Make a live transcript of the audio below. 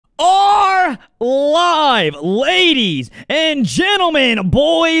are live, ladies and gentlemen,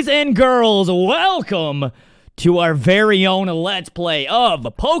 boys and girls. Welcome to our very own Let's Play of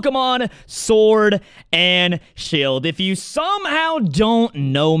Pokemon Sword and Shield. If you somehow don't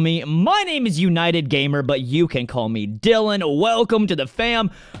know me, my name is United Gamer, but you can call me Dylan. Welcome to the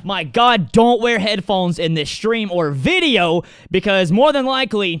fam. My God, don't wear headphones in this stream or video, because more than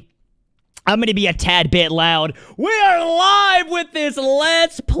likely, I'm going to be a tad bit loud. We are live with this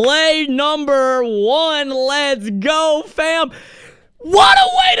Let's Play number 1. Let's go, fam. What a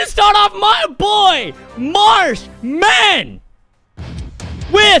way to start off, my boy, Marsh Man,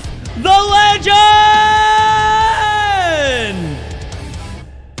 with the legend!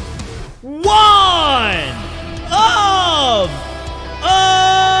 One of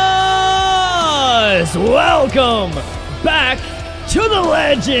us! Welcome back to the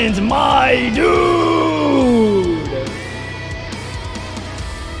legends, my dude!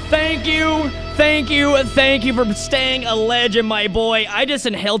 Thank you for staying a legend, my boy. I just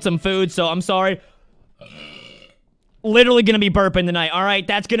inhaled some food, so I'm sorry. Literally gonna be burping tonight, alright?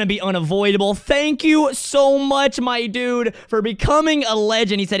 That's gonna be unavoidable. Thank you so much, my dude, for becoming a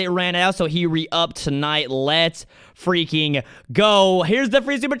legend. He said it ran out, so he re-upped tonight. Let's freaking go. Here's the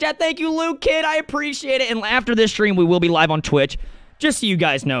free super chat. Thank you, Luke Kid. I appreciate it. And after this stream, we will be live on Twitch. Just so you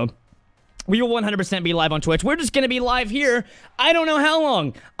guys know, we will 100% be live on Twitch. We're just going to be live here. I don't know how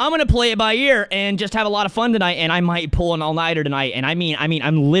long. I'm going to play it by ear and just have a lot of fun tonight, and I might pull an all-nighter tonight. And I mean,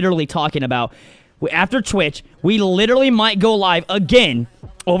 I'm literally talking about, after Twitch, we literally might go live again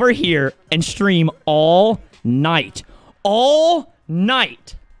over here and stream all night. All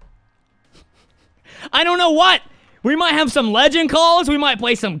night. I don't know what. We might have some legend calls. We might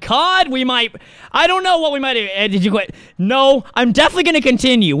play some COD. We might... I don't know what we might do. Did you quit? No, I'm definitely going to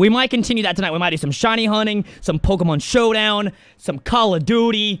continue. We might continue that tonight. We might do some shiny hunting, some Pokemon Showdown, some Call of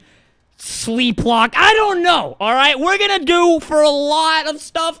Duty, Sleep Lock. I don't know, all right? We're going to do for a lot of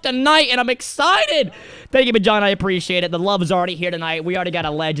stuff tonight, and I'm excited. Thank you, John. I appreciate it. The love is already here tonight. We already got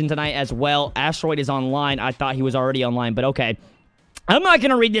a legend tonight as well. Asteroid is online. I thought he was already online, but okay. I'm not going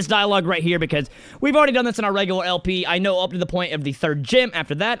to read this dialogue right here because we've already done this in our regular LP. I know up to the point of the 3rd gym.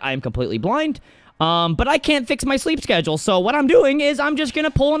 After that, I am completely blind. But I can't fix my sleep schedule. So what I'm doing is I'm just going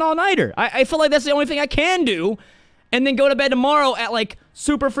to pull an all-nighter. I feel like that's the only thing I can do. And then go to bed tomorrow at like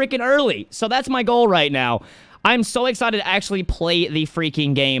super freaking early. So that's my goal right now. I'm so excited to actually play the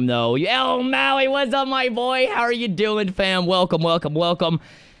freaking game though. Yo, Maui, what's up, my boy? How are you doing, fam? Welcome, welcome, welcome.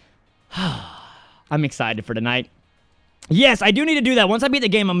 I'm excited for tonight. Yes, I do need to do that. Once I beat the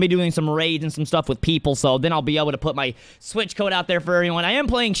game, I'm going to be doing some raids and some stuff with people, so then I'll be able to put my Switch code out there for everyone. I am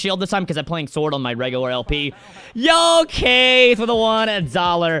playing Shield this time because I'm playing Sword on my regular LP. Yo, Keith with a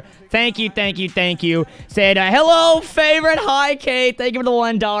 $1. Thank you, thank you, thank you. Said, hello, favorite. Hi, Kate. Thank you for the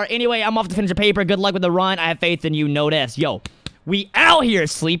 $1. Anyway, I'm off to finish a paper. Good luck with the run. I have faith in you. Notice. Yo, we out here,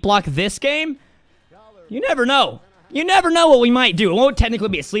 Sleep Block, this game. You never know. You never know what we might do. It won't technically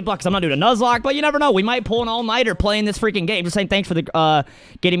be a sleep block because I'm not doing a Nuzlocke, but you never know. We might pull an all-nighter playing this freaking game. Just saying thanks for the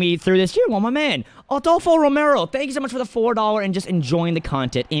getting me through this. You're my man. Adolfo Romero, thank you so much for the $4 and just enjoying the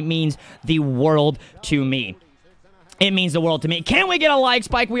content. It means the world to me. It means the world to me. Can we get a like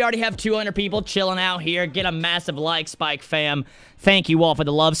spike? We already have 200 people chilling out here. Get a massive like spike, fam. Thank you all for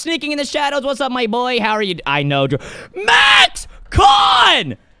the love. Sneaking in the shadows. What's up, my boy? How are you? I know. Max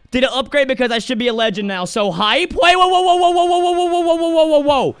Con! Did it upgrade because I should be a legend now? So hype? Wait, whoa, whoa, whoa, whoa, whoa, whoa, whoa, whoa, whoa, whoa, whoa,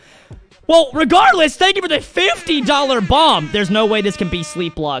 whoa. Well, regardless, thank you for the $50 bomb. There's no way this can be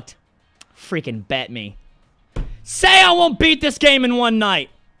sleep blocked. Freaking bet me. Say I won't beat this game in one night.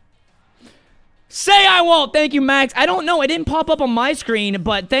 Say I won't. Thank you, Max. I don't know. It didn't pop up on my screen,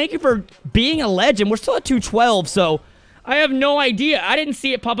 but thank you for being a legend. We're still at 212, so I have no idea. I didn't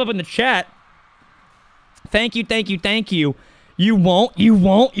see it pop up in the chat. Thank you, thank you, thank you. You won't,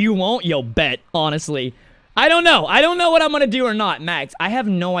 yo, bet, honestly. I don't know what I'm gonna do or not, Max. I have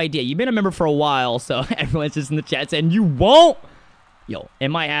no idea. You've been a member for a while, so everyone's just in the chat saying, you won't? Yo, it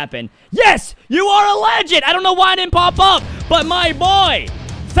might happen. Yes, you are a legend! I don't know why it didn't pop up, but my boy,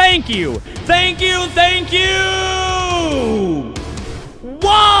 thank you, thank you, thank you!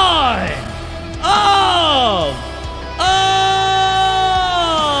 One of us!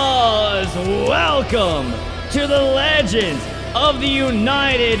 Welcome to the legends of the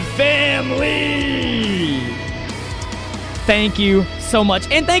United family. Thank you so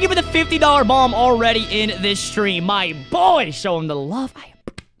much. And thank you for the $50 bomb already in this stream. My boy, showing the love. I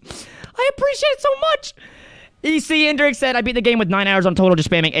appreciate it so much. EC Hendrix said, I beat the game with 9 hours on total just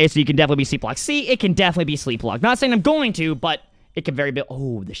spamming A, so you can definitely be sleep locked. See, it can definitely be sleep locked. Not saying I'm going to, but it can very be.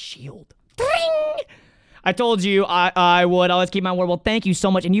 Oh, the shield. Ding! I told you I would always keep my word. Well, thank you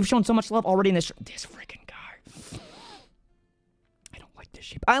so much. And you've shown so much love already in this freaking guy. I don't like this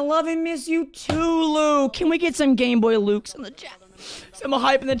sheep. I love and miss you too, Luke. Can we get some Game Boy Lukes in the chat? Some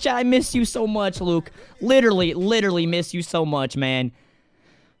hype in the chat. I miss you so much, Luke. Literally miss you so much, man.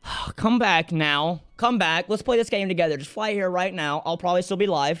 Come back now. Come back. Let's play this game together. Just fly here right now. I'll probably still be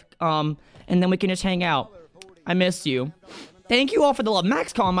live. And then we can just hang out. I miss you. Thank you all for the love.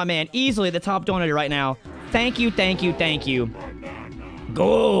 Max Con, my man. Easily the top donator right now. Thank you.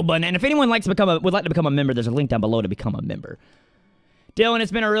 Go, but and if anyone would like to become a member, there's a link down below to become a member. Dylan,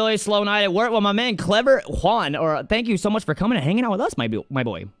 it's been a really slow night at work. Well, my man, Clever Juan, thank you so much for coming and hanging out with us, my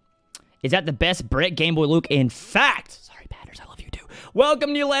boy. Is that the best Brit Game Boy Luke? In fact, sorry, Patters, I love you too.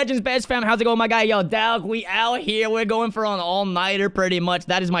 Welcome to Legends Best Fam. How's it going, my guy? Yo, Doug, we out here. We're going for an all-nighter pretty much.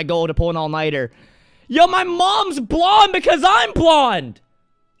 That is my goal, to pull an all-nighter. Yo, my mom's blonde because I'm blonde.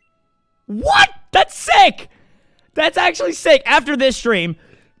 What? That's sick. That's actually sick. After this stream,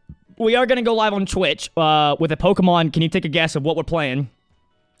 we are going to go live on Twitch with a Pokemon. Can you take a guess of what we're playing?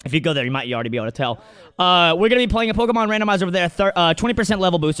 If you go there, you might already be able to tell. We're going to be playing a Pokemon randomizer over there, 20%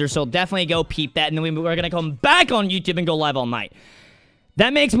 level booster, so definitely go peep that. And then we're going to come back on YouTube and go live all night.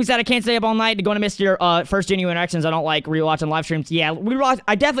 That makes me sad I can't stay up all night to go to miss your first genuine interactions. I don't like rewatching live streams. Yeah,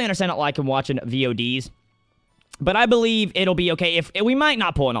 I definitely understand not liking watching VODs. But I believe it'll be okay if we might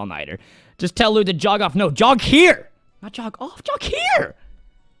not pull an all-nighter. Just tell Lou to jog off. No, jog here. Not jog off, jog here.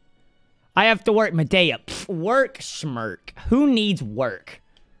 I have to work Medea. Pff, work, schmirk. Who needs work?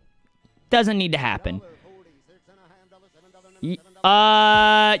 Doesn't need to happen. Yeah,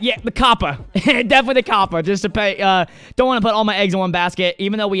 the Kappa. Definitely the Kappa. Just to pay, don't want to put all my eggs in one basket,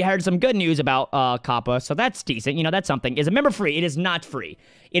 even though we heard some good news about Kappa, so that's decent. You know, that's something. Is a member free? It is not free.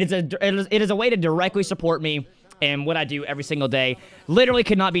 It is a way to directly support me and what I do every single day. Literally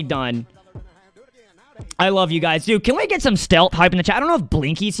could not be done. I love you guys. Dude, can we get some Stealth hype in the chat? I don't know if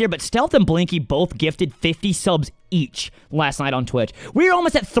Blinky's here, but Stealth and Blinky both gifted 50 subs each last night on Twitch. We were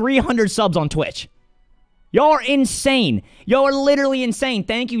almost at 300 subs on Twitch. Y'all are insane. Y'all are literally insane.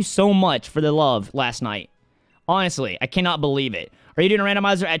 Thank you so much for the love last night. Honestly, I cannot believe it. Are you doing a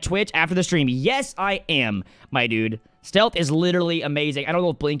randomizer at Twitch after the stream? Yes, I am, my dude. Stealth is literally amazing. I don't know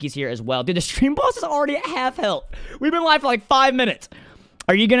if Blinky's here as well. Dude, the stream boss is already at half health. We've been live for like 5 minutes.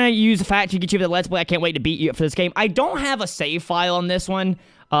 Are you going to use the fact you get you for the Let's Play? I can't wait to beat you for this game. I don't have a save file on this one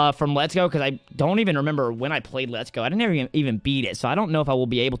from Let's Go because I don't even remember when I played Let's Go. I didn't even beat it, so I don't know if I will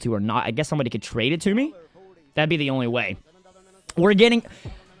be able to or not. I guess somebody could trade it to me. That'd be the only way. We're getting...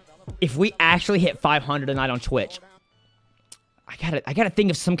 If we actually hit 500 tonight on Twitch, I gotta think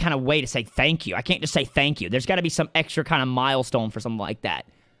of some kind of way to say thank you. I can't just say thank you. There's got to be some extra kind of milestone for something like that.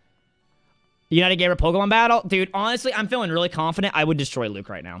 United Gamer Pokemon Battle? Dude, honestly, I'm feeling really confident I would destroy Luke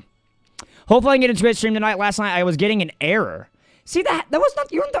right now. Hopefully I can get a Twitch stream tonight. Last night I was getting an error. See, that was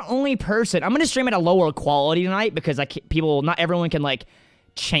not... You're the only person. I'm going to stream at a lower quality tonight because not everyone can, like,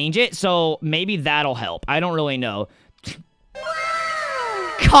 change it. So maybe that'll help. I don't really know.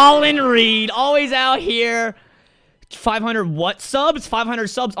 Colin Reed, always out here. 500 what subs? 500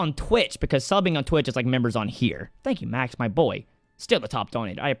 subs on Twitch, because subbing on Twitch is like members on here. Thank you, Max, my boy. Still the top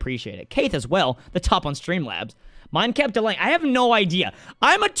donator. I appreciate it. Keith as well, the top on Streamlabs. Mine kept delaying. I have no idea.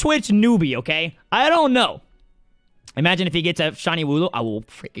 I'm a Twitch newbie, okay? I don't know. Imagine if he gets a shiny Wooloo. I will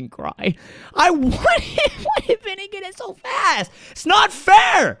freaking cry. Why did Vinny get it so fast? It's not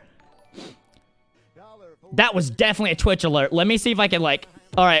fair! That was definitely a Twitch alert. Let me see if I can, like...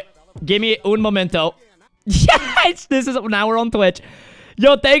 Alright, give me un momento. Yes! Now we're on Twitch.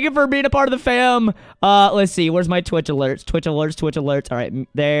 Yo, thank you for being a part of the fam. Let's see. Where's my Twitch alerts? Twitch alerts. All right,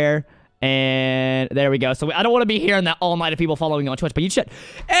 there. And there we go. So I don't want to be hearing that all night of people following on Twitch, but you should.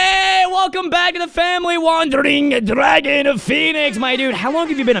 Hey, welcome back to the family, Wandering Dragon of Phoenix, my dude. How long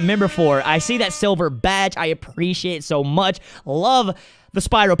have you been a member for? I see that silver badge. I appreciate it so much. Love the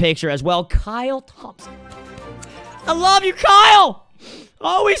Spyro picture as well. Kyle Thompson. I love you, Kyle.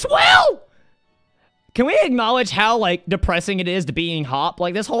 Always will. Can we acknowledge how, like, depressing it is to being Hop?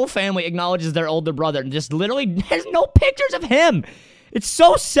 Like, this whole family acknowledges their older brother and just literally, there's no pictures of him. It's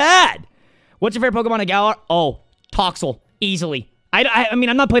so sad. What's your favorite Pokemon to Galar? Oh, Toxel. Easily. I mean,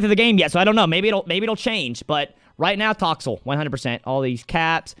 I'm not playing through the game yet, so I don't know. Maybe it'll change. But right now, Toxel. 100%. All these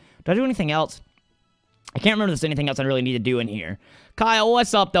caps. Do I do anything else? I can't remember if there's anything else I really need to do in here. Kyle,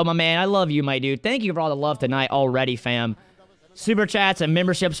 what's up, though, my man? I love you, my dude. Thank you for all the love tonight already, fam. Super chats and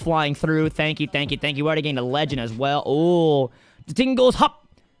memberships flying through. Thank you. We already gained a legend as well. Oh, the thing goes hop.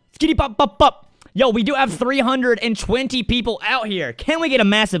 Skitty pop, pop, pop. Yo, we do have 320 people out here. Can we get a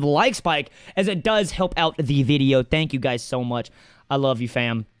massive like spike, as it does help out the video? Thank you guys so much. I love you,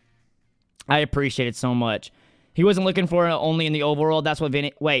 fam. I appreciate it so much. He wasn't looking for it only in the overworld. That's what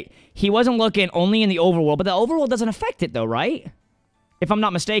Vinny... Wait, he wasn't looking only in the overworld, but the overworld doesn't affect it, though, right? If I'm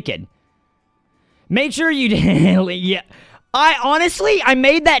not mistaken. Make sure you... yeah. I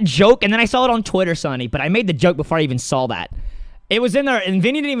made that joke, and then I saw it on Twitter, Sonny, but I made the joke before I even saw that. It was in there, and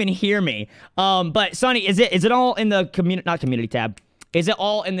Vinny didn't even hear me. But, Sonny, is it all in the community tab? Is it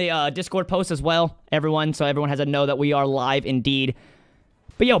all in the Discord post as well, everyone? So everyone has to know that we are live indeed.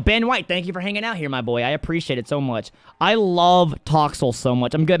 But, yo, Ben White, thank you for hanging out here, my boy. I appreciate it so much. I love Thomsas so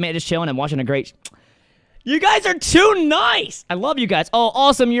much. I'm good, man, just chilling and watching a great... You guys are too nice! I love you guys. Oh,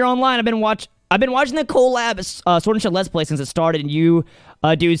 awesome, you're online. I've been watching the collab Sword and Shield Let's Play since it started, and you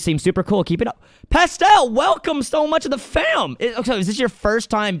dudes seem super cool. Keep it up. Pastel, welcome so much to the fam! So is this your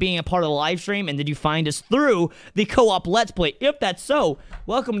first time being a part of the live stream, and did you find us through the co-op Let's Play? If that's so,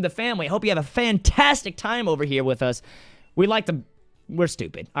 welcome to the family. I hope you have a fantastic time over here with us. We're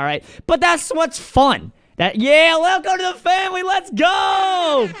stupid, all right? But that's what's fun. Yeah, welcome to the family. Let's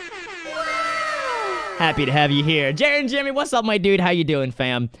go! Happy to have you here. Jared and Jimmy, what's up, my dude? How you doing,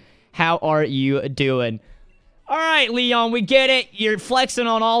 fam? How are you doing? All right, Leon, we get it. You're flexing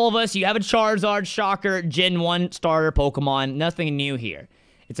on all of us. You have a Charizard, Shocker, Gen 1 starter Pokemon. Nothing new here.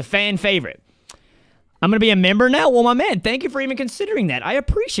 It's a fan favorite. I'm going to be a member now? Well, my man, thank you for even considering that. I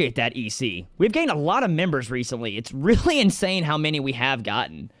appreciate that, EC. We've gained a lot of members recently. It's really insane how many we have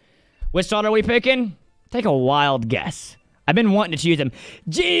gotten. Which starter are we picking? Take a wild guess. I've been wanting to choose him.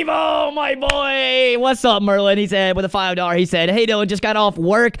 Jeevo, my boy! What's up, Merlin? He said, with a $5, he said, hey, Dylan, just got off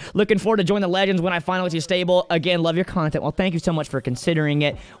work. Looking forward to join the Legends when I finally get stable. Again, love your content. Well, thank you so much for considering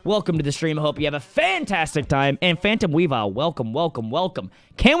it. Welcome to the stream. I hope you have a fantastic time. And Phantom Weavile, welcome, welcome, welcome.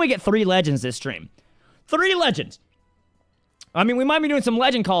 Can we get 3 Legends this stream? 3 Legends. I mean, we might be doing some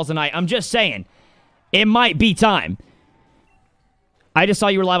Legend calls tonight. I'm just saying. It might be time. I just saw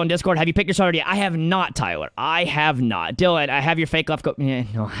you were live on Discord. Have you picked your starter yet? I have not, Tyler. I have not. Dylan, I have your fake left go...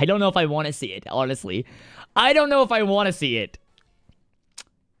 no, I don't know if I want to see it, honestly. I don't know if I want to see it.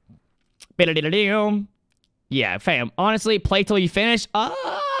 Yeah, fam. Honestly, play till you finish?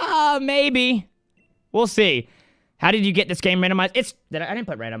 Maybe. We'll see. How did you get this game randomized? I didn't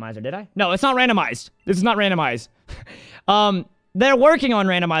put randomizer, did I? No, it's not randomized. This is not randomized. They're working on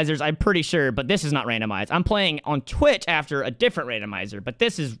randomizers, I'm pretty sure, but this is not randomized. I'm playing on Twitch after a different randomizer, but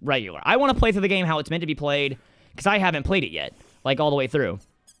this is regular. I want to play through the game how it's meant to be played, because I haven't played it yet, like all the way through.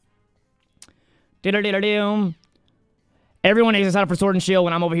 Everyone is excited for Sword and Shield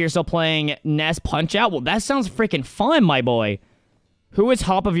when I'm over here still playing Ness Punch-Out. Well, that sounds freaking fun, my boy. Who is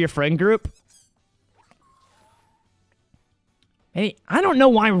Hop of your friend group? Hey, I don't know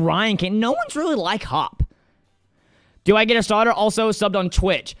why Ryan can't. No one's really like Hop. Do I get a starter? Also subbed on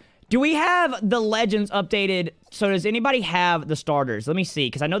Twitch. Do we have the Legends updated? So does anybody have the starters? Let me see,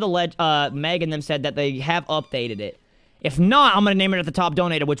 because I know Meg and them said that they have updated it. If not, I'm going to name it at the top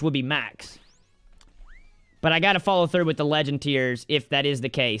donator, which would be Max. But I got to follow through with the Legend tiers if that is the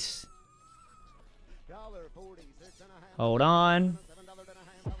case. Hold on.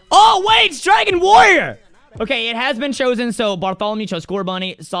 Oh, wait! It's Dragon Warrior! Okay, it has been chosen, so Bartholomew chose Score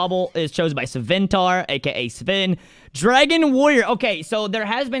Bunny. Sobble is chosen by Sventar, a.k.a. Sven. Dragon Warrior. Okay, so there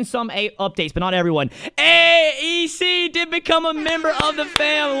has been some updates, but not everyone. Hey, EC did become a member of the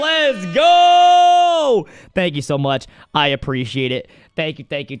fam. Let's go! Thank you so much. I appreciate it. Thank you,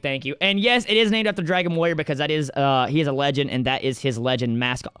 thank you, thank you. And yes, it is named after Dragon Warrior because that is, he is a legend, and that is his legend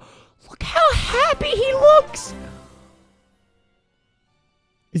mascot. Look how happy he looks!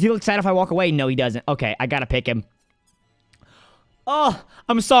 Does he look sad if I walk away? No, he doesn't. Okay, I gotta pick him. Oh,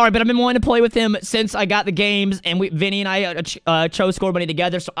 I'm sorry, but I've been wanting to play with him since I got the games, and Vinny and I chose Score Bunny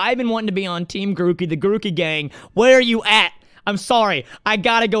together, so I've been wanting to be on Team Grookey, the Grookey gang. Where are you at? I'm sorry. I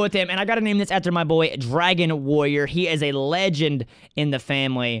gotta go with him, and I gotta name this after my boy, Dragon Warrior. He is a legend in the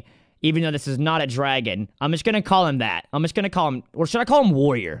family, even though this is not a dragon. I'm just gonna call him that. I'm just gonna call him, or should I call him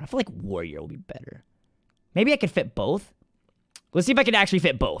Warrior? I feel like Warrior will be better. Maybe I could fit both. Let's see if I can actually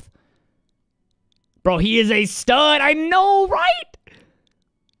fit both. Bro, he is a stud. I know, right?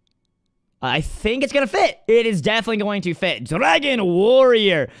 I think it's going to fit. It is definitely going to fit. Dragon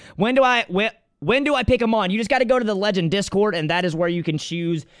Warrior. When do I pick him on? You just got to go to the Legend Discord, and that is where you can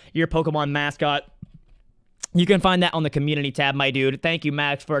choose your Pokemon mascot. You can find that on the community tab, my dude. Thank you,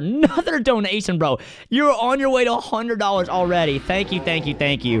 Max, for another donation, bro. You're on your way to $100 already. Thank you, thank you,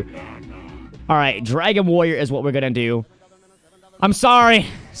 thank you. All right, Dragon Warrior is what we're going to do. I'm sorry.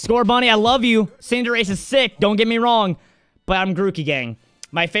 Score Bunny, I love you. Cinderace is sick, don't get me wrong. But I'm Grookey Gang.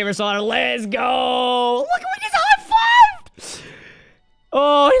 My favorite starter. Let's go. Look, we just high-fived.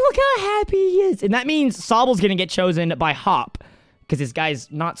 Oh, look how happy he is. And that means Sobble's going to get chosen by Hop. because this guy's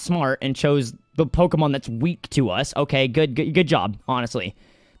not smart and chose the Pokemon that's weak to us. Okay, good job, honestly.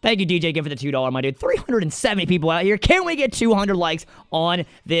 Thank you, DJ, give it the $2, my dude. 370 people out here. Can we get 200 likes on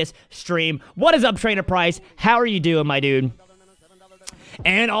this stream? What is up, Trainer Price? How are you doing, my dude?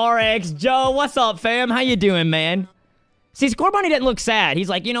 And RX Joe, what's up, fam? How you doing, man? See, Scorbunny didn't look sad. He's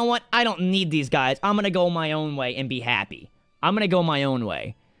like, you know what? I don't need these guys. I'm going to go my own way and be happy. I'm going to go my own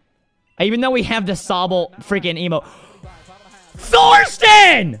way. Even though we have the Sobble freaking emo.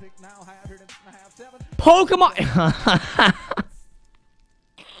 Thorsten! Pokemon...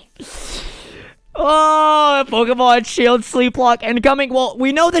 Oh, Pokemon Shield Sleep Lock incoming. Well,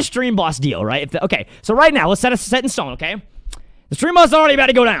 we know the Stream Boss deal, right? Okay, so right now, let's set in stone, okay? The Stream Boss is already about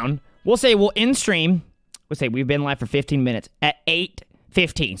to go down. We'll say we'll end stream. We'll say we've been live for 15 minutes at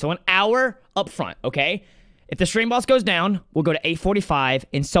 8:15. So an hour up front, okay? If the Stream Boss goes down, we'll go to 8:45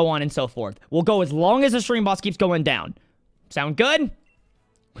 and so on and so forth. We'll go as long as the Stream Boss keeps going down. Sound good?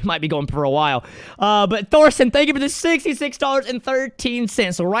 We might be going for a while. But Thorsten, thank you for the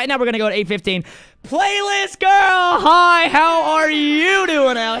 $66.13. So right now we're going to go at 8:15. Playlist girl! Hi, how are you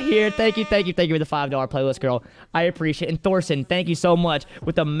doing out here? Thank you for the $5 playlist girl. I appreciate it. And Thorsten, thank you so much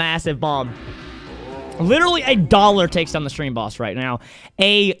with the massive bomb. Literally $1 takes down the Stream Boss right now.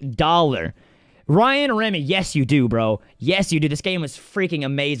 $1. Ryan Remy, yes you do, bro. Yes you do. This game is freaking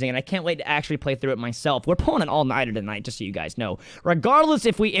amazing, and I can't wait to actually play through it myself. We're pulling an all-nighter tonight, just so you guys know. Regardless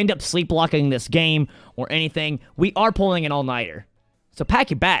if we end up sleep-blocking this game or anything, we are pulling an all-nighter. So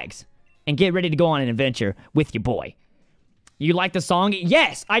pack your bags and get ready to go on an adventure with your boy. You like the song?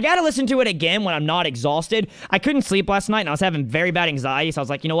 Yes! I gotta listen to it again when I'm not exhausted. I couldn't sleep last night, and I was having very bad anxiety, so I was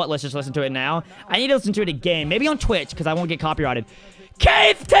like, you know what? Let's just listen to it now. I need to listen to it again. Maybe on Twitch, because I won't get copyrighted.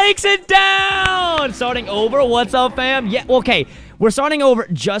 Keith takes it down! Starting over. What's up, fam? Yeah, okay. We're starting over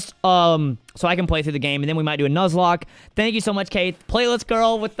just so I can play through the game, and then we might do a Nuzlocke. Thank you so much, Keith. Playlist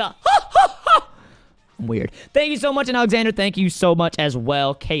girl with the weird. Thank you so much, and Alexander, thank you so much as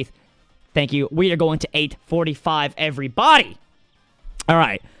well. Keith, thank you. We are going to 8:45, everybody. All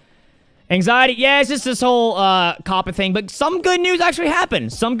right. Anxiety, yeah, it's just this whole copper thing, but some good news actually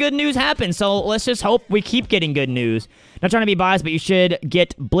happened. Some good news happened, so let's just hope we keep getting good news. Not trying to be biased, but you should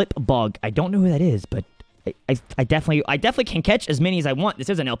get Blip Bug. I don't know who that is, but I definitely can catch as many as I want. This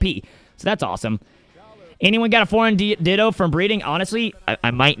is an LP, so that's awesome. Anyone got a foreign Ditto from breeding? Honestly,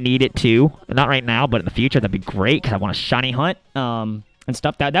 I might need it too. Not right now, but in the future, that'd be great, because I want a shiny hunt and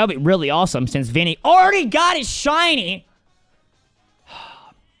stuff. That would be really awesome, since Vinny already got his shiny.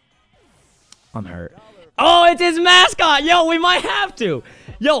 I'm hurt. Oh, it's his mascot. Yo, we might have to.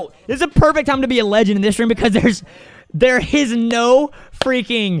 Yo, this is a perfect time to be a legend in this stream, because there is no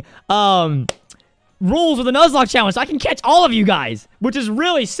freaking rules with the Nuzlocke challenge. So I can catch all of you guys, which is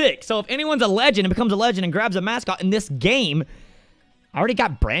really sick. So if anyone's a legend and becomes a legend and grabs a mascot in this game, I already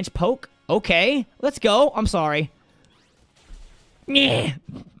got Branch Poke. Okay, let's go. I'm sorry. Yeah.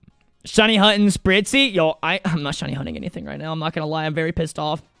 Shiny hunting Spritzy. Yo, I'm not shiny hunting anything right now. I'm not gonna lie. I'm very pissed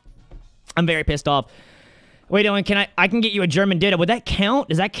off. I'm very pissed off. Wait, Owen, I can get you a German Ditto. Would that count?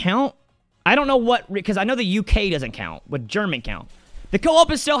 Does that count? I don't know what, because I know the UK doesn't count. Would German count? The co-op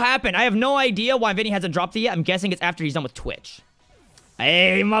is still happening. I have no idea why Vinny hasn't dropped it yet. I'm guessing it's after he's done with Twitch.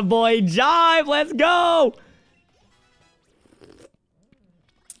 Hey, my boy Jive, let's go!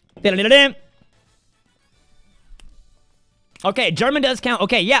 Okay, German does count.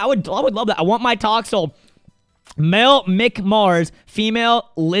 Okay, yeah, I would love that. I want my Toxel. Male Mick Mars,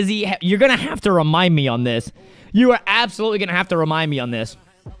 female Lizzie. You're gonna have to remind me on this. You are absolutely gonna have to remind me on this.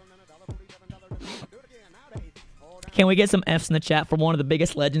 Can we get some Fs in the chat for one of the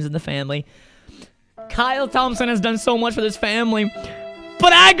biggest legends in the family? Kyle Thompson has done so much for this family,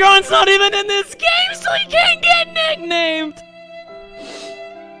 but Aggron's not even in this game, so he can't get nicknamed.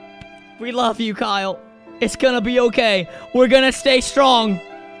 We love you, Kyle. It's gonna be okay. We're gonna stay strong.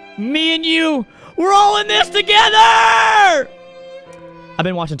 Me and you. We're all in this together! I've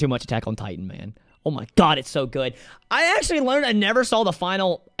been watching too much Attack on Titan, man. Oh my god, it's so good. I actually learned I never saw the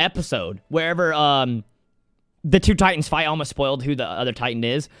final episode. Wherever the two Titans fight, I almost spoiled who the other Titan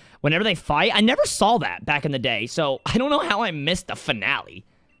is. Whenever they fight, I never saw that back in the day. So I don't know how I missed the finale.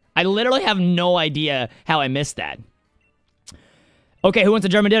 I literally have no idea how I missed that. Okay, who wants a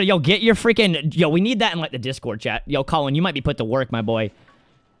German Ditto? Yo, get your freaking... Yo, we need that in like the Discord chat. Yo, Colin, you might be put to work, my boy.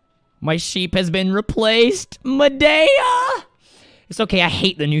 My sheep has been replaced. Medea! It's okay, I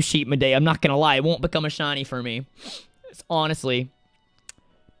hate the new sheep, Medea. I'm not gonna lie, it won't become a shiny for me. It's honestly.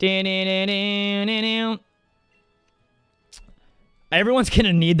 Everyone's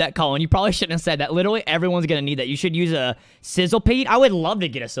gonna need that, Colin. You probably shouldn't have said that. Literally, everyone's gonna need that. You should use a Sizzlepede. I would love to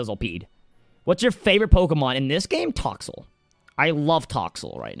get a Sizzlepede. What's your favorite Pokemon in this game? Toxel. I love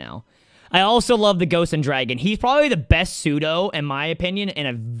Toxel right now. I also love the Ghost and Dragon. He's probably the best pseudo, in my opinion, in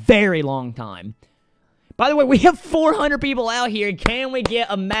a very long time. By the way, we have 400 people out here. Can we get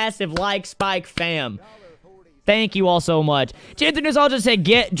a massive like spike, fam? Thank you all so much. Jonathan has also said,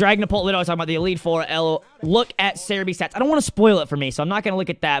 get Dragon Pult Little. I was talking about the Elite Four. Look at Cerebi stats. I don't want to spoil it for me, so I'm not going to look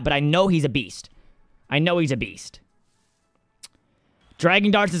at that, but I know he's a beast. I know he's a beast.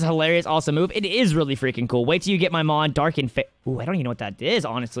 Dragon Darts is a hilarious, awesome move. It is really freaking cool. Wait till you get my Mon. Dark and Ooh, I don't even know what that is,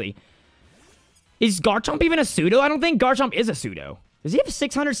 honestly. Is Garchomp even a pseudo? I don't think Garchomp is a pseudo. Does he have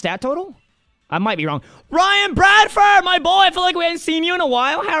 600 stat total? I might be wrong. Ryan Bradford, my boy. I feel like we haven't seen you in a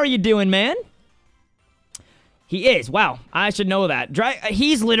while. How are you doing, man? He is. Wow. I should know that.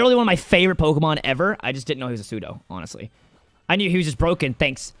 He's literally one of my favorite Pokemon ever. I just didn't know he was a pseudo, honestly. I knew he was just broken.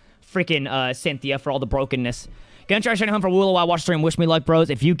 Thanks, freaking Cynthia, for all the brokenness. Gonna try shiny hunt for Wooloo while I watch stream. Wish me luck, bros.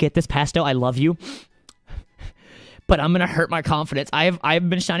 If you get this Pasto, I love you. But I'm gonna hurt my confidence. I've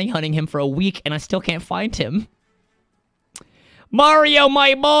been shiny hunting him for a week, and I still can't find him. Mario,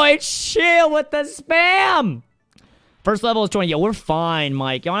 my boy, chill with the spam. First level is 20. Yo, we're fine,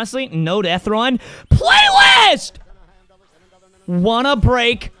 Mike. Honestly, no death run. Playlist! Wanna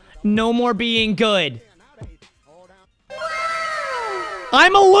break. No more being good.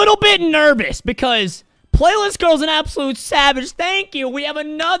 I'm a little bit nervous because Playlist Girl's an absolute savage. Thank you. We have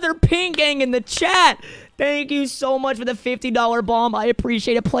another ping gang in the chat. Thank you so much for the $50 bomb. I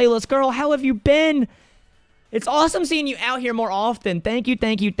appreciate it. Playlist Girl, how have you been? It's awesome seeing you out here more often. Thank you,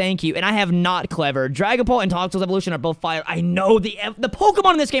 thank you, thank you. And I have not clever. Dragapult and Toxel's Evolution are both fire. I know the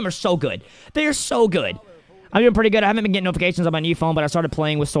Pokemon in this game are so good. They are so good. I'm doing pretty good. I haven't been getting notifications on my new phone, but I started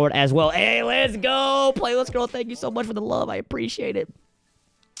playing with Sword as well. Hey, let's go. Playlist Girl, thank you so much for the love. I appreciate it.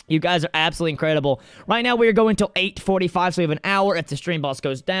 You guys are absolutely incredible. Right now, we are going till 8:45, so we have an hour. If the stream boss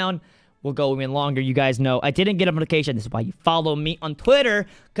goes down, we'll go even longer. You guys know I didn't get a notification. This is why you follow me on Twitter,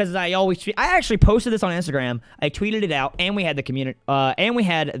 because I always tweet. I actually posted this on Instagram. I tweeted it out, and we had the community, and we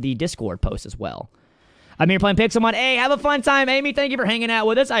had the Discord post as well. I'm here playing Pixelmon. Hey, have a fun time, Amy. Thank you for hanging out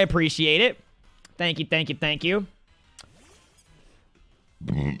with us. I appreciate it. Thank you, thank you, thank you.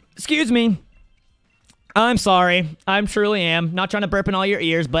 Excuse me. I'm sorry. I truly am. Not trying to burp in all your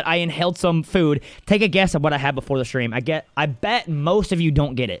ears, but I inhaled some food. Take a guess at what I had before the stream. I bet most of you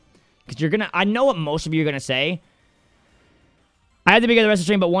don't get it. Because I know what most of you are going to say. I had to be good the rest of the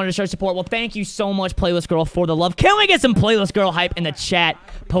stream, but wanted to show support. Well, thank you so much, Playlist Girl, for the love. Can we get some Playlist Girl hype in the chat?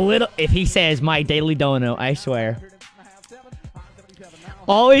 If he says, my daily dono, I swear.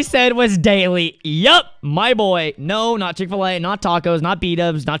 All he said was daily. Yup, my boy. No, not Chick-fil-A, not tacos, not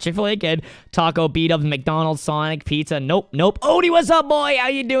B-dubs, not Chick-fil-A kid. Taco, B-dubs, McDonald's, Sonic, pizza. Nope, nope. Odie, what's up, boy? How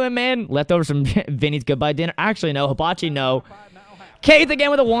you doing, man? Leftovers from Vinny's goodbye dinner. Actually, no. Hibachi, no. Keith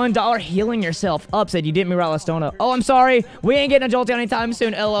again with a $1 healing yourself up. Said you didn't mean Ralastona. Oh, I'm sorry. We ain't getting a Jolteon anytime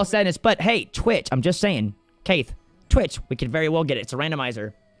soon. LL sadness. But hey, Twitch. I'm just saying. Keith, Twitch. We could very well get it. It's a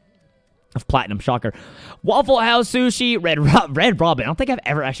randomizer of platinum. Shocker. Waffle House Sushi. Red Robin. I don't think I've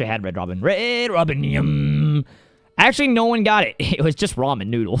ever actually had Red Robin. Red Robin. Yum. Actually, no one got it. It was just ramen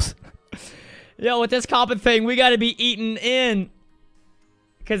noodles. Yo, with this Coppin thing, we got to be eating in.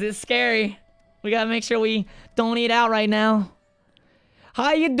 Because it's scary. We got to make sure we don't eat out right now.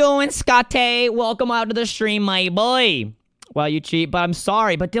 How you doing, Scotty? Welcome out to the stream, my boy. Well, you cheat, but I'm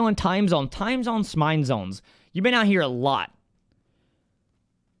sorry. But Dylan, time zone. Time zones, mind zones. You've been out here a lot.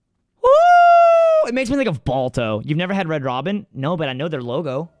 Woo! It makes me think of Balto. You've never had Red Robin? No, but I know their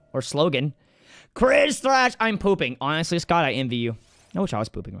logo or slogan. Chris Thrash, I'm pooping. Honestly, Scott, I envy you. I wish I was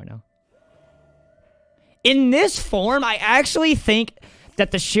pooping right now. In this form, I actually think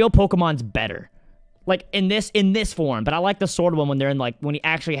that the Shield Pokemon's better. Like, in this form. But I like the Sword one when they're in, like, when he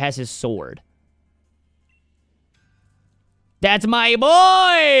actually has his sword. That's my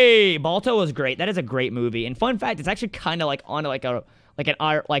boy! Balto was great. That is a great movie. And fun fact, it's actually kind of like on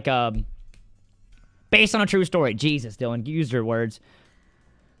based on a true story. Jesus, Dylan, use your words.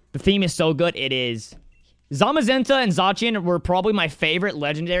 The theme is so good. It is. Zamazenta and Zacian were probably my favorite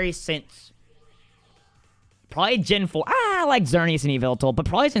legendary since probably Gen 4. I like Xerneas and Yveltal, but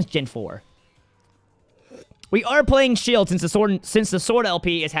probably since Gen 4. We are playing Shield since the Sword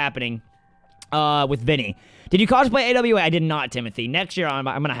LP is happening with Vinny. Did you cosplay AWA? I did not, Timothy. Next year, I'm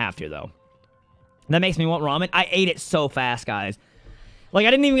going to have to, though. That makes me want ramen. I ate it so fast, guys. Like,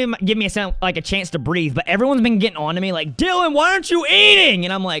 I didn't even give me a chance to breathe, but everyone's been getting on to me like, Dylan, why aren't you eating?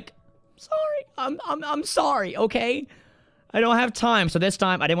 And I'm like, sorry. I'm sorry, okay? I don't have time. So this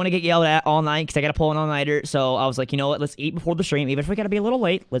time, I didn't want to get yelled at all night because I got to pull an all-nighter. So I was like, you know what? Let's eat before the stream. Even if we got to be a little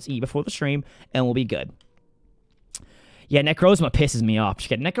late, let's eat before the stream, and we'll be good. Yeah, Necrozma pisses me off.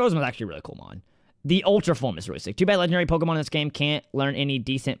 Necrozma's actually really cool, man. The Ultra form is really sick. Too bad legendary Pokemon in this game can't learn any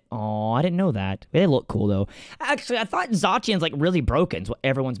decent... Oh, I didn't know that. They look cool, though. Actually, I thought Zacian's, like, really broken, is what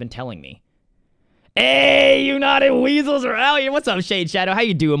everyone's been telling me. Hey, United Weasels are out here. What's up, Shade Shadow? How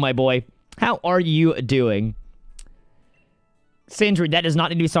you doing, my boy? How are you doing? Sindri, that does not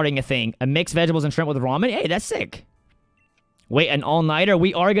need to be starting a thing. A mixed vegetables and shrimp with ramen? Hey, that's sick. Wait, an all-nighter?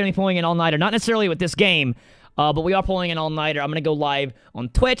 We are going to be pulling an all-nighter. Not necessarily with this game, but we are pulling an all-nighter. I'm going to go live on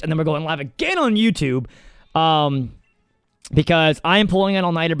Twitch, and then we're going live again on YouTube. Because I am pulling an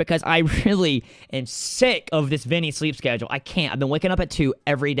all-nighter because I really am sick of this Vinny sleep schedule. I can't. I've been waking up at 2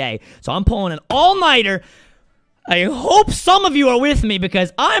 every day. So I'm pulling an all-nighter. I hope some of you are with me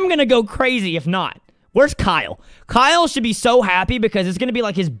because I'm going to go crazy if not. Where's Kyle? Kyle should be so happy because it's going to be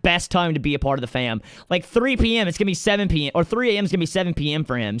like his best time to be a part of the fam. Like 3 p.m., it's going to be 7 p.m. Or 3 a.m. is going to be 7 p.m.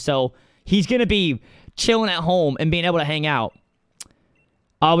 for him. So he's going to be chilling at home and being able to hang out.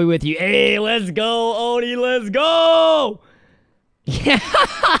 I'll be with you. Hey, let's go, Odie, let's go! Yeah,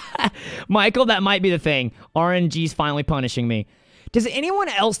 Michael, that might be the thing. RNG's finally punishing me. Does anyone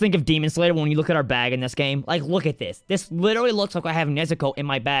else think of Demon Slayer when you look at our bag in this game? Like, look at this. This literally looks like I have Nezuko in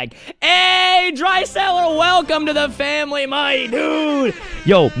my bag. Hey, Dry Cellar, welcome to the family, my dude.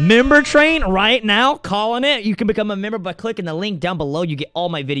 Yo, member train right now, calling it. You can become a member by clicking the link down below. You get all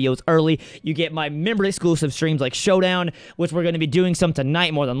my videos early. You get my member exclusive streams like Showdown, which we're going to be doing some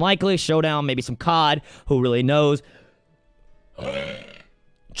tonight more than likely. Showdown, maybe some COD. Who really knows?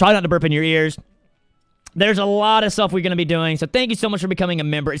 Try not to burp in your ears. There's a lot of stuff we're going to be doing, so thank you so much for becoming a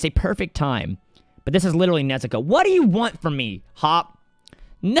member. It's a perfect time. But this is literally Nezuko. What do you want from me, Hop?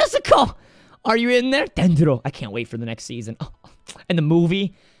 Nezuko! Are you in there? Dendro. I can't wait for the next season. Oh, and the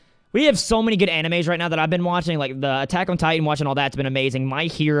movie. We have so many good animes right now that I've been watching. Like, the Attack on Titan, watching all that's been amazing. My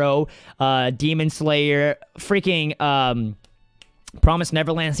Hero, Demon Slayer, freaking, Promised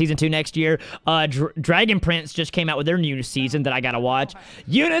Neverland Season 2 next year. Dragon Prince just came out with their new season that I gotta watch.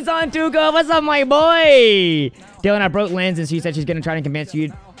 Unison Tuka, what's up, my boy? Dylan, I broke Lens, and she said she's gonna try to convince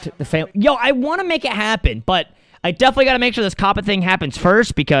you to the family. Yo, I want to make it happen, but I definitely gotta make sure this Kappa thing happens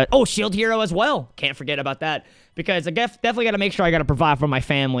first because... Oh, Shield Hero as well. Can't forget about that. Because I definitely gotta make sure I gotta provide for my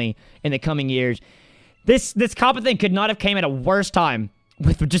family in the coming years. This Kappa thing could not have came at a worse time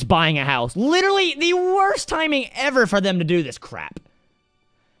with just buying a house. Literally the worst timing ever for them to do this crap.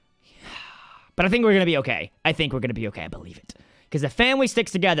 But I think we're going to be okay. I think we're going to be okay. I believe it. Because the family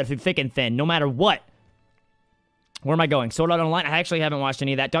sticks together through thick and thin, no matter what. Where am I going? Sword Art Online? I actually haven't watched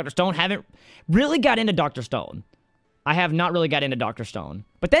any of that. Dr. Stone, haven't really got into Dr. Stone. I have not really got into Dr. Stone.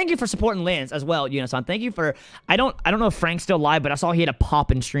 But thank you for supporting Lance as well, Unison. Thank you for... I don't know if Frank's still live, but I saw he had a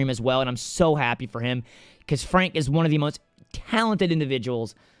pop-in stream as well, and I'm so happy for him. Because Frank is one of the most talented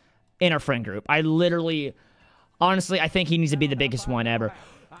individuals in our friend group. I literally... Honestly, I think he needs to be the biggest one ever.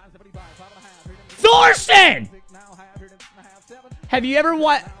 Thorsten! Have you ever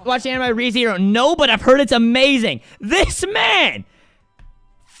watched anime ReZero? No, but I've heard it's amazing. This man!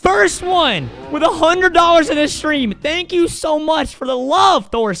 First one with $100 in his stream. Thank you so much for the love,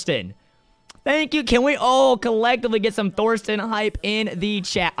 Thorsten. Thank you. Can we all collectively get some Thorsten hype in the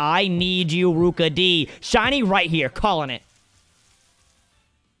chat? I need you, Ruka D. Shiny right here, calling it.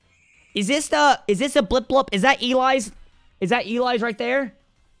 Is this a blip blop? Is that Eli's? Is that Eli's right there?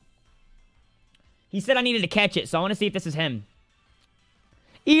 He said I needed to catch it, so I want to see if this is him.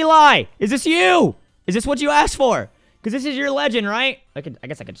 Eli, is this you? Is this what you asked for? Because this is your legend, right? I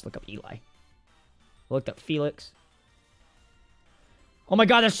guess I could just look up Eli. I looked up Felix. Oh my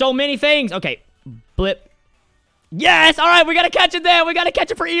god, there's so many things. Okay, blip. Yes, all right, we got to catch it there. We got to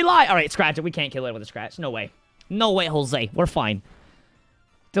catch it for Eli. All right, scratch it. We can't kill it with a scratch. No way. No way, Jose. We're fine.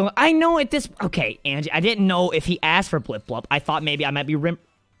 I know at this... Okay, Angie, I didn't know if he asked for blip blop. I thought maybe I might be...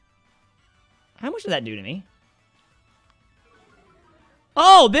 How much did that do to me?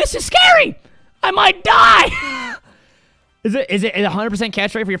 Oh, this is scary! I might die! Is it 100%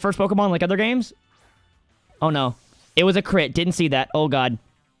 catch rate for your first Pokemon like other games? Oh, no. It was a crit. Didn't see that. Oh, God.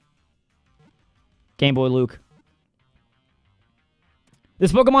 Game Boy Luke.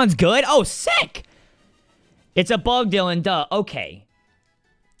 This Pokemon's good? Oh, sick! It's a bug, Dylan. Duh. Okay.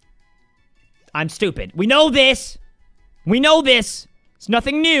 I'm stupid. We know this. We know this. It's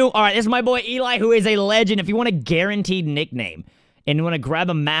nothing new. All right, this is my boy Eli, who is a legend. If you want a guaranteed nickname and you want to grab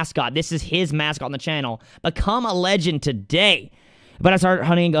a mascot, this is his mascot on the channel. Become a legend today. But I start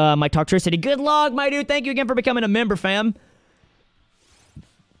hunting my Toxtricity. Good luck, my dude. Thank you again for becoming a member, fam.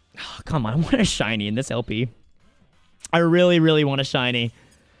 Oh, come on, I want a shiny in this LP. I really, really want a shiny.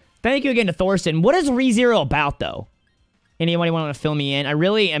 Thank you again to Thorsten. What is ReZero about, though? Anybody want to fill me in? I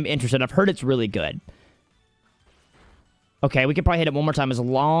really am interested. I've heard it's really good. Okay, we could probably hit it one more time as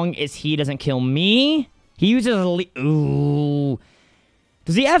long as he doesn't kill me. He uses a... Ooh.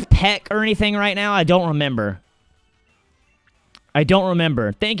 Does he have Peck or anything right now? I don't remember. I don't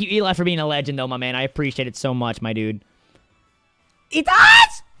remember. Thank you, Eli, for being a legend, though, my man. I appreciate it so much, my dude. It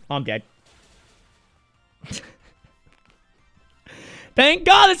does! Oh, I'm dead. Thank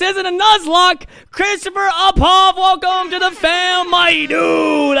God this isn't a Nuzlocke! Christopher Uphoff, welcome to the fam, my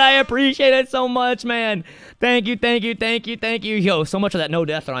dude! I appreciate it so much, man. Thank you, thank you, thank you, thank you. Yo, so much of that no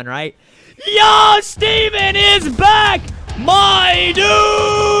death run, right? Yo, Steven is back! My dude!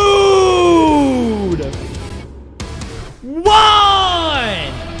 One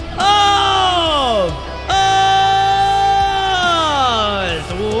of us!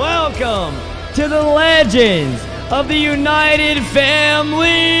 Welcome to the Legends of the United Family!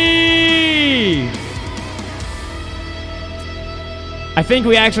 I think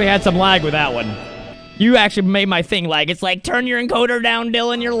we actually had some lag with that one. You actually made my thing lag. It's like, turn your encoder down,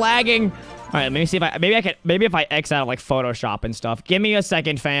 Dylan, you're lagging. All right, let me see if maybe if I X out like Photoshop and stuff. Give me a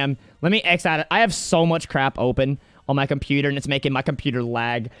second, fam. Let me X out it. I have so much crap open on my computer, and it's making my computer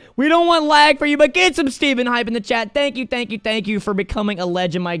lag. We don't want lag for you, but get some Steven hype in the chat. Thank you, thank you, thank you for becoming a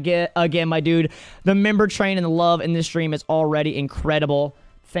legend, again, my dude. The member train and the love in this stream is already incredible.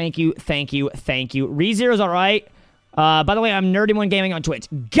 Thank you, thank you, thank you. ReZero's all right. By the way, I'm Nerdy1 Gaming on Twitch.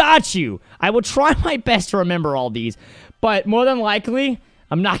 Got you! I will try my best to remember all these, but more than likely,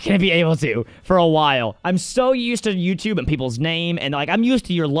 I'm not going to be able to for a while. I'm so used to YouTube and people's name, and like I'm used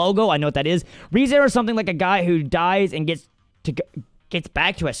to your logo. I know what that is. ReZero is something like a guy who dies and gets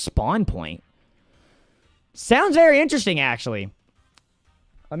back to a spawn point. Sounds very interesting, actually.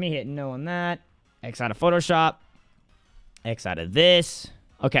 Let me hit no on that. X out of Photoshop. X out of this.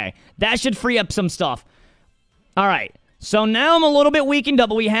 Okay, that should free up some stuff. All right, so now I'm a little bit weakened up,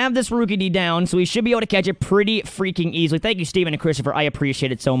 but we have this Rookie D down, so we should be able to catch it pretty freaking easily. Thank you, Steven and Christopher. I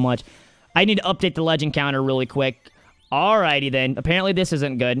appreciate it so much. I need to update the legend counter really quick. Alrighty then. Apparently this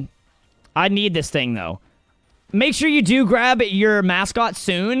isn't good. I need this thing, though. Make sure you do grab your mascot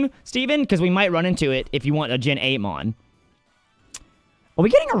soon, Steven, because we might run into it if you want a Gen 8 mon. Are we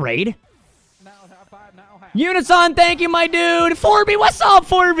getting a raid? Unison, thank you, my dude. 4B, what's up,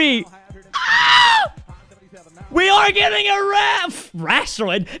 4B? Ah! We are getting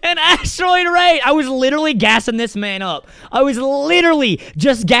an asteroid raid. I was literally gassing this man up. I was literally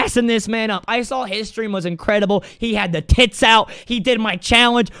just gassing this man up. I saw his stream was incredible. He had the tits out. He did my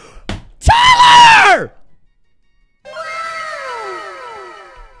challenge. Tyler!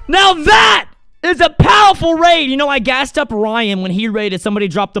 Now that is a powerful raid. You know, I gassed up Ryan when he raided. Somebody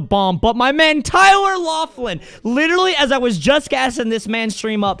dropped the bomb. But my man, Tyler Laughlin, literally as I was just gassing this man's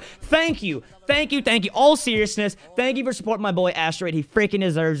stream up, thank you. Thank you, thank you. All seriousness, thank you for supporting my boy Asteroid. He freaking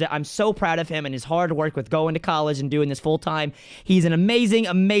deserves it. I'm so proud of him and his hard work with going to college and doing this full time. He's an amazing,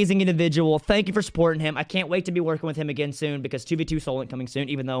 amazing individual. Thank you for supporting him. I can't wait to be working with him again soon because 2v2 Solent coming soon,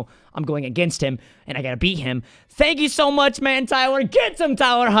 even though I'm going against him and I gotta beat him. Thank you so much, man, Tyler. Get some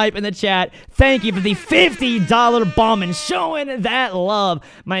Tyler hype in the chat. Thank you for the $50 bomb and showing that love,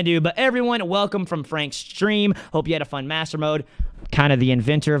 my dude. But everyone, welcome from Frank's stream. Hope you had a fun master mode. Kind of the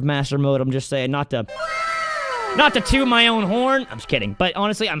inventor of master mode. I'm just saying, not to toot my own horn. I'm just kidding. But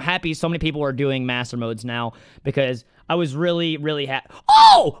honestly, I'm happy so many people are doing master modes now because I was really, really happy.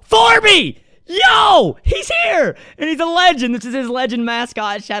 Oh, Thorby! Yo! He's here! And he's a legend. This is his legend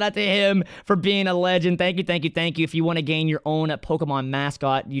mascot. Shout out to him for being a legend. Thank you, thank you, thank you. If you want to gain your own Pokemon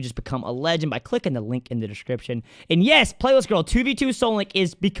mascot, you just become a legend by clicking the link in the description. And yes, Playlist Girl 2v2 Soul Link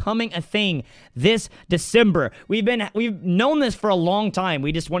is becoming a thing this December. We've known this for a long time.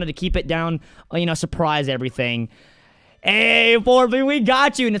 We just wanted to keep it down, you know, surprise everything. Hey, Forby, we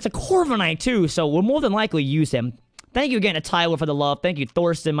got you. And it's a Corviknight too, so we'll more than likely use him. Thank you again to Tyler for the love. Thank you,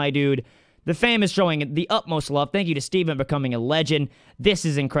 Thorsten, my dude. The fam is showing the utmost love. Thank you to Steven for becoming a legend. This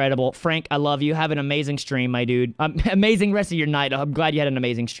is incredible. Frank, I love you. Have an amazing stream, my dude. Amazing rest of your night. I'm glad you had an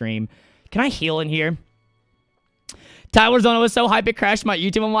amazing stream. Can I heal in here? Tyler's Zona was so hype it crashed my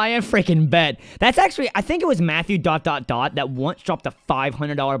YouTube on my end. Freaking bet. That's actually, I think it was Matthew ... that once dropped a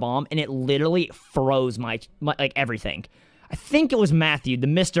 $500 bomb and it literally froze my like everything. I think it was Matthew, the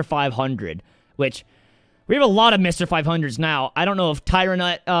Mr. 500, which... We have a lot of Mr. 500s now. I don't know if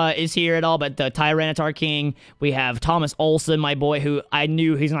Tyrannut is here at all, but the Tyranitar King. We have Thomsas Olsen, my boy, who I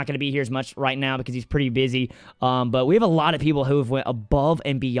knew he's not going to be here as much right now because he's pretty busy. But we have a lot of people who have went above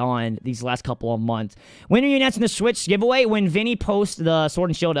and beyond these last couple of months. When are you announcing the Switch giveaway? When Vinny posts the Sword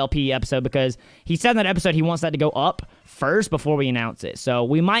and Shield LP episode, because he said in that episode he wants that to go up first before we announce it. So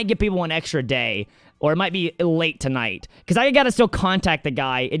we might give people an extra day. Or it might be late tonight. Because I gotta still contact the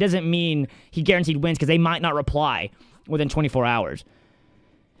guy. It doesn't mean he guaranteed wins because they might not reply. within 24 hours.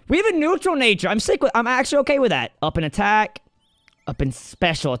 We have a neutral nature. I'm actually okay with that. Up in attack, up in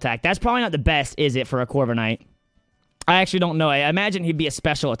special attack. That's probably not the best, is it, for a Corviknight? I actually don't know. I imagine he'd be a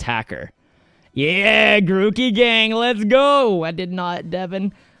special attacker. Yeah, Grookey gang, let's go. I did not,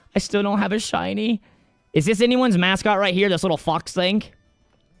 Devin. I still don't have a shiny. Is this anyone's mascot right here? This little fox thing?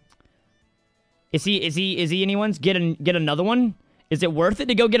 Is he anyone's? Get another one? Is it worth it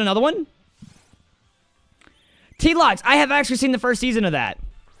to go get another one? T-Locks, I have actually seen the first season of that.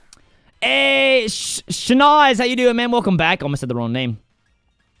 Hey, Shanaz, how you doing, man? Welcome back. Almost said the wrong name.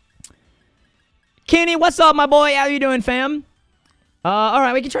 Kenny, what's up, my boy? How you doing, fam?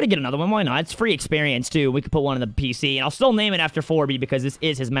 Alright, we can try to get another one. Why not? It's free experience, too. We could put one in the PC, and I'll still name it after Forby because this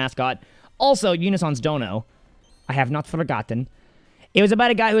is his mascot. Also, Unison's Dono. I have not forgotten. It was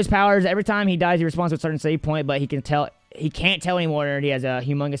about a guy whose powers, every time he dies, he responds to a certain save point, but he can't tell anymore, and he has a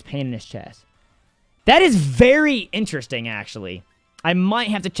humongous pain in his chest. That is very interesting, actually. I might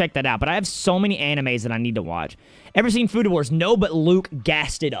have to check that out, but I have so many animes that I need to watch. Ever seen Food Wars? No, but Luke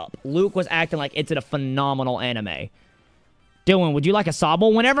gassed it up. Luke was acting like it's a phenomenal anime. Dylan, would you like a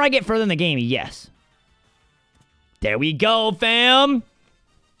Sobble? Whenever I get further in the game, yes. There we go, fam.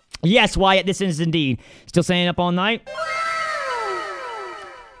 Yes, Wyatt, this is indeed. Still staying up all night?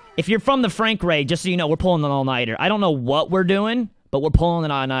 If you're from the Frank raid, just so you know, we're pulling an all-nighter. I don't know what we're doing, but we're pulling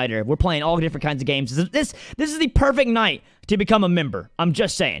an all-nighter. We're playing all different kinds of games. This is the perfect night to become a member. I'm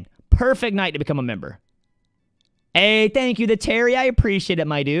just saying. Perfect night to become a member. Hey, thank you, the Terry. I appreciate it,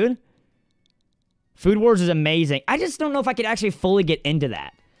 my dude. Food Wars is amazing. I just don't know if I could actually fully get into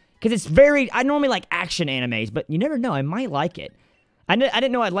that. Because it's very... I normally like action animes, but you never know. I might like it. I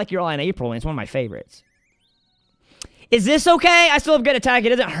didn't know I'd like Your Lie in April, and it's one of my favorites. Is this okay? I still have good attack. It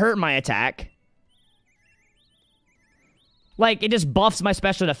doesn't hurt my attack. Like, it just buffs my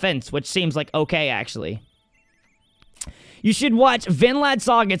special defense, which seems like okay, actually. You should watch Vinland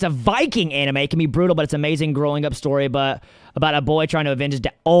Saga. It's a Viking anime. It can be brutal, but it's an amazing growing up story about a boy trying to avenge his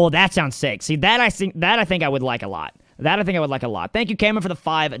dad. Oh, that sounds sick. See, that I think I would like a lot. Thank you, Cameron, for the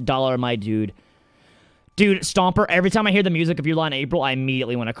 $5, my dude. Dude, Stomper, every time I hear the music of Your Lie in April, I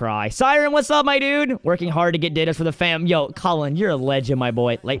immediately want to cry. Siren, what's up, my dude? Working hard to get data for the fam. Yo, Colin, you're a legend, my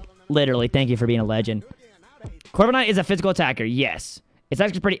boy. Like, literally, thank you for being a legend. Corviknight is a physical attacker, yes. It's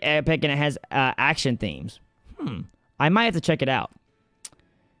actually pretty epic, and it has action themes. I might have to check it out.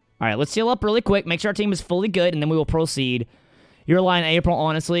 All right, let's heal up really quick. Make sure our team is fully good, and then we will proceed. Your Lie in April,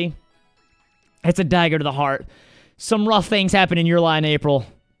 honestly, it's a dagger to the heart. Some rough things happen in Your Lie in April,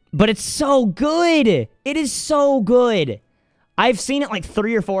 but it's so good. It is so good. I've seen it like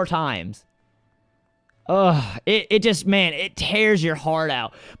 3 or 4 times. Ugh, it just, man, it tears your heart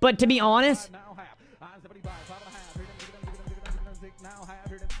out. But to be honest,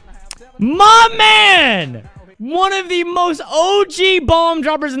 my man! One of the most OG bomb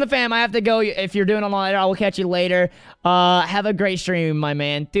droppers in the fam. I have to go. If you're doing online, I will catch you later. Have a great stream, my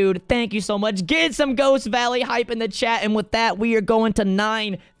man. Dude, thank you so much. Get some Ghost Valley hype in the chat. And with that, we are going to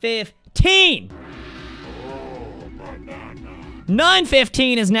 9:15.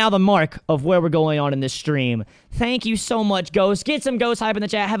 9:15 is now the mark of where we're going on in this stream. Thank you so much, Ghost. Get some Ghost hype in the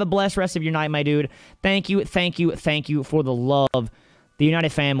chat. Have a blessed rest of your night, my dude. Thank you for the love. The United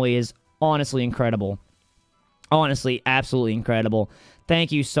family is honestly incredible. Honestly, absolutely incredible.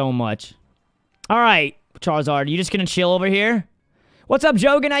 Thank you so much. All right, Charizard, you just gonna chill over here? What's up,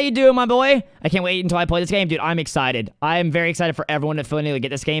 Jogan? How you doing, my boy? I can't wait until I play this game. Dude, I'm excited. I am very excited for everyone to finally get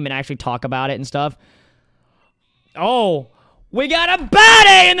this game and actually talk about it and stuff. Oh, we got a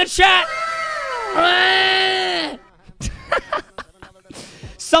baddie in the chat!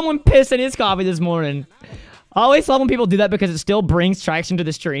 Someone pissed in his coffee this morning. I always love when people do that because it still brings traction to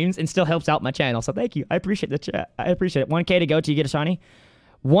the streams and still helps out my channel. So thank you. I appreciate the chat. I appreciate it. 1K to go till you get a shiny.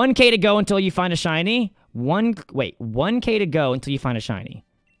 1K to go until you find a shiny. 1K to go until you find a shiny.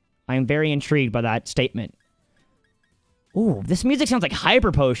 I am very intrigued by that statement. Ooh, this music sounds like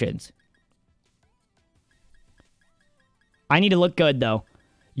hyper potions. I need to look good though.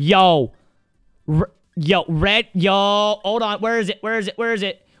 Yo, red. Yo, hold on. Where is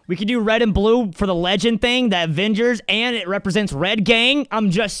it? We could do red and blue for the legend thing, the Avengers, and it represents Red Gang. I'm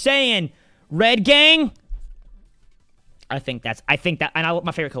just saying. Red Gang. I think that, and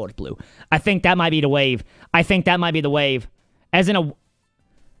my favorite color is blue. I think that might be the wave. As in a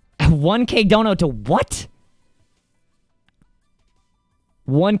 1K dono to what?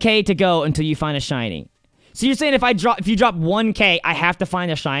 1K to go until you find a shiny. So you're saying if you drop 1K, I have to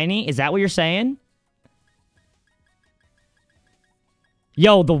find a shiny? Is that what you're saying?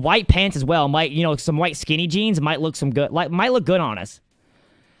 Yo, the white pants as well might, some white skinny jeans might look good on us.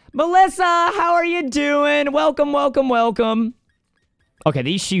 Melissa, how are you doing? Welcome, welcome, welcome. Okay,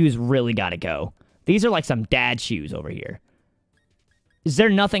 these shoes really gotta go. These are like some dad shoes over here. Is there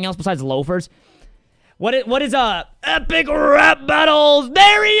nothing else besides loafers? What is epic rap battles?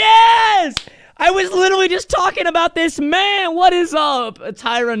 There he is! I was literally just talking about this man. What is up?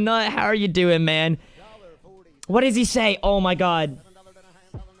 Tyra Nut, how are you doing, man? What does he say? Oh my god.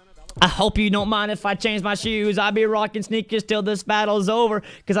 I hope you don't mind if I change my shoes. I'll be rocking sneakers till this battle's over.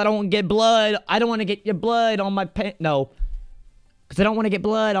 Because I don't want to get blood. I don't want to get your blood on my pants. No. Because I don't want to get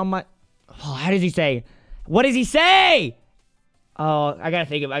blood on my... Oh, how does he say? What does he say? Oh, I gotta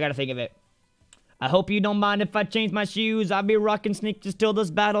think of it. I hope you don't mind if I change my shoes. I'll be rocking sneakers till this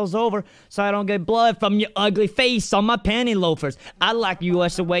battle's over. So I don't get blood from your ugly face on my panty loafers. I like you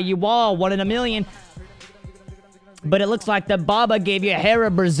us the way you are. 1 in a million. But it looks like the Baba gave you a hair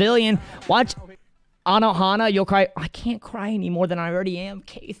of Brazilian. Watch. Anohana, you'll cry. I can't cry any more than I already am,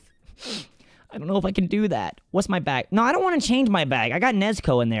 Keith. I don't know if I can do that. What's my bag? No, I don't want to change my bag. I got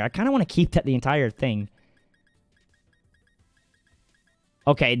Nezuko in there. I kind of want to keep that the entire thing.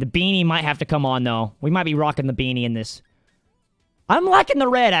 Okay, the beanie might have to come on, though. We might be rocking the beanie in this. I'm liking the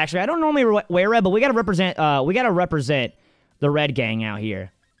red, actually. I don't normally wear red, but we gotta represent the red gang out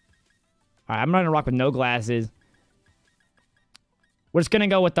here. Alright, I'm gonna rock with no glasses. We're just gonna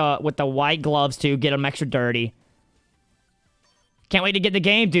go with the white gloves, too. Get them extra dirty. Can't wait to get the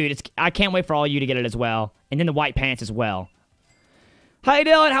game, dude. I can't wait for all you to get it as well. And then the white pants as well. How you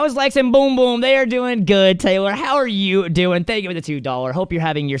doing? How is Lex and Boom Boom? They are doing good, Taylor. How are you doing? Thank you for the $2. Hope you're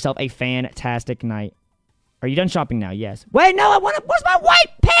having yourself a fantastic night. Are you done shopping now? Yes. Wait, no, where's my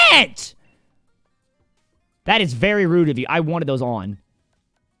white pants? That is very rude of you. I wanted those on.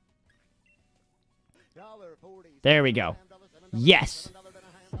 There we go. Yes.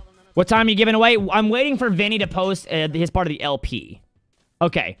 What time are you giving away? I'm waiting for Vinny to post his part of the LP.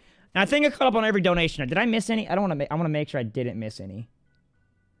 Okay. Now, I think I caught up on every donation. Did I miss any? I want to make sure I didn't miss any.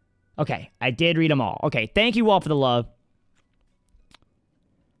 Okay, I did read them all. Okay, thank you all for the love.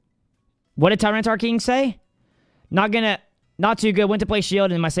 What did Tyrantar King say? Not too good. Went to play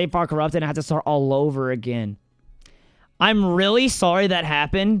Shield and my save file corrupted and I had to start all over again. I'm really sorry that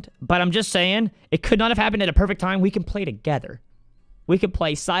happened, but I'm just saying, it could not have happened at a perfect time. We can play together. We could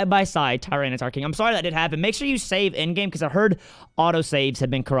play side by side Tyrantar King. I'm sorry that did happen. Make sure you save in-game because I heard autosaves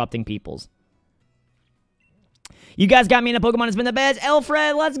have been corrupting people's. You guys got me in a Pokemon. It's been the best.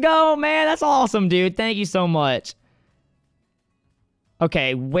 Elfred, let's go, man. That's awesome, dude. Thank you so much.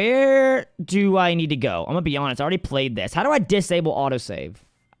 Okay, where do I need to go? I'm going to be honest. I already played this. How do I disable autosave?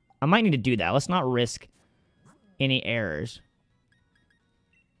 I might need to do that. Let's not risk any errors.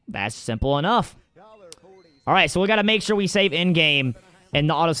 That's simple enough. All right, so we got to make sure we save in-game and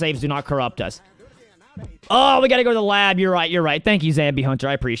the autosaves do not corrupt us. Oh, we got to go to the lab. You're right. You're right. Thank you, Zambi Hunter.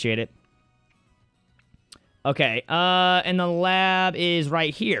 I appreciate it. Okay, and the lab is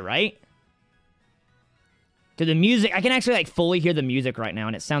right here, right? To the music, I can actually, like, fully hear the music right now,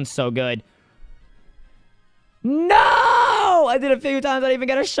 and it sounds so good. No! I did it a few times, I didn't even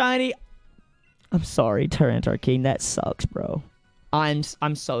get a shiny. I'm sorry, Tyrantar King, that sucks, bro. I'm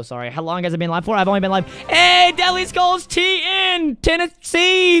so sorry. How long has it been live for? I've only been live. Hey, Deadly Skulls TN,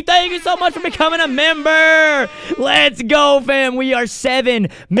 Tennessee. Thank you so much for becoming a member. Let's go, fam. We are 7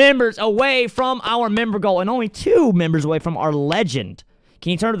 members away from our member goal and only 2 members away from our legend.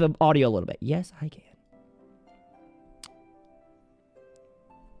 Can you turn up the audio a little bit? Yes, I can.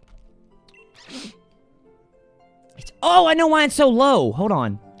 Oh, I know why it's so low. Hold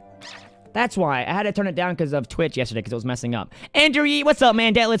on. That's why. I had to turn it down because of Twitch yesterday because it was messing up. Andrew Yee, what's up,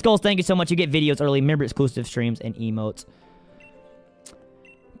 man? Let's Goals, thank you so much. You get videos early, member exclusive streams, and emotes.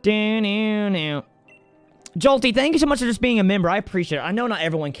 Jolty, thank you so much for just being a member. I appreciate it. I know not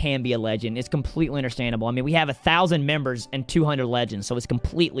everyone can be a legend. It's completely understandable. I mean, we have 1,000 members and 200 legends, so it's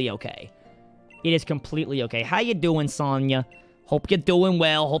completely okay. It is completely okay. How you doing, Sonya? Hope you're doing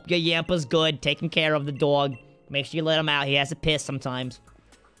well. Hope your Yampa's good, taking care of the dog. Make sure you let him out. He has to piss sometimes.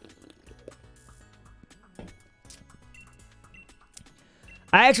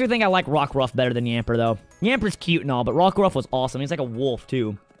 I actually think I like Rockruff better than Yamper, though. Yamper's cute and all, but Rockruff was awesome. He's like a wolf,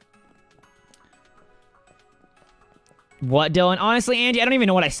 too. What, Dylan? Honestly, Angie, I don't even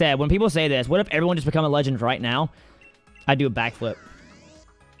know what I said. When people say this, what if everyone just become a legend right now? I'd do a backflip.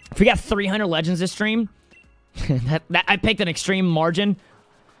 If we got 300 legends this stream, I picked an extreme margin.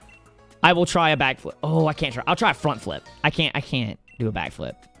 I will try a backflip. Oh, I can't try. I'll try a front flip. I can't do a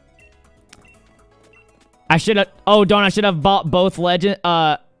backflip. I should have... Oh, darn, I should have bought both Legend.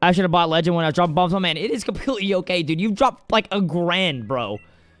 I should have bought Legend when I dropped bombs. Oh, man, it is completely okay, dude. You've dropped, like, $1,000, bro.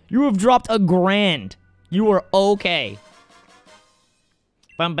 You have dropped $1,000. You are okay.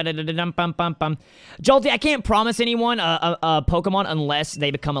 Jolty, I can't promise anyone a Pokemon unless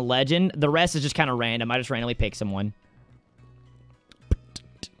they become a legend. The rest is just kind of random. I just randomly pick someone.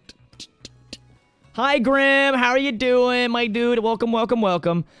 Hi, Grim. How are you doing, my dude? Welcome, welcome,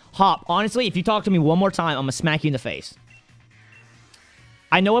 welcome. Hop, honestly, if you talk to me one more time, I'm going to smack you in the face.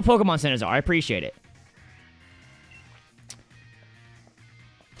 I know what Pokemon centers are. I appreciate it.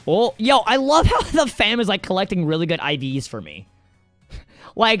 Well, yo, I love how the fam is, like, collecting really good IVs for me.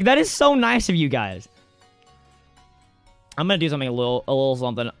 Like, that is so nice of you guys. I'm gonna do something a little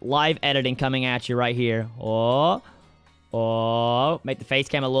something. Live editing coming at you right here. Oh. Make the face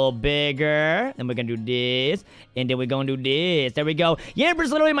cam a little bigger. Then we're gonna do this. And then we're gonna do this. There we go.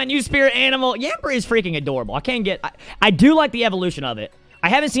 Yamper's literally my new spirit animal. Yamper is freaking adorable. I do like the evolution of it. I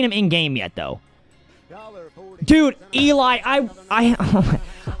haven't seen him in-game yet, though. Dude, Eli,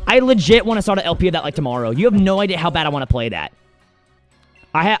 I legit want to start an LP of that, like, tomorrow. You have no idea how bad I want to play that.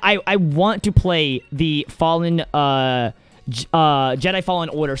 I want to play the Fallen, Jedi Fallen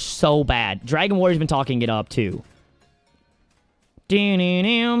Order so bad. Dragon Warrior's been talking it up, too. Hey,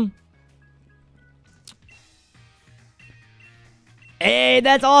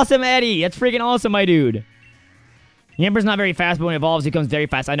 that's awesome, Eddie. That's freaking awesome, my dude. Yamper's not very fast, but when it evolves, he becomes very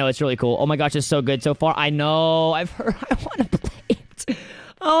fast. I know, it's really cool. Oh my gosh, it's so good so far. I know. I've heard. I want to play it.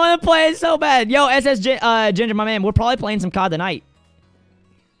 I want to play it so bad. Yo, Ginger, my man, we're probably playing some COD tonight.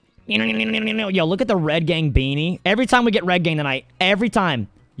 Yo, look at the Red Gang beanie. Every time we get Red Gang tonight, every time.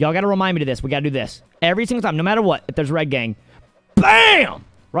 Y'all got to remind me to this. We got to do this. Every single time, no matter what, if there's Red Gang. Bam!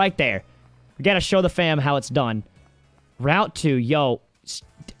 Right there. We got to show the fam how it's done. Route 2, yo.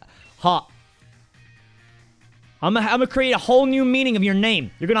 Hop. I'm gonna create a whole new meaning of your name.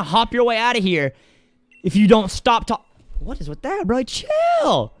 You're gonna hop your way out of here if you don't stop talking. What is with that, bro?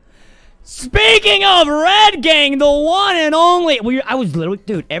 Chill. Speaking of Red Gang, the one and only. I was literally,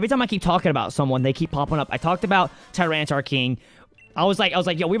 dude, every time I keep talking about someone, they keep popping up. I talked about Tyranitar King. I was like,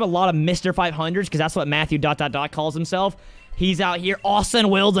 yo, we have a lot of Mr. 500s because that's what Matthew Dotdotdot calls himself. He's out here. Austin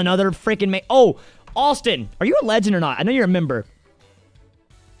Wills, another freaking Oh, Austin, are you a legend or not? I know you're a member.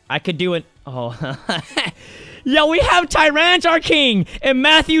 I could do it. Oh. Yo, we have Tyranitar King and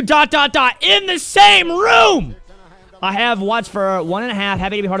Matthew Dotdotdot in the same room. I have watched for 1.5.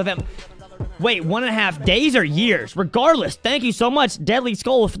 Happy to be part of it. Wait, 1.5 days or years? Regardless, thank you so much, Deadly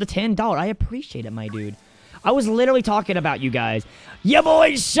Skull, for the $10. I appreciate it, my dude. I was literally talking about you guys. Yeah,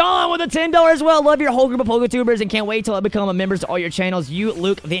 boy, Sean with a $10 as well. Love your whole group of PokeTubers and can't wait till I become members to all your channels. You,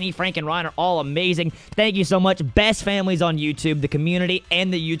 Luke, Vinny, Frank, and Ryan are all amazing. Thank you so much. Best families on YouTube. The community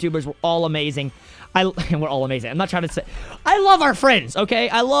and the YouTubers were all amazing. We're all amazing. I'm not trying to say... I love our friends, okay?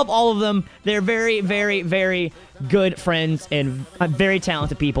 I love all of them. They're very, very, very good friends and very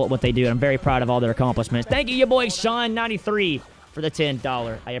talented people at what they do. And I'm very proud of all their accomplishments. Thank you, your boy, Sean93, for the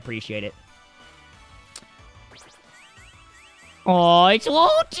 $10. I appreciate it. Oh, it's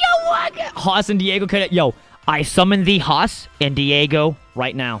Haas and Diego could. Yo, I summon the Haas and Diego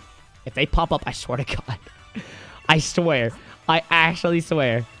right now. If they pop up, I swear to God. I swear. I actually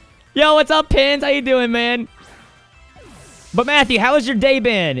swear. Yo, what's up, Pins? How you doing, man? But Matthew, how has your day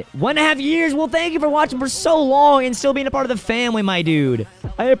been? 1.5 years? Well, thank you for watching for so long and still being a part of the family, my dude.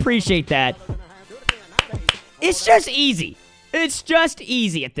 I appreciate that. It's just easy. It's just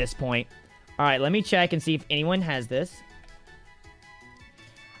easy at this point. All right, let me check and see if anyone has this.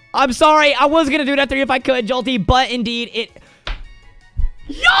 I'm sorry, I was gonna do it after if I could, Jolty, but indeed it...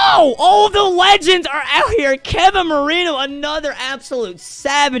 Yo! All the legends are out here. Kevin Marino, another absolute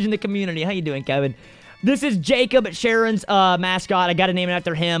savage in the community. How you doing, Kevin? This is Jacob, Sharon's mascot. I gotta name it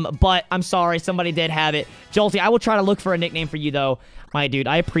after him, but I'm sorry, somebody did have it. Jolty, I will try to look for a nickname for you, though. My dude,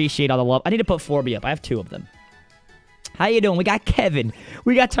 I appreciate all the love. I need to put Forby up. I have 2 of them. How you doing? We got Kevin.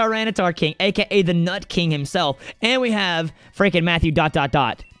 We got Tyranitar King, a.k.a. the Nut King himself. And we have freaking Matthew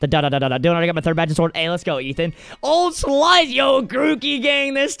Dotdotdot. The Dotdotdot. Don't I got my 3rd badge and sword? Hey, let's go, Ethan. Old Slice. Yo, Grookey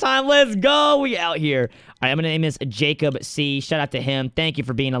gang this time. Let's go. We out here. All right, I'm going to name this Jacob C. Shout out to him. Thank you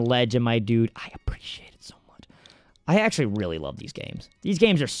for being a legend, my dude. I appreciate it so much. I actually really love these games. These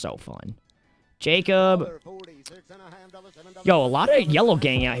games are so fun. Jacob. Yo, a lot of yellow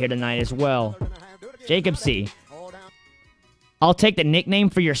gang out here tonight as well. Jacob C. I'll take the nickname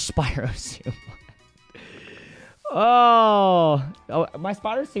for your Spyro suit. Oh, my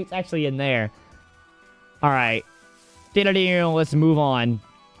Spyro suit's actually in there. All right. Let's move on.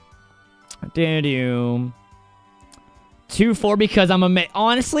 2-4 because I'm a...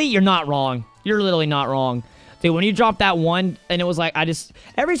 Honestly, you're not wrong. You're literally not wrong. Dude, when you drop that 1, and it was like,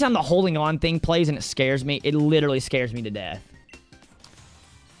 every time the holding on thing plays and it scares me, it literally scares me to death.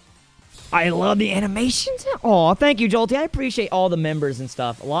 I love the animations. Oh, thank you, Jolty. I appreciate all the members and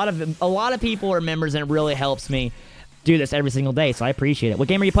stuff. A lot of people are members, and it really helps me do this every single day, so I appreciate it. What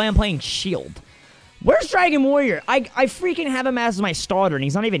game are you playing? I'm playing Shield. Where's Dragon Warrior? I freaking have him as my starter, and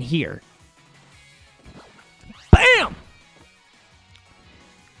he's not even here. Bam!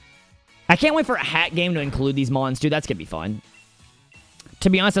 I can't wait for a hat game to include these mons, dude. That's gonna be fun. To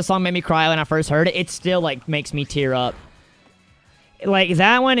be honest, the song made me cry when I first heard it. It still, like, makes me tear up. Like,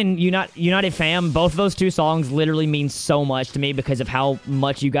 that one and United Fam, both of those two songs literally mean so much to me because of how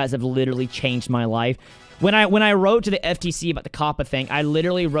much you guys have literally changed my life. When I wrote to the FTC about the COPPA thing, I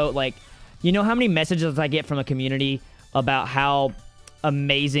literally wrote, like, you know how many messages I get from a community about how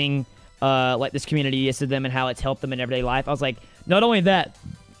amazing, like, this community is to them and how it's helped them in everyday life? I was like, not only that,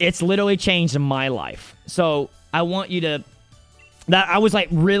 it's literally changed my life. So, I want you to... I was, like,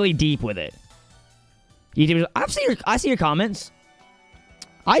 really deep with it. I see your comments.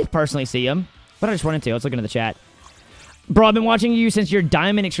 I personally see them. What did I just run into? I was looking at the chat. Bro, I've been watching you since your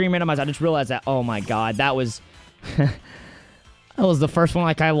Diamond Extreme Randomizer. I just realized that. Oh, my God. That was... that was the first one,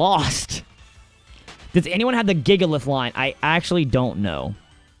 like, I lost. Does anyone have the Gigalith line? I actually don't know.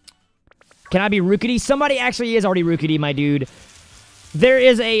 Can I be Rookity? Somebody actually is already Rookity, my dude. There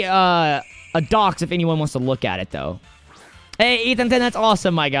is a docs if anyone wants to look at it, though. Hey, Ethan, that's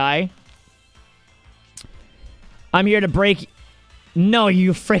awesome, my guy. I'm here to break... No,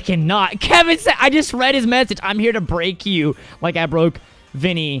 you freaking not. Kevin said... I just read his message. I'm here to break you like I broke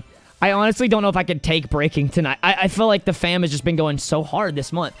Vinny. I honestly don't know if I could take breaking tonight. I feel like the fam has just been going so hard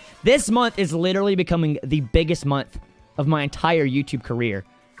this month. This month is literally becoming the biggest month of my entire YouTube career.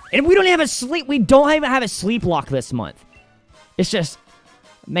 And we don't have a sleep... We don't even have a sleep lock this month. It's just...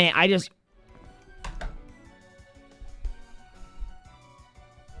 Man, I just...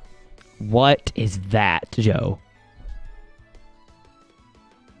 What is that, Joe?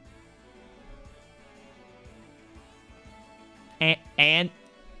 And...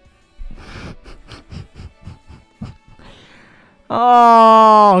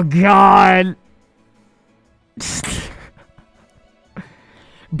 Oh, God.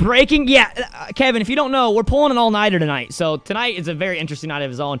 Breaking, yeah, Kevin, if you don't know, we're pulling an all-nighter tonight. So tonight is a very interesting night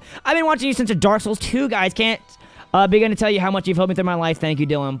of his own. I've been watching you since Dark Souls 2, guys. Can't begin to tell you how much you've helped me through my life. Thank you,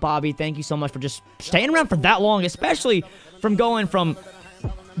 Dylan. Bobby, thank you so much for just staying around for that long, especially from going from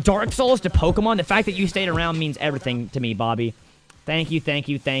Dark Souls to Pokemon. The fact that you stayed around means everything to me, Bobby. Thank you, thank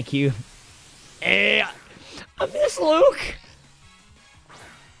you, thank you. I miss Luke.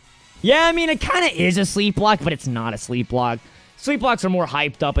 Yeah, I mean, it kind of is a sleep block, but it's not a sleep block. Sleep blocks are more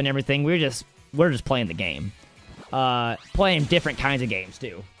hyped up and everything. We're just playing the game. Playing different kinds of games,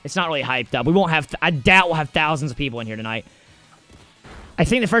 too. It's not really hyped up. We won't have... I doubt we'll have thousands of people in here tonight. I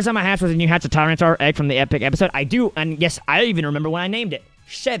think the first time I hatched was when you hatched a Tyranitar egg from the Epic episode. I do, and yes, I even remember when I named it.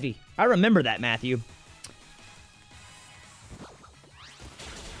 Chevy. I remember that, Matthew.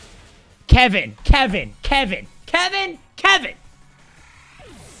 Kevin.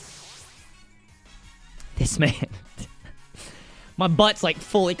 This man. My butt's, like,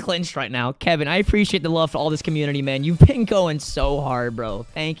 fully clenched right now. Kevin, I appreciate the love for all this community, man. You've been going so hard, bro.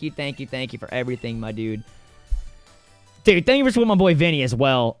 Thank you for everything, my dude. Dude, thank you for supporting my boy Vinny as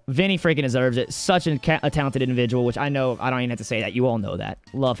well. Vinny freaking deserves it. Such a talented individual, which I know I don't even have to say that. You all know that.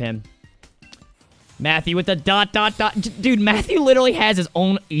 Love him. Matthew with the ... Dude, Matthew literally has his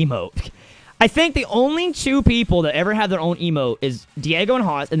own emote. I think the only two people that ever have their own emote is Diego and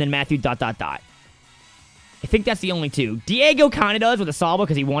Haas, and then Matthew ... I think that's the only two. Diego kind of does with the Sabo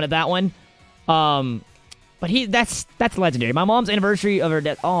because he wanted that one. But that's legendary. My mom's anniversary of her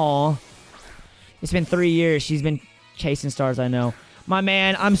death. Aw. It's been 3 years. She's been chasing stars, I know. My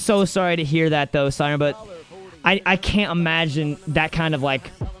man, I'm so sorry to hear that, though, Siren, but I can't imagine that kind of,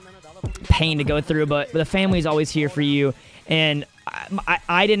 like, pain to go through, but the family's always here for you, and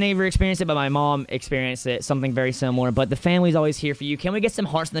I didn't ever experience it, but my mom experienced it, something very similar, but the family's always here for you. Can we get some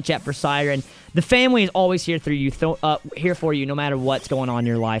hearts in the chat for Siren? The family is always here for you, here for you no matter what's going on in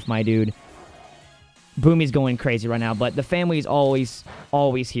your life, my dude. Boomy's going crazy right now, but the family is always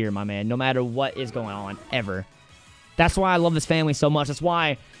here, my man, no matter what is going on, ever. That's why I love this family so much. That's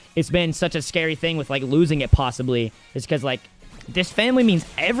why it's been such a scary thing with, like, losing it possibly. It's because, like, this family means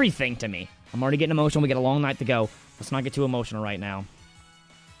everything to me. I'm already getting emotional. We got a long night to go. Let's not get too emotional right now.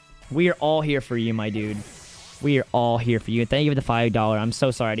 We are all here for you, my dude. We are all here for you. Thank you for the $5. I'm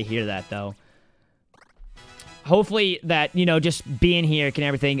so sorry to hear that, though. Hopefully that, you know, just being here can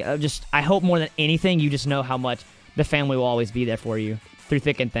everything. I hope more than anything, you just know how much the family will always be there for you through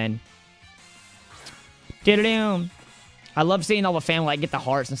thick and thin. I love seeing all the family, like, get the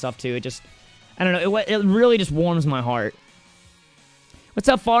hearts and stuff, too. It just, I don't know, it really just warms my heart. What's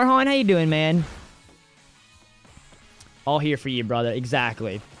up, Farhan? How you doing, man? All here for you, brother.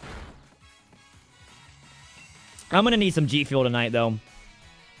 Exactly. I'm going to need some G Fuel tonight, though.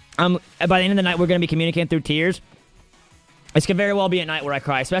 By the end of the night, we're going to be communicating through tears. This could very well be a night where I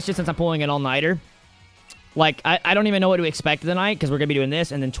cry, especially since I'm pulling an all-nighter. Like, I don't even know what to expect tonight, because we're going to be doing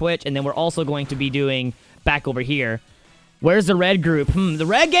this, and then Twitch, and then we're also going to be doing back over here. Where's the red group? The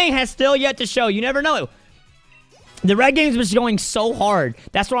red gang has still yet to show. You never know. The red gang's been going so hard.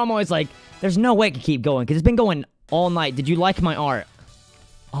 That's why I'm always like, there's no way it can keep going, because it's been going all night. Did you like my art?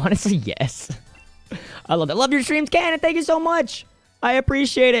 Honestly, yes. I love that. Love your streams, Cannon. Thank you so much. I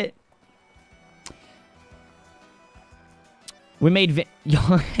appreciate it. We made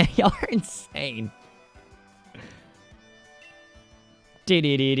y'all are insane.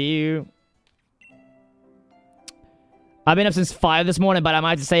 Do-do-do-do. I've been up since 5 this morning, but I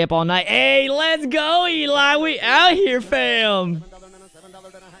might have to stay up all night. Hey, let's go, Eli. We out here, fam.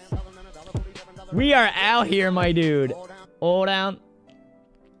 We are out here, my dude. Hold down.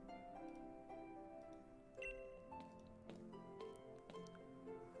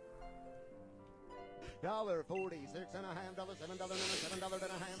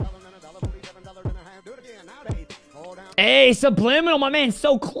 Hey, Subliminal, my man,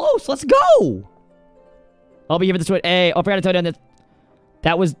 so close. Let's go. I'll be giving this to Hey, I forgot to tell you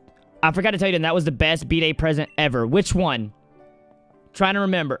that was the best B-Day present ever. Which one? Trying to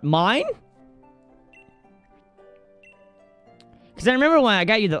remember. Mine? Because I remember when I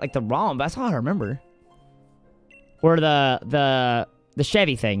got you the ROM. That's how I remember. Or the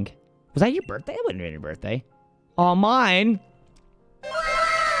Chevy thing. Was that your birthday? It wouldn't have been your birthday. Oh, mine.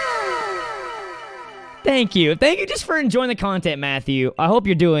 Thank you. Thank you just for enjoying the content, Matthew. I hope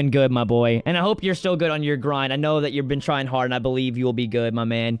you're doing good, my boy. And I hope you're still good on your grind. I know that you've been trying hard, and I believe you will be good, my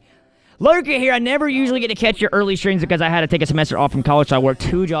man. Lurker here. I never usually get to catch your early streams because I had to take a semester off from college, so I worked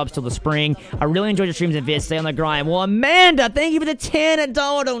 2 jobs till the spring. I really enjoyed your streams and vids. Stay on the grind. Well, Amanda, thank you for the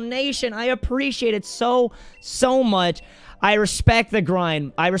 $10 donation. I appreciate it so, so much. I respect the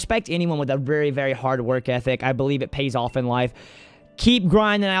grind. I respect anyone with a very, very hard work ethic. I believe it pays off in life. Keep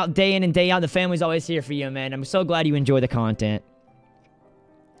grinding out day in and day out. The family's always here for you, man. I'm so glad you enjoy the content.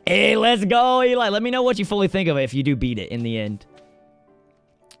 Hey, let's go, Eli. Let me know what you fully think of it if you do beat it in the end.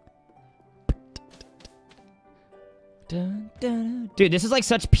 Dude, this is like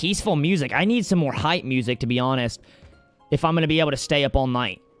such peaceful music. I need some more hype music, to be honest, if I'm going to be able to stay up all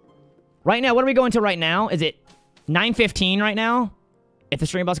night. Right now, what are we going to right now? Is it 9:15 right now? If the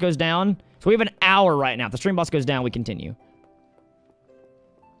stream bus goes down? So we have an hour right now. If the stream bus goes down, we continue.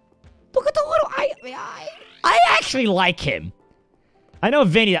 Look at the little... I actually like him. I know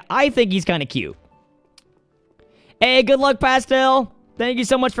Vinny. I think he's kind of cute. Hey, good luck, Pastel. Thank you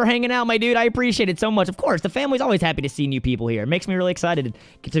so much for hanging out, my dude. I appreciate it so much. Of course, the family's always happy to see new people here. It makes me really excited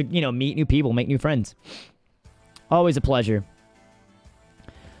to meet new people, make new friends. Always a pleasure.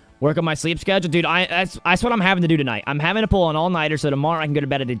 Work on my sleep schedule. Dude, that's what I'm having to do tonight. I'm having to pull an all-nighter so tomorrow I can go to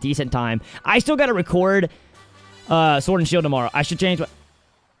bed at a decent time. I still got to record Sword and Shield tomorrow. I should change what...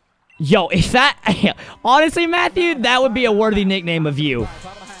 Yo, if that... Honestly, Matthew, that would be a worthy nickname of you.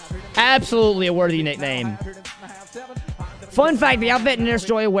 Absolutely a worthy nickname. Fun fact, the outfit Nurse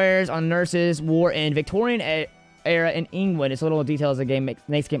Joy wears on nurses wore in Victorian era in England. It's little details of the game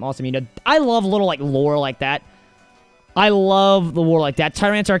makes the game awesome. I love little, lore like that. I love the war like that.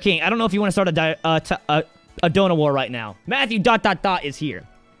 Tyrants are king. I don't know if you want to start a Dona war right now. Matthew ... is here.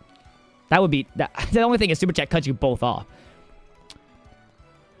 That would be... The only thing is Super Chat cuts you both off.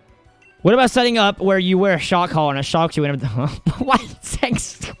 What about setting up where you wear a shock collar and it shocks you whenever... Why?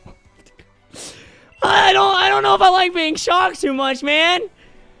 Thanks. I don't know if I like being shocked too much, man.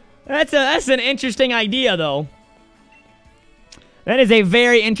 That's an interesting idea, though. That is a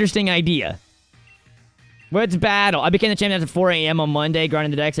very interesting idea. What's battle? I became the champion after 4 a.m. on Monday,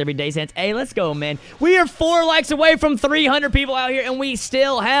 grinding the decks every day since. Hey, let's go, man. We are 4 likes away from 300 people out here, and we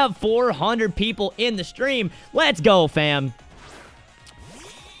still have 400 people in the stream. Let's go, fam.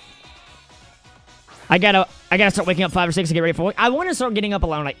 I gotta start waking up 5 or 6 to get ready for work. I want to start getting up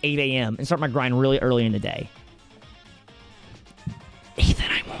around 8 a.m. and start my grind really early in the day.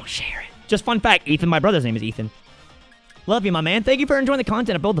 Ethan, I won't share it. Just fun fact, Ethan, my brother's name is Ethan. Love you, my man. Thank you for enjoying the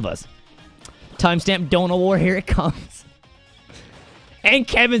content of both of us. Timestamp Dona War, here it comes. And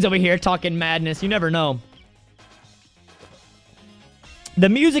Kevin's over here talking madness. You never know. The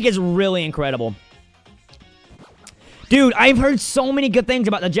music is really incredible. Dude, I've heard so many good things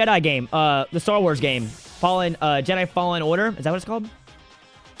about the Jedi game. The Star Wars game. Jedi Fallen Order. Is that what it's called?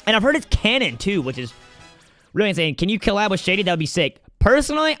 And I've heard it's canon, too, which is really insane. Can you collab with Shady? That would be sick.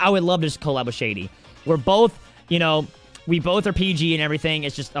 Personally, I would love to just collab with Shady. We're both, We both are PG and everything.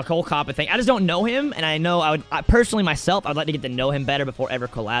 It's just a whole copy thing. I just don't know him, and I know I personally myself, I'd like to get to know him better before ever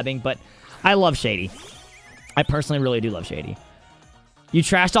collabing, but I love Shady. I personally really do love Shady. You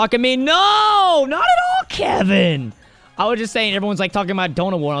trash talking me? No! Not at all, Kevin! I was just saying, everyone's like talking about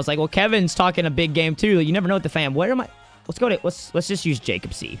Donut War. I was like, well, Kevin's talking a big game too. You never know what the fam. Where am I? Let's just use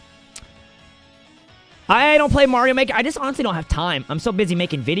Jacob C. I don't play Mario Maker. I just honestly don't have time. I'm so busy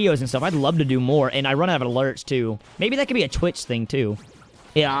making videos and stuff. I'd love to do more, and I run out of alerts, too. Maybe that could be a Twitch thing, too.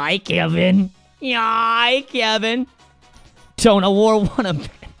 Yeah, hi, Kevin. Yeah, hi, Kevin. Donut War won a...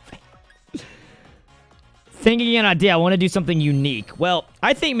 Thinking an idea. I want to do something unique. Well,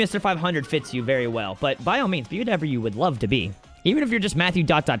 I think Mr. 500 fits you very well, but by all means, be whatever you would love to be. Even if you're just Matthew ...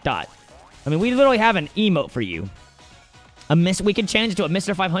 I mean, we literally have an emote for you. We could change it to a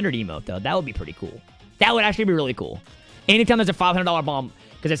Mr. 500 emote, though. That would be pretty cool. That would actually be really cool. Anytime there's a $500 bomb,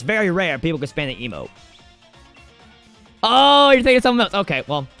 because it's very rare, people can spam the emote. Oh, you're thinking something else. Okay,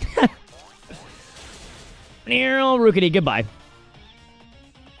 well. Rookity, goodbye.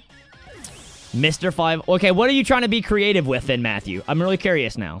 Mr. 5. Okay, what are you trying to be creative with then, Matthew? I'm really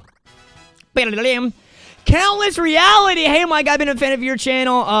curious now. Countless Reality. Hey, Mike, I've been a fan of your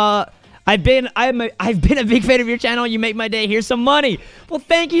channel. I've been a big fan of your channel. You make my day. Here's some money. Well,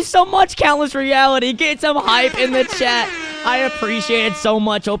 thank you so much, Countless Reality. Get some hype in the chat. I appreciate it so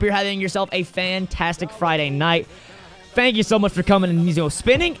much. Hope you're having yourself a fantastic Friday night. Thank you so much for coming and,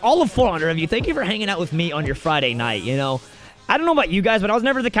 spending all of 400 of you. Thank you for hanging out with me on your Friday night, I don't know about you guys, but I was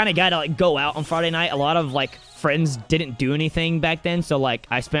never the kind of guy to, go out on Friday night. A lot of, friends didn't do anything back then, so,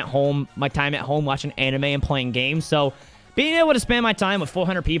 I spent my time at home watching anime and playing games. So, being able to spend my time with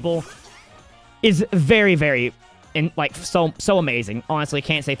 400 people is very, very, so amazing. Honestly,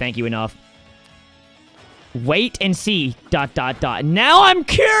 can't say thank you enough. Wait and see, ... Now I'm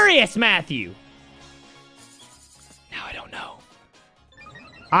curious, Matthew. Now I don't know.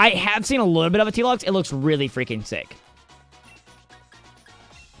 I have seen a little bit of a T-Lux. It looks really freaking sick.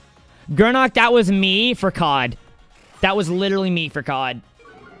 Gurnok, that was me for COD. That was literally me for COD.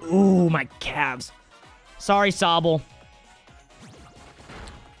 Ooh, my calves. Sorry, Sobble.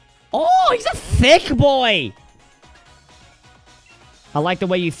 Oh, he's a thick boy. I like the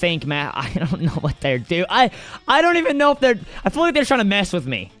way you think, Matt. I don't know what they're doing. I don't even know if they're... I feel like they're trying to mess with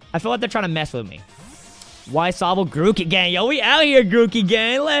me. Why Sobble? Grookey gang. Yo, we out here, Grookey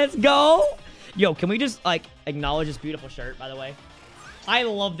gang. Let's go. Yo, can we just, acknowledge this beautiful shirt, by the way? I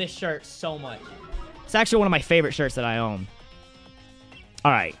love this shirt so much. It's actually one of my favorite shirts that I own.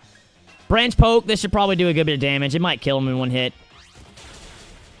 All right. Branch poke. This should probably do a good bit of damage. It might kill him in one hit.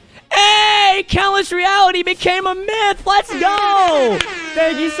 Hey! Countless Reality became a myth! Let's go!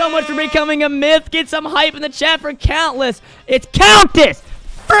 Thank you so much for becoming a myth. Get some hype in the chat for Countless. It's Countess!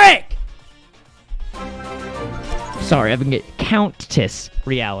 Frick! Sorry, I've been getting Countess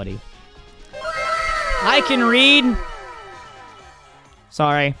Reality. I can read.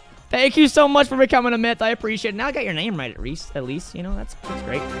 Sorry. Thank you so much for becoming a myth. I appreciate it. Now I got your name right, at least. That's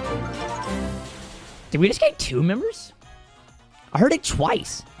great. Did we just get 2 members? I heard it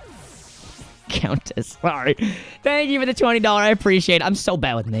twice. Countess. Sorry. Thank you for the $20. I appreciate it. I'm so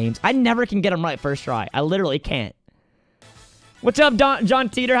bad with names. I never can get them right first try. I literally can't. What's up, John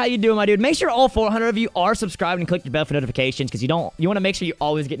Teeter? How you doing, my dude? Make sure all 400 of you are subscribed and click the bell for notifications, because you want to make sure you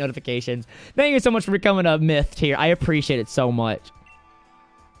always get notifications. Thank you so much for becoming a myth here. I appreciate it so much.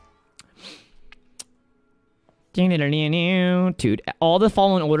 Dude, all the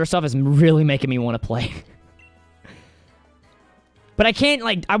Fallen Order stuff is really making me want to play. But I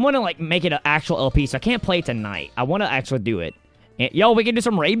can't, I want to, make it an actual LP, so I can't play tonight. I want to actually do it. And, yo, we can do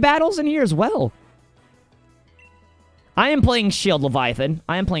some raid battles in here as well. I am playing Shield, Leviathan.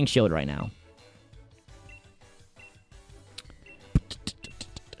 I am playing Shield right now.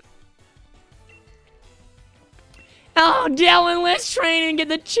 Oh, Dylan, let's train and get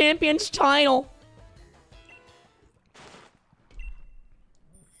the champion's title.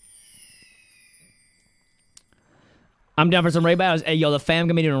 I'm down for some raid battles. Hey, yo, the fam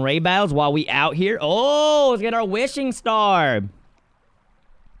gonna be doing raid battles while we out here. Oh, let's get our wishing star.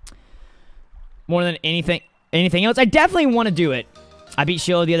 More than anything else, I definitely want to do it. I beat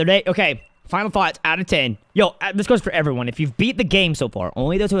Shield the other day. Okay, final thoughts out of 10. Yo, this goes for everyone. If you've beat the game so far,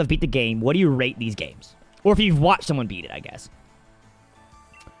 only those who have beat the game, what do you rate these games? Or if you've watched someone beat it, I guess.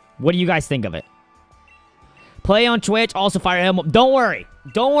 What do you guys think of it? Play on Twitch, also Fire Emblem. Don't worry.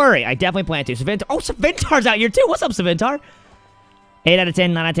 Don't worry. I definitely plan to. Sventar. Oh, Sventar's out here too. What's up, Sventar? 8 out of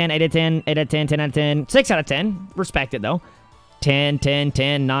 10, 9 out of 10, 8 out of 10, 8 out of 10, 10 out of 10, 6 out of 10. Respect it, though. 10, 10,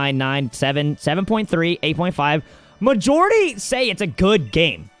 10, 9, 9, 7, 7.3, 8.5. Majority say it's a good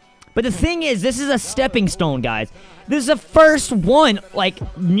game. But the thing is, this is a stepping stone, guys. This is the first one, like,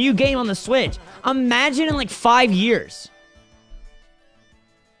 new game on the Switch. Imagine in, like, 5 years.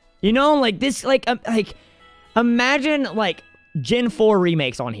 You know, like, this, like, imagine, like, Gen 4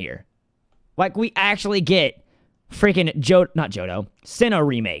 remakes on here. Like, we actually get freaking not Johto, Sinnoh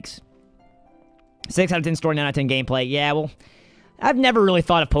remakes. 6 out of 10 story, 9 out of 10 gameplay. Yeah, well, I've never really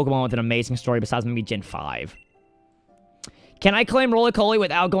thought of Pokemon with an amazing story besides maybe Gen 5. Can I claim Roly-Coly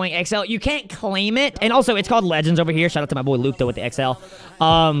without going XL? You can't claim it. And also, it's called Legends over here. Shout out to my boy Luke, though, with the XL.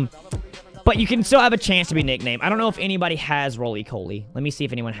 But you can still have a chance to be nicknamed. I don't know if anybody has Roly-Coly. Let me see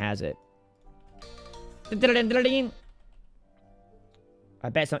if anyone has it. I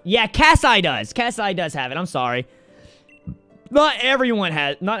bet some... Yeah, Cassie does. Cassie does have it. I'm sorry. Not everyone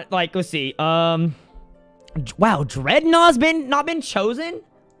has... Not, like, let's see. Wow, Dreadnaught's not been chosen?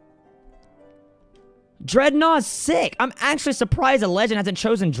 Dreadnaught's sick. I'm actually surprised a Legend hasn't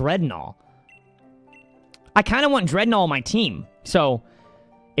chosen Dreadnought. I kind of want Dreadnought on my team. So,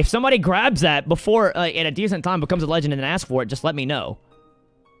 if somebody grabs that before, at a decent time, becomes a Legend and asks for it, just let me know.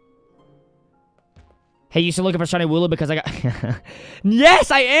 Hey, you still looking for Shiny Wooloo because I got...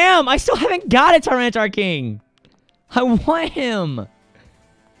 Yes, I am! I still haven't got a Tyranitar King. I want him.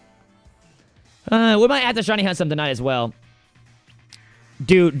 We might have to Shiny Hunt some tonight as well.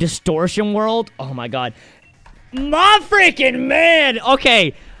 Dude, Distortion World? Oh my god. My freaking man!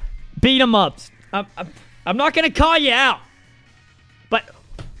 Okay. Beat 'em ups. I'm not gonna call you out. But...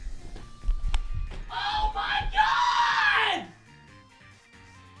 Oh my god!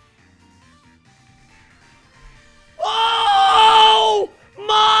 Oh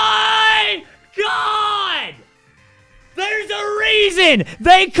my god! There's a reason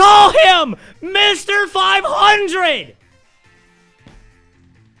they call him Mr. 500!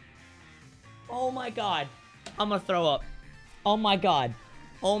 Oh my god. I'm gonna throw up. Oh my god.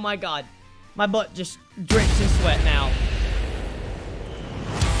 Oh my god. My butt just drenched in sweat now.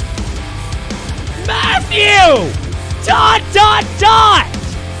 Matthew! Dotdotdot!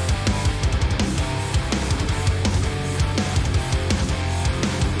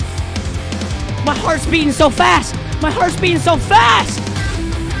 My heart's beating so fast! My heart's beating so fast!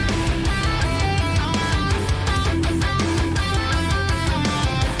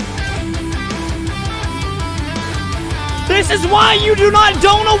 This is why you don't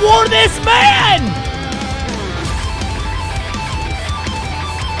award this man!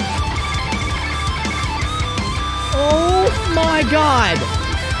 Oh my god!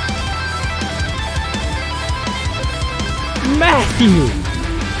 Matthew!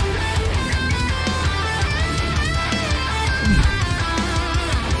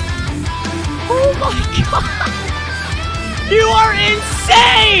 Oh my god! You are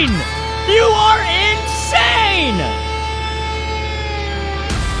insane! You are insane!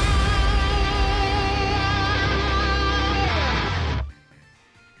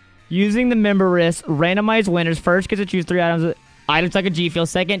 Using the member list, randomize winners. First gets to choose 3 items like a G Fuel.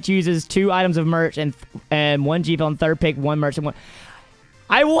 Second chooses 2 items of merch and 1 G Fuel. And third pick 1 merch and 1.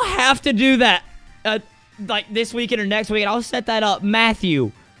 I will have to do that like this weekend or next week. I'll set that up.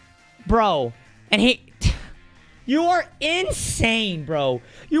 Matthew. Bro. And you are insane, bro.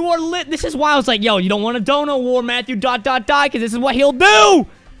 You are lit. This is why I was like, yo, you don't want to donut war Matthew ... because this is what he'll do.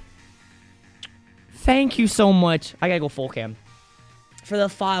 Thank you so much. I gotta go full cam. For the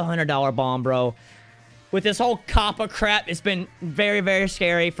 $500 bomb, bro. With this whole Kappa crap, it's been very, very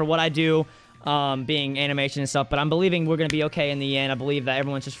scary for what I do, being animation and stuff, but I'm believing we're going to be okay in the end. I believe that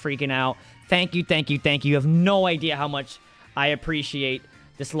everyone's just freaking out. Thank you, thank you, thank you. You have no idea how much I appreciate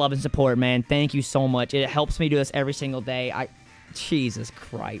this love and support, man. Thank you so much. It helps me do this every single day. Jesus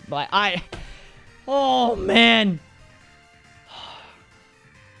Christ. But oh, man.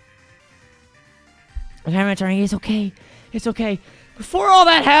 It's okay. It's okay. Before all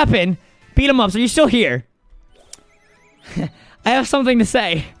that happened, beat 'em ups. Are you still here? I have something to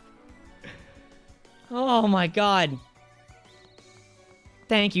say. Oh my god.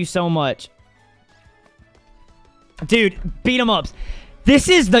 Thank you so much. Dude, beat 'em ups.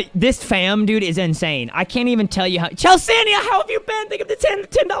 This fam, dude, is insane. I can't even tell you how. Chelsania, how have you been? Think of the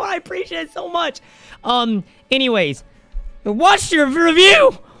 $10. I appreciate it so much. Anyways, watch your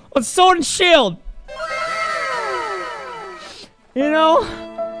review on Sword and Shield. You know,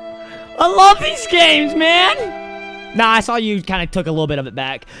 I love these games, man. Nah, I saw you kind of took a little bit of it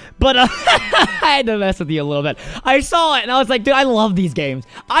back, but I had to mess with you a little bit. I saw it, and I was like, dude, I love these games.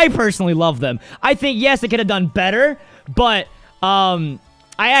 I personally love them. I think, yes, it could have done better, but I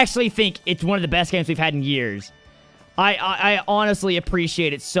actually think it's one of the best games we've had in years. I honestly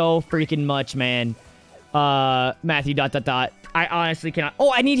appreciate it so freaking much, man. Matthew ... I honestly cannot.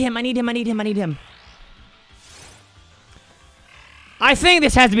 Oh, I need him. I need him. I need him. I need him. I think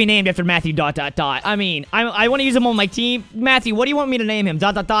this has to be named after Matthew ... I mean, I want to use him on my team. Matthew, what do you want me to name him? ...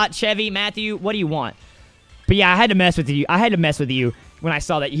 Chevy, Matthew, what do you want? But yeah, I had to mess with you. I had to mess with you when I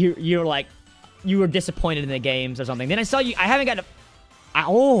saw that you were like, you were disappointed in the games or something. Then I saw you. I haven't got to.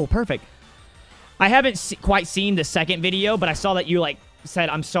 Oh, perfect. I haven't quite seen the second video, but I saw that you like said,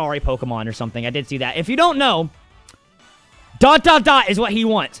 "I'm sorry, Pokemon" or something. I did see that. If you don't know, ... is what he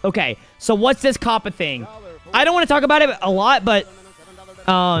wants. Okay, so what's this Kappa thing? I don't want to talk about it a lot, but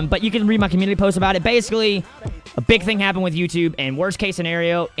you can read my community post about it. Basically, a big thing happened with YouTube, and worst case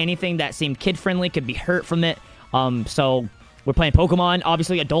scenario, anything that seemed kid-friendly could be hurt from it. So we're playing Pokemon.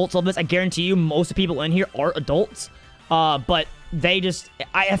 Obviously, adults love this. I guarantee you, most of the people in here are adults. But they just...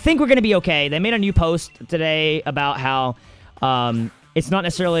 I think we're going to be okay. They made a new post today about how it's not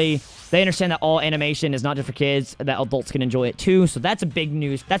necessarily... They understand that all animation is not just for kids, that adults can enjoy it too. So that's a big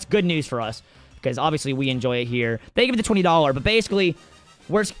news. That's good news for us, because obviously we enjoy it here. They give it the $20, but basically...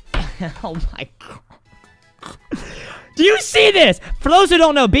 Oh my god. Do you see this? For those who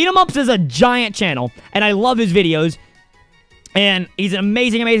don't know, Beat 'em Ups is a giant channel, and I love his videos. And he's an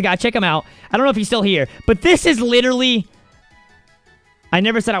amazing, amazing guy. Check him out. I don't know if he's still here, but this is literally... I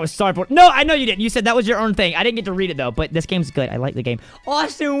never said I was sorry for... No, I know you didn't. You said that was your own thing. I didn't get to read it, though, but this game's good. I like the game.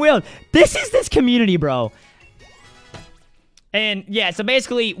 Austin Wills. This is this community, bro. And, yeah, so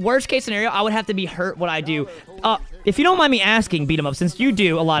basically, worst case scenario, I would have to be hurt what I do. If you don't mind me asking, Beat 'em Up, since you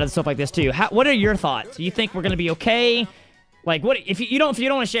do a lot of stuff like this, too, what are your thoughts? Do you think we're going to be okay? Like, what if you don't want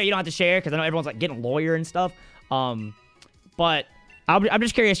to share, you don't have to share, because I know everyone's, like, getting a lawyer and stuff. But I'm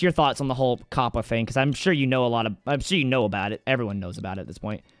just curious your thoughts on the whole Kappa thing, because I'm sure you know I'm sure you know about it. Everyone knows about it at this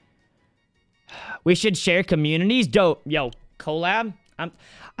point. We should share communities. Dope. Yo, collab.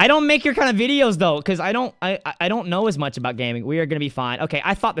 I don't make your kind of videos, though, because I don't know as much about gaming. We are going to be fine. Okay,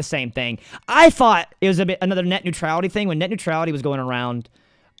 I thought the same thing. I thought it was another net neutrality thing. When net neutrality was going around,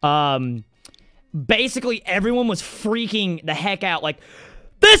 basically everyone was freaking the heck out, like,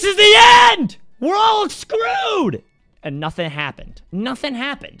 this is the end! We're all screwed! And nothing happened. Nothing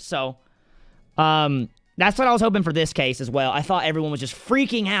happened. So, that's what I was hoping for this case as well. I thought everyone was just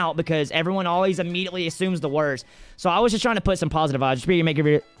freaking out because everyone always immediately assumes the worst. So I was just trying to put some positive vibes. Just be make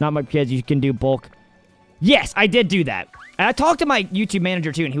your not my kids. You can do bulk. Yes, I did do that. And I talked to my YouTube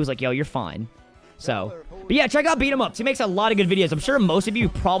manager too, and he was like, "Yo, you're fine." So, but yeah, check out Beat 'em Up. He makes a lot of good videos. I'm sure most of you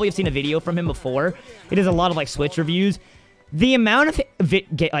probably have seen a video from him before. He does a lot of like Switch reviews. The amount of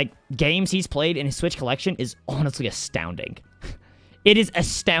games he's played in his Switch collection is honestly astounding. It is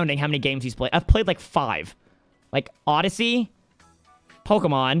astounding how many games he's played. I've played like 5. Like Odyssey,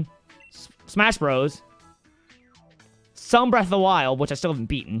 Pokemon, Smash Bros, some Breath of the Wild, which I still haven't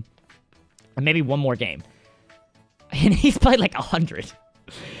beaten, and maybe one more game. And he's played like 100.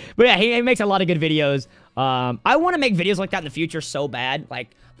 But yeah, he makes a lot of good videos. I want to make videos like that in the future so bad.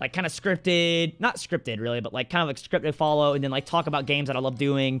 Like kind of scripted, not scripted really, but like kind of like scripted follow, and then like talk about games that I love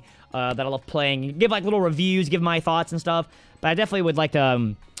doing, that I love playing, give like little reviews, give my thoughts and stuff. But I definitely would like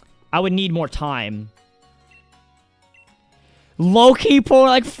to, I would need more time. Low-key for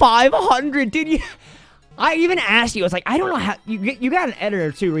like 500, dude. I even asked you, I was like, I don't know how, you got an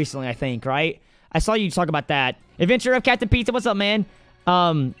editor too recently, I think, right? I saw you talk about that. Adventure of Captain Pizza, what's up, man?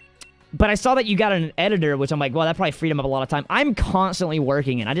 But I saw that you got an editor, which I'm like, well, that probably freed him up a lot of time. I'm constantly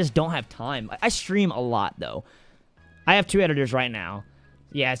working, and I just don't have time. I stream a lot, though. I have 2 editors right now.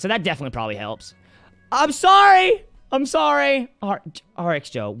 Yeah, so that definitely probably helps. I'm sorry! I'm sorry! RX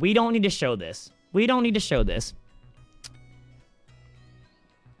Joe, we don't need to show this. We don't need to show this.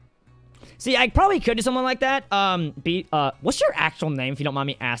 See, I probably could do something like that. What's your actual name, if you don't mind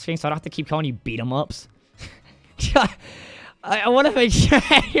me asking, so I don't have to keep calling you Beat 'em Ups? I want to make sure I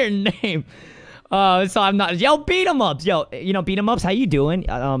have your name. So I'm not... Yo, Beat 'em Ups! Yo, you know, Beat 'em Ups, how you doing?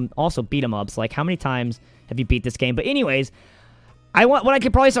 Also, Beat 'em Ups. Like, how many times have you beat this game? But anyways, what I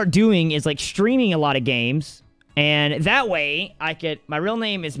could probably start doing is, like, streaming a lot of games. And that way, I could... My real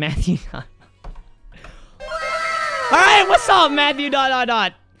name is Matthew... Alright, what's up, Matthew ...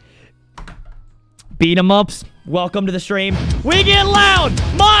 Beat 'em Ups, welcome to the stream. We get loud!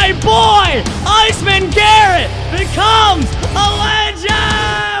 My boy, Iceman Garrett, becomes a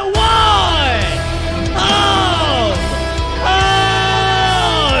legend! What? Oh!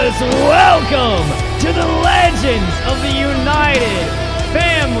 Welcome to the Legends of the United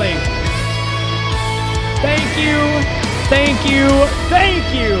family. Thank you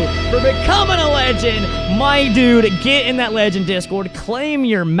for becoming a legend. My dude, get in that legend Discord. Claim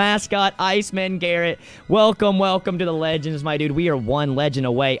your mascot, Iceman Garrett. Welcome to the Legends, my dude. We are 1 legend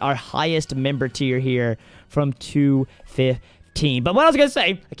away. Our highest member tier here from 250. team. But what I was gonna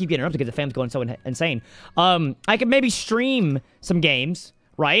say, I keep getting interrupted because the fam's going so insane. I could maybe stream some games,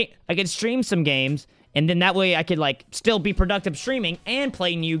 right? I could stream some games, and then that way I could, like, still be productive streaming and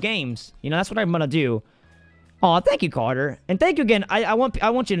play new games. You know, that's what I'm gonna do. Aw, thank you, Carter. And thank you again. I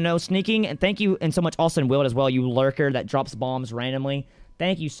want you to know, Sneaking, and thank you, and so much also in Will as well, you lurker that drops bombs randomly.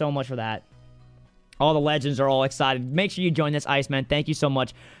 Thank you so much for that. All the legends are all excited. Make sure you join this, Iceman. Thank you so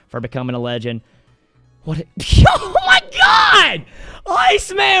much for becoming a legend. What? Oh my God!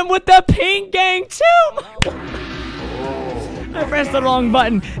 Iceman with the pink gang too! I pressed the wrong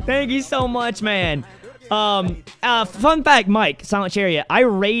button. Thank you so much, man. Fun fact, Mike, Silent Chariot. I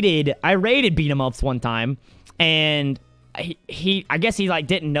raided Beat 'em Ups one time, and I guess he like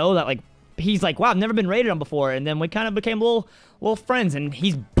didn't know that, like, he's like, wow, I've never been raided on before, and then we kind of became little friends, and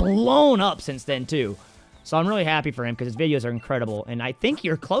he's blown up since then too. So I'm really happy for him because his videos are incredible, and I think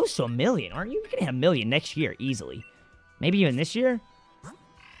you're close to 1 million, aren't you? You're gonna have 1 million next year easily, maybe even this year.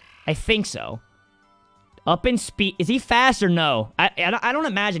 I think so. Up in speed, is he fast or no? I don't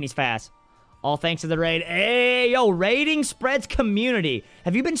imagine he's fast. All thanks to the raid. Hey, yo, raiding spreads community.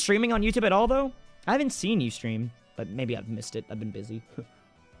 Have you been streaming on YouTube at all, though? I haven't seen you stream, but maybe I've missed it. I've been busy.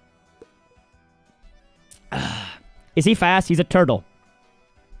 Is he fast? He's a turtle.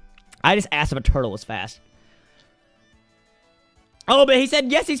 I just asked if a turtle was fast. Oh, but he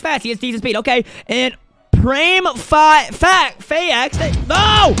said, yes, he's fast. He has decent speed. Okay, and Prame Fayax.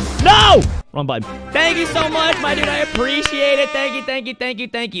 No! Wrong button. Thank you so much, my dude. I appreciate it.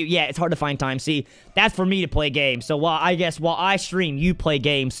 Thank you. Yeah, it's hard to find time. See, that's for me to play games. So while I stream, you play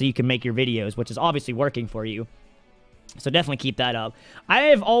games so you can make your videos, which is obviously working for you. So definitely keep that up. I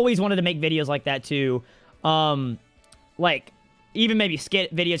have always wanted to make videos like that too. Like, even maybe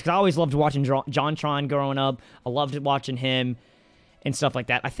skit videos, because I always loved watching JonTron growing up. I loved watching him and stuff like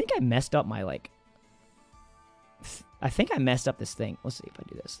that. I think I messed up my, like... I think I messed up this thing. Let's see if I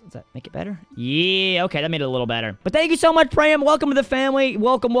do this. Does that make it better? Yeah, okay, that made it a little better. But thank you so much, Prayam. Welcome to the family.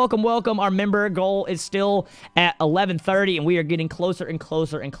 Welcome. Our member goal is still at 11:30, and we are getting closer and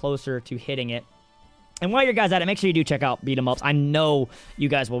closer to hitting it. And while you guys at it, make sure you do check out Beat 'em Ups. I know you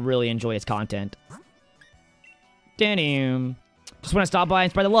guys will really enjoy his content. Just want to stop by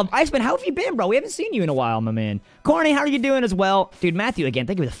and spread the love. Iceman, how have you been, bro? We haven't seen you in a while, my man. Corny, how are you doing as well? Dude, Matthew, again,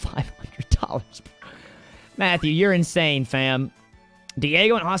 thank you for the $500. Matthew, you're insane, fam.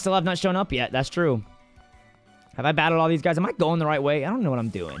 Diego and Hochston have not shown up yet. That's true. Have I battled all these guys? Am I going the right way? I don't know what I'm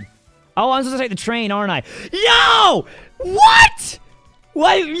doing. Oh, I'm supposed to take the train, aren't I? Yo! What?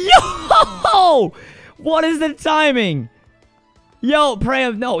 What? Yo! What is the timing? Yo,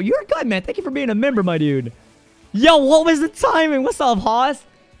 Pram, no, you're good, man. Thank you for being a member, my dude. Yo, what was the timing? What's up, Haas?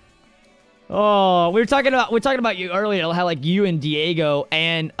 Oh, we were talking about you earlier, how like you and Diego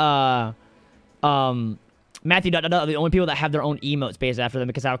and Matthew Dotdotdot are the only people that have their own emotes based after them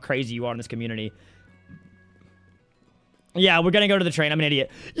because of how crazy you are in this community. Yeah, we're gonna go to the train. I'm an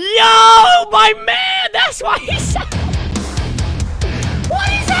idiot. Yo, my man! That's why he said... What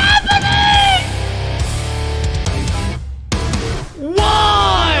is happening? One!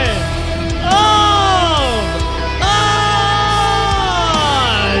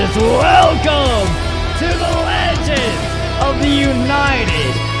 Welcome to the legend of the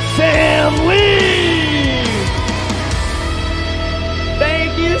United Family!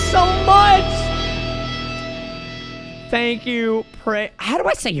 Thank you so much! Thank you, how do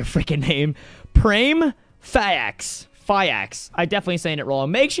I say your freaking name? Prame Fayax. I definitely saying it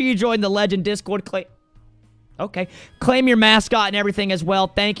wrong. Make sure you join the Legend Discord. Claim your mascot and everything as well.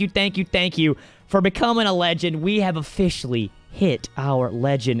 Thank you for becoming a legend. We have officially hit our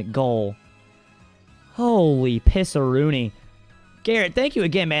legend goal. Holy pissaroony. Garrett, thank you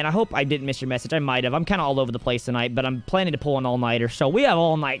again, man. I hope I didn't miss your message. I might have. I'm kind of all over the place tonight, but I'm planning to pull an all-nighter, so we have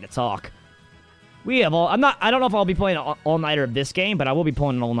all night to talk. We have all... I don't know if I'll be playing an all-nighter of this game, but I will be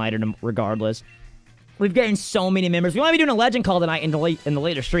pulling an all-nighter regardless. We've gained so many members. We might be doing a legend call tonight in the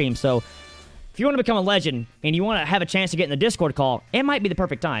later stream, so if you want to become a legend and you want to have a chance to get in the Discord call, it might be the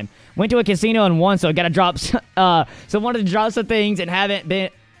perfect time. Went to a casino and won, so got to drop... so wanted to drop some things and haven't been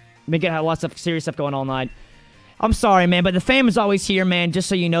getting a lot of serious stuff going all night. I'm sorry, man, but the fam is always here, man, just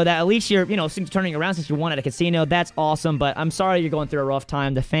so you know that. At least you're, things turning around since you won at a casino. That's awesome, but I'm sorry you're going through a rough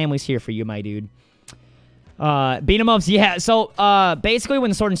time. The family's here for you, my dude. Beat 'em ups, yeah. So, basically, when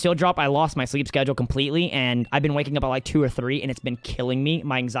the Sword and Shield dropped, I lost my sleep schedule completely, and I've been waking up at like 2 or 3, and it's been killing me.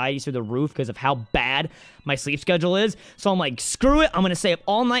 My anxiety's through the roof because of how bad my sleep schedule is. So I'm like, screw it. I'm gonna stay up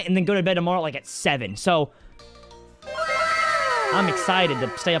all night and then go to bed tomorrow like at 7. So I'm excited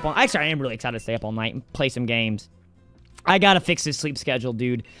to stay up all... Actually, I am really excited to stay up all night and play some games. I gotta fix this sleep schedule,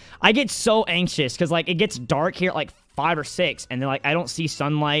 dude. I get so anxious because, like, it gets dark here at, like, 5 or 6, and then, like, I don't see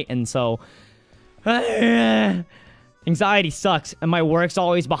sunlight, and so... anxiety sucks, and my work's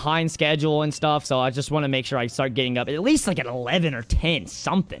always behind schedule and stuff, so I just want to make sure I start getting up at least, like, at 11 or 10,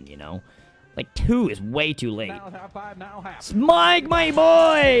 something, you know? Like, 2 is way too late. Mike, my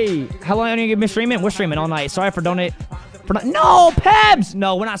boy! How long are you going to be streaming? We're streaming all night. Sorry for donate. No, Pebs!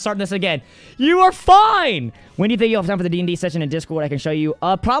 No, we're not starting this again. You are fine! When do you think you'll have time for the D&D session in Discord? I can show you.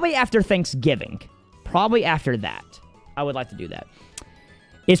 Probably after Thanksgiving. Probably after that. I would like to do that.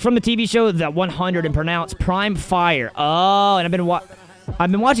 It's from the TV show The 100 and pronounced Prime Fire. Oh, and I've been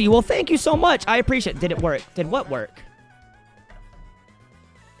watching you. Well, thank you so much. I appreciate it. Did it work? Did what work?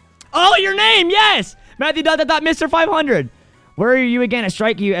 Oh, your name, yes! Matthew Dotdotdot Mr. 500. Where are you again? I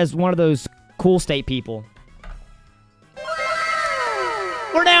strike you as one of those cool state people.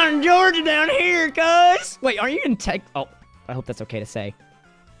 We're down in Georgia down here, cuz. Wait, are you in Oh, I hope that's okay to say.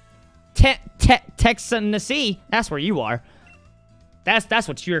 Tennessee. That's where you are. That's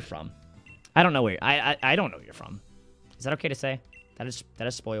what you're from. I don't know where I don't know where you're from. Is that okay to say? That is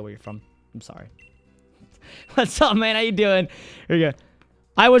spoil where you're from. I'm sorry. What's up, man? How you doing? Here you go.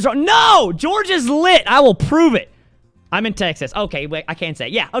 I was wrong. No! Georgia's lit. I will prove it. I'm in Texas. Okay, wait, I can't say.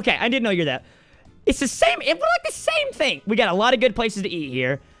 Yeah, okay, I didn't know you're that. It's the same. We're like the same thing. We got a lot of good places to eat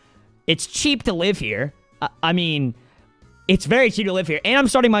here. It's cheap to live here. I mean, it's very cheap to live here. And I'm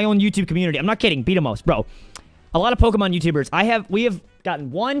starting my own YouTube community. I'm not kidding. Beat 'em most, bro. A lot of Pokemon YouTubers. We have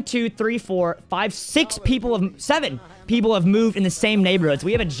gotten 1, 2, 3, 4, 5, 6 people 7 people have moved in the same neighborhoods.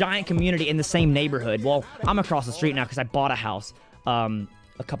 We have a giant community in the same neighborhood. Well, I'm across the street now because I bought a house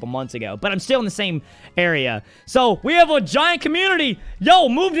a couple months ago, but I'm still in the same area. So we have a giant community. Yo,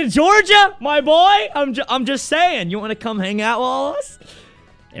 move to Georgia, my boy. I'm just saying. You want to come hang out with us?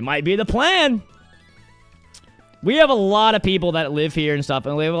 It might be the plan. We have a lot of people that live here and stuff,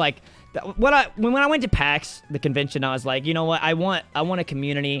 and we were like, when I went to PAX, the convention, I was like, you know what? I want a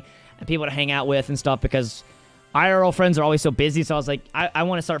community and people to hang out with and stuff because IRL friends are always so busy. So I was like, I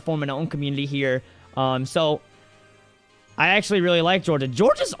want to start forming my own community here. So I actually really like Georgia.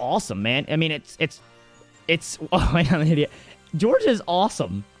 Georgia's awesome, man. I mean, it's oh, I'm an idiot. Georgia's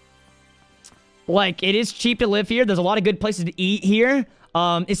awesome. Like, it is cheap to live here. There's a lot of good places to eat here.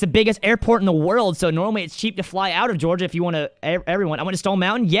 It's the biggest airport in the world, so normally it's cheap to fly out of Georgia if you want to. Everyone, I went to Stone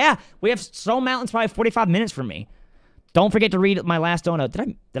Mountain. Yeah, we have Stone Mountain's probably 45 minutes from me. Don't forget to read my last donut.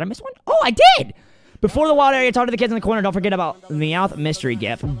 Did I miss one? Oh, I did. Before the wild area, talk to the kids in the corner. Don't forget about the Meowth mystery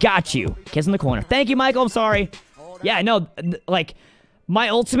gift. Got you, kids in the corner. Thank you, Michael. I'm sorry. Yeah, I know. Like, my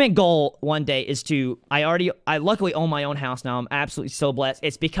ultimate goal one day is to. I luckily own my own house now. I'm absolutely so blessed.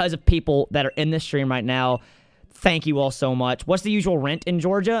 It's because of people that are in this stream right now. Thank you all so much. What's the usual rent in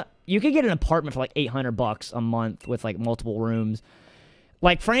Georgia? You could get an apartment for like $800 a month with like multiple rooms.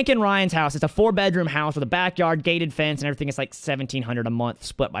 Like Frank and Ryan's house, it's a 4-bedroom house with a backyard, gated fence, and everything. It's like $1,700 a month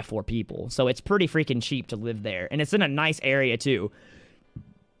split by 4 people. So it's pretty freaking cheap to live there. And it's in a nice area too.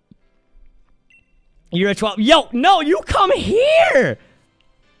 You're a 12. Yo, no, you come here.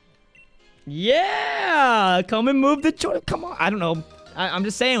 Yeah, come and move the Georgia. Come on. I don't know. I'm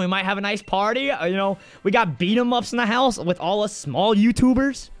just saying, we might have a nice party. You know, we got beat-em-ups in the house with all us small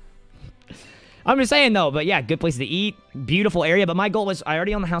YouTubers. I'm just saying, though. But, yeah, good place to eat. Beautiful area. But my goal is, I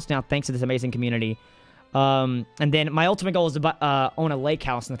already own the house now, thanks to this amazing community. And then my ultimate goal is to own a lake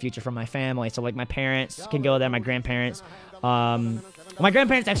house in the future for my family. So, like, my parents can go there, my grandparents. My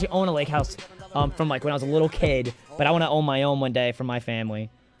grandparents actually own a lake house from, like, when I was a little kid. But I want to own my own one day for my family.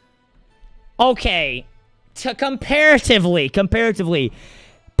 Okay. Comparatively.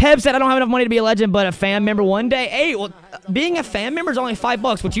 Peb said, I don't have enough money to be a legend, but a fan member one day. Hey, well, being a fan member is only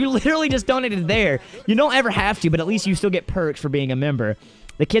 $5, which you literally just donated there. You don't ever have to, but at least you still get perks for being a member.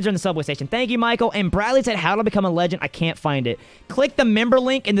 The kids are in the subway station. Thank you, Michael. And Bradley said, how to become a legend? I can't find it. Click the member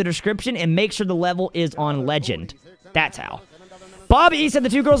link in the description and make sure the level is on legend. That's how. Bobby said the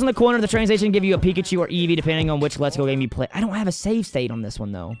 2 girls in the corner of the train station give you a Pikachu or Eevee depending on which Let's Go game you play. I don't have a save state on this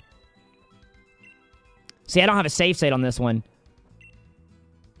one, though. See, I don't have a save state on this one.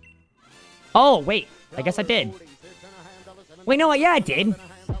 Oh, wait. I guess I did. Wait, no, yeah, I did.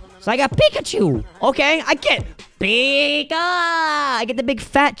 So I got Pikachu. Okay, I get Pika. I get the big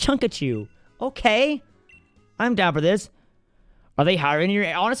fat Chunkachu. Okay. I'm down for this. Are they hiring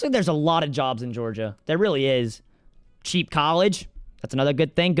here? Honestly, there's a lot of jobs in Georgia. There really is. Cheap college. That's another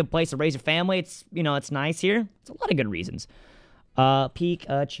good thing. Good place to raise a family. It's, you know, it's nice here. It's a lot of good reasons.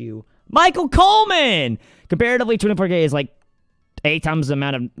 Pikachu. Michael Coleman! Comparatively, 24K is like 8 times the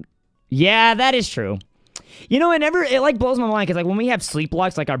amount of... Yeah, that is true. You know, it like blows my mind, because like when we have sleep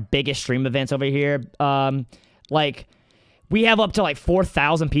blocks, like our biggest stream events over here, like We have up to like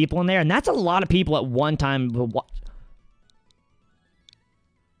 4,000 people in there, and that's a lot of people at one time.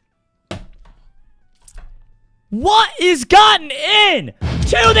 What is gotten in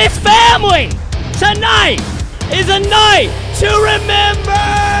to this family? Tonight is a night to remember.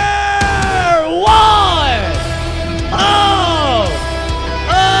 One of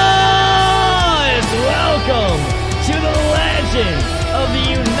us. Welcome to the legend of the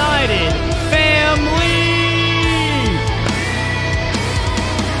United Family.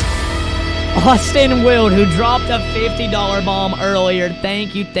 Austin Wild, who dropped a $50 bomb earlier.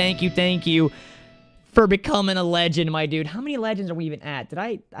 Thank you, thank you, thank you for becoming a legend, my dude. How many legends are we even at?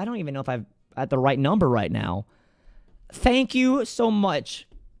 I don't even know if I'm at the right number right now. Thank you so much.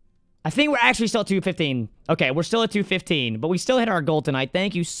 I think we're actually still at 215. Okay, we're still at 215, but we still hit our goal tonight.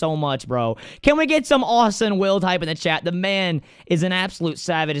 Thank you so much, bro. Can we get some Austin Wild hype in the chat? The man is an absolute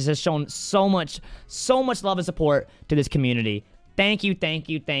savage. Has shown so much love and support to this community. Thank you, thank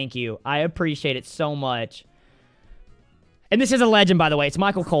you, thank you. I appreciate it so much. And this is a legend, by the way. It's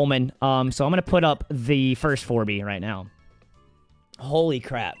Michael Coleman. So I'm going to put up the first 4B right now. Holy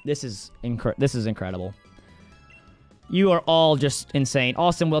crap. This is incredible. You are all just insane.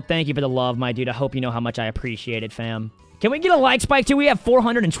 Austin, well, thank you for the love, my dude. I hope you know how much I appreciate it, fam. Can we get a like spike, too? We have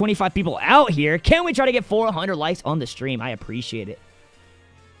 425 people out here. Can we try to get 400 likes on the stream? I appreciate it.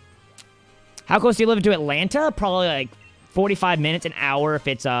 How close do you live to Atlanta? Probably like 45 minutes, an hour if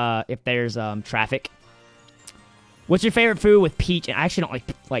there's traffic. What's your favorite food with peach? I actually don't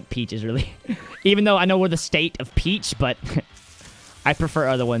like peaches, really. Even though I know we're the state of peach, but I prefer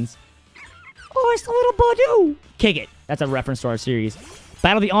other ones. Oh, it's the little Badoo. Kick it. That's a reference to our series.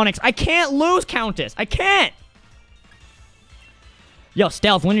 Battle the Onyx. I can't lose, Countess. I can't. Yo,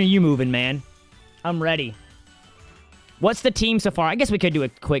 Stealth, when are you moving, man? I'm ready. What's the team so far? I guess we could do a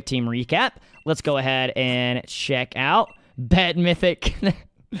quick team recap. Let's go ahead and check out Bet Mythic.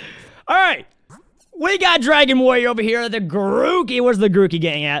 All right. We got Dragon Warrior over here, the Grookey. Where's the Grookey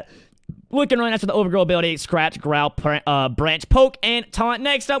gang at? Looking right after the Overgrow ability, Scratch, Growl, Branch, Poke, and Taunt.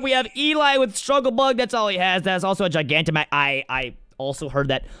 Next up, we have Eli with Struggle Bug. That's all he has. That's also a Gigantamax. I also heard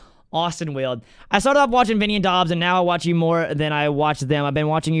that. Austin Wild. I started off watching Vinny and Dobbs, and now I watch you more than I watch them. I've been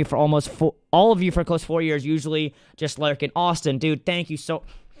watching you for almost all of you for close to 4 years, usually just lurking. Austin, dude, thank you so...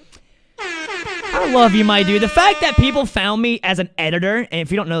 I love you, my dude. The fact that people found me as an editor, and if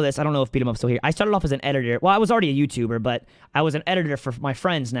you don't know this, I don't know if Beat 'em Up's still here. I started off as an editor. Well, I was already a YouTuber, but I was an editor for my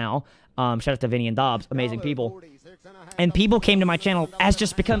friends now. Shout out to Vinny and Dobbs, amazing people. And people came to my channel as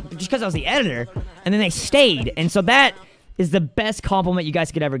just because I was the editor, and then they stayed. And so that is the best compliment you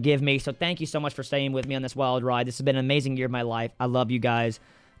guys could ever give me. So thank you so much for staying with me on this wild ride. This has been an amazing year of my life. I love you guys.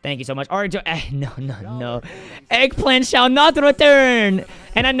 Thank you so much. No. Eggplant shall not return.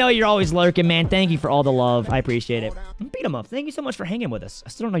 And I know you're always lurking, man. Thank you for all the love. I appreciate it. Beat 'em up. Thank you so much for hanging with us. I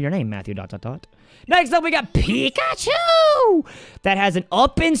still don't know your name, Matthew. Next up, we got Pikachu. That has an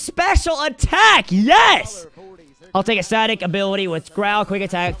up-in special attack. Yes. I'll take a static ability with Growl, Quick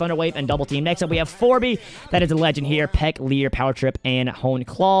Attack, Thunder Wave, and Double Team. Next up, we have 4B. That is a legend here. Peck, Leer, Power Trip, and Hone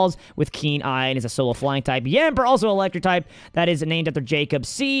Claws with Keen Eye, and is a solo flying type. Yamper, also electric type. That is named after Jacob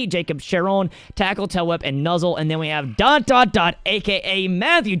C, Jacob Sharon, Tackle, Tail Whip, and Nuzzle. And then we have Dotdotdot, a.k.a.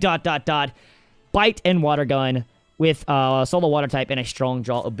 Matthew Dotdotdot, Bite and Water Gun with solo water type and a strong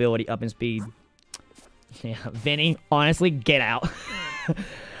draw ability up in speed. Yeah, Vinny, honestly, get out.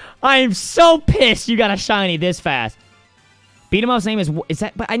 I am so pissed you got a shiny this fast. Beat 'em up's name is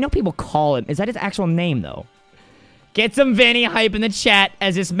that, but I know people call him. Is that his actual name, though? Get some Vinny hype in the chat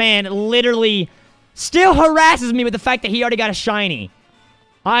as this man literally still harasses me with the fact that he already got a shiny.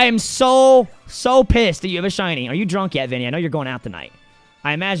 I am so pissed that you have a shiny. Are you drunk yet, Vinny? I know you're going out tonight.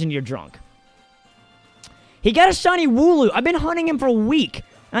 I imagine you're drunk. He got a shiny Wooloo. I've been hunting him for a week,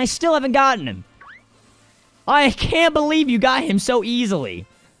 and I still haven't gotten him. I can't believe you got him so easily.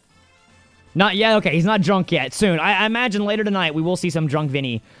 Not yet? Okay, he's not drunk yet. Soon. I imagine later tonight we will see some drunk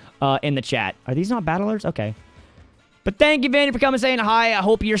Vinny in the chat. Are these not battlers? Okay. But thank you, Vinny, for coming and saying hi. I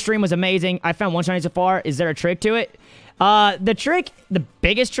hope your stream was amazing. I found one shiny so far. Is there a trick to it? The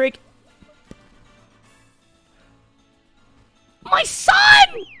biggest trick... My son!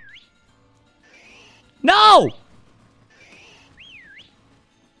 No!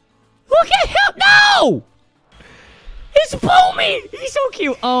 Look at him! No! He's Boomy! He's so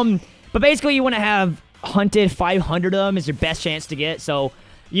cute. But basically you want to have hunted 500 of them is your best chance to get. So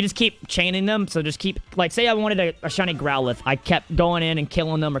you just keep chaining them. So just keep, like, say I wanted a shiny Growlithe. I kept going in and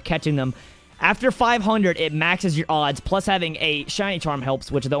killing them or catching them. After 500, it maxes your odds. Plus having a shiny charm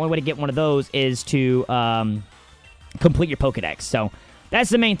helps, which the only way to get one of those is to complete your Pokedex. So that's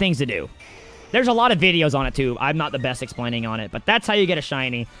the main things to do. There's a lot of videos on it, too. I'm not the best explaining on it, but that's how you get a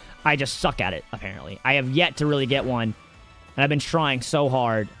shiny. I just suck at it, apparently. I have yet to really get one, and I've been trying so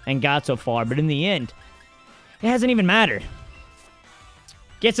hard and got so far, but in the end, it hasn't even mattered.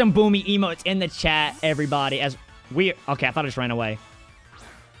 Get some boomy emotes in the chat, everybody, as we... Okay, I thought I just ran away.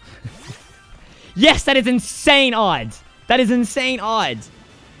 Yes, that is insane odds. That is insane odds.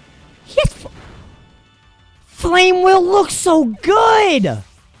 Yes. Flame Will looks so good.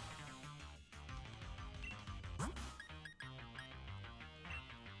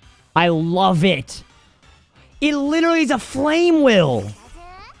 I love it. It literally is a Flame Will.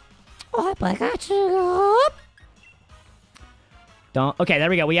 Don't. Okay, there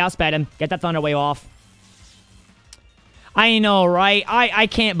we go. We outsped him. Get that Thunder Wave off. I know, right? I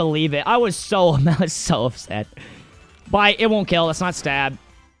can't believe it. I was so upset. But it won't kill. It's not stab.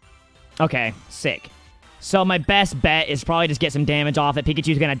 Okay, sick. So my best bet is probably just get some damage off it.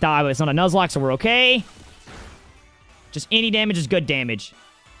 Pikachu's gonna die, but it's not a Nuzlocke, so we're okay. Just any damage is good damage.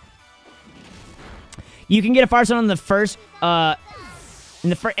 You can get a Fire Stone on the first, in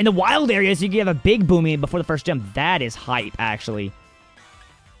the wild areas, you can have a big Boomy before the first gym. That is hype, actually.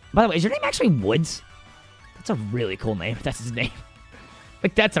 By the way, is your name actually Woods? That's a really cool name. That's his name.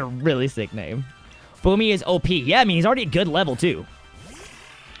 Like, that's a really sick name. Boomy is OP. Yeah, I mean, he's already a good level, too.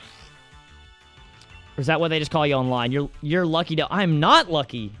 Or is that what they just call you online? You're lucky to... I'm not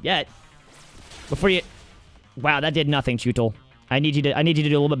lucky yet. Before you... Wow, that did nothing, Chutel. I need you to do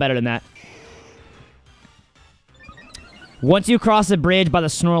a little bit better than that. Once you cross the bridge by the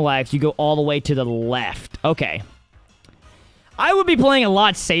Snorlax, you go all the way to the left. Okay. I would be playing a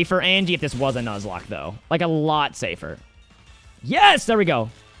lot safer, Angie, if this was a Nuzlocke, though. Like, a lot safer. Yes! There we go.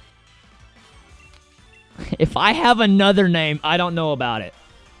 If I have another name, I don't know about it.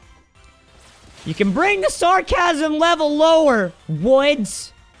 You can bring the sarcasm level lower,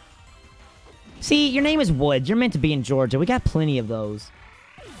 Woods. See, your name is Woods. You're meant to be in Georgia. We got plenty of those.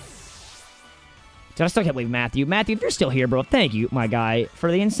 Dude, I still can't believe Matthew. Matthew, if you're still here, bro, thank you, my guy,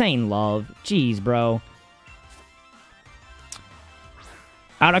 for the insane love. Jeez, bro.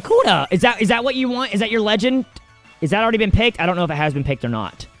 Aracuna! Is that what you want? Is that your legend? Is that already been picked? I don't know if it has been picked or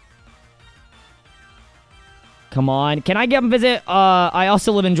not. Come on. Can I give him a visit? I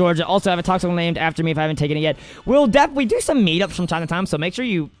also live in Georgia. Also have a Toxic named after me if I haven't taken it yet. We'll definitely do some meetups from time to time, so make sure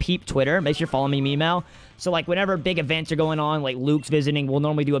you peep Twitter. Make sure you follow me email. So, like, whenever big events are going on, like Luke's visiting, we'll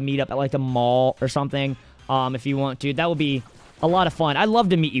normally do a meetup at, like, the mall or something, if you want to. That would be a lot of fun. I'd love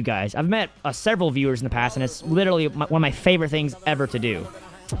to meet you guys. I've met several viewers in the past, and it's literally one of my favorite things ever to do.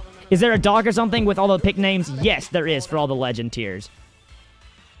 Is there a doc or something with all the pick names? Yes, there is for all the legend tiers.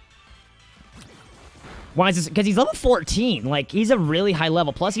 Why is this? Because he's level 14. Like, he's a really high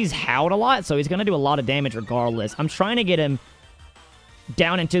level. Plus, he's howled a lot, so he's going to do a lot of damage regardless. I'm trying to get him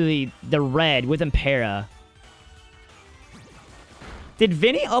down into the red with Impera. Did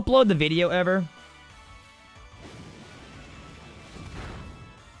Vinny upload the video ever?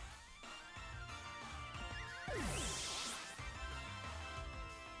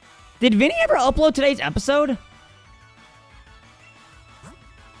 Did Vinny ever upload today's episode?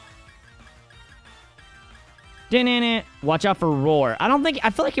 Watch out for Roar. I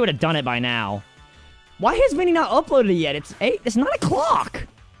feel like he would have done it by now. Why has Vinny not uploaded it yet? It's 8. It's 9 o'clock.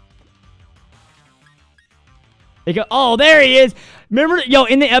 They go, oh, there he is. Remember, yo,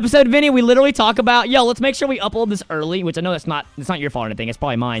 in the episode, Vinny, we literally talk about, yo, let's make sure we upload this early, which I know it's not your fault or anything. It's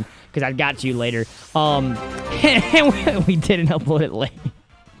probably mine, because I got to you later. And we didn't upload it late.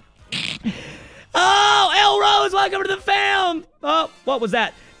 Oh, El Rose, welcome to the fam. Oh, what was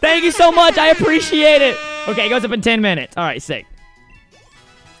that? Thank you so much. I appreciate it. Okay, it goes up in 10 minutes. All right, sick.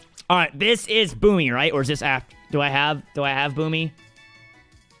 All right, this is Boomy, right? Or is this after? Do I have Boomy?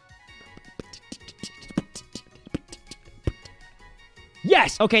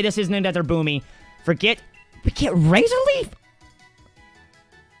 Yes. Okay, this is named after Boomy. We get Razor Leaf.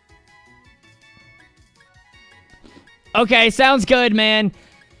 Okay, sounds good, man.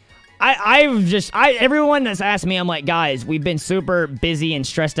 Everyone that's asked me, I'm like, guys, we've been super busy and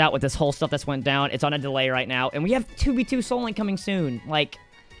stressed out with this whole stuff that's went down. It's on a delay right now, and we have 2v2 Soul Link coming soon. Like,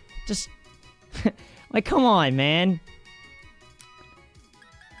 just, like, come on, man.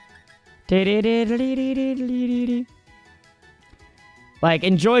 Like,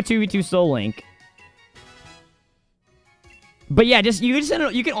 enjoy 2v2 Soul Link. But yeah, you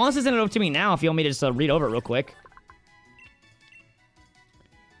can honestly send it over to me now if you want me to just read over it real quick.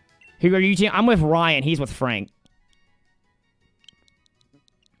 Who are you team? I'm with Ryan. He's with Frank.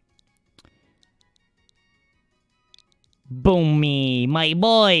 Boomy, my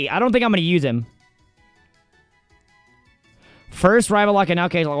boy. I don't think I'm going to use him. First rival lock and now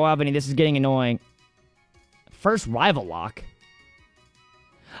cage lock. Wow, Vinny, this is getting annoying. First rival lock?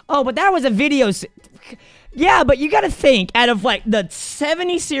 Oh, but that was a video... Yeah, but you gotta think, out of, like, the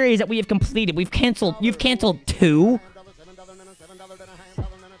 70 series that we have completed, you've canceled 2?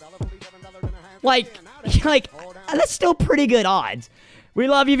 Like, that's still pretty good odds. We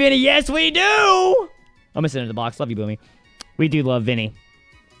love you, Vinny. Yes, we do! I'm missing into the box. Love you, Boomy. We do love Vinny.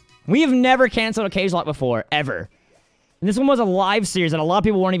 We have never canceled a cage lock before, ever. And this one was a live series that a lot of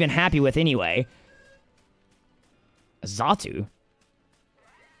people weren't even happy with anyway. Zatu?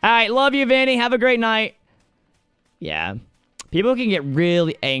 Alright, love you, Vinny. Have a great night. Yeah. People can get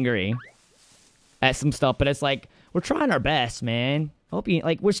really angry at some stuff, but it's like, we're trying our best, man. Hope you,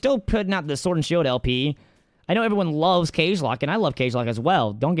 like, we're still putting out the Sword and Shield LP. I know everyone loves cage lock, and I love cage lock as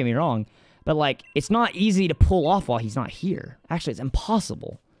well. Don't get me wrong. But, like, it's not easy to pull off while he's not here. Actually, it's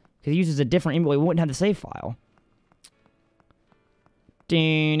impossible. Because he uses a different email. We wouldn't have the save file.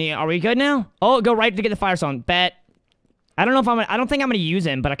 Are we good now? Oh, go right to get the fire song. Bet. I don't know if I don't think I'm going to use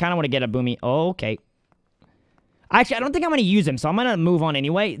him, but I kind of want to get a Boomy. Oh, okay. Actually, I don't think I'm going to use him, so I'm going to move on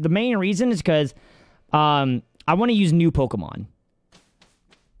anyway. The main reason is because I want to use new Pokemon.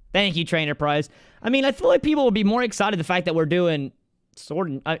 Thank you, Trainer Prize. I mean, I feel like people will be more excited the fact that we're doing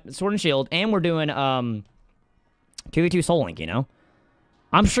Sword and Shield, and we're doing 2v2 Soul Link, you know?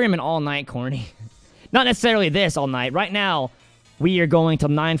 I'm streaming all night, Corny. Not necessarily this all night. Right now, we are going till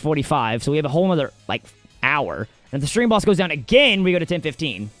 9:45, so we have a whole other, like, hour. And if the stream boss goes down again, we go to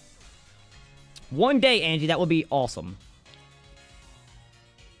 10:15. One day, Angie, that would be awesome.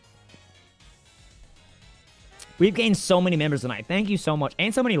 We've gained so many members tonight. Thank you so much.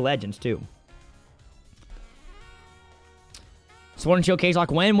 And so many legends, too. Sword and Shield cage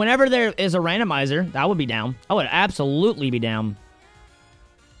lock win. Whenever there is a randomizer, that would be down. I would absolutely be down.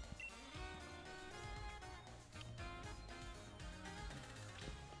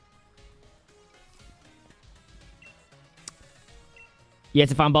 You have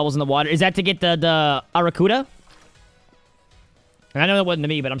to find bubbles in the water. Is that to get the Aracuda? I know that wasn't to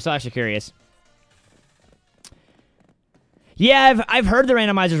me, but I'm still actually curious. Yeah, I've heard the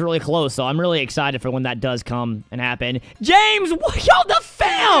randomizer's really close, so I'm really excited for when that does come and happen. James, yo, the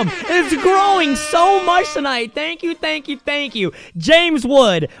fam is growing so much tonight. Thank you, thank you, thank you. James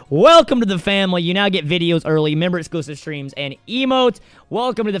Wood, welcome to the family. You now get videos early, member-exclusive streams, and emotes.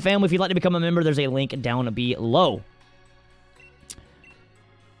 Welcome to the family. If you'd like to become a member, there's a link down below.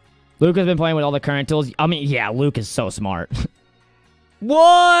 Luke has been playing with all the current tools. I mean, yeah, Luke is so smart.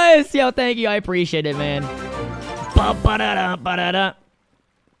 What? Yo, thank you. I appreciate it, man. Well,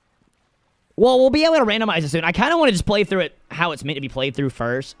 we'll be able to randomize it soon. I kind of want to just play through it how it's meant to be played through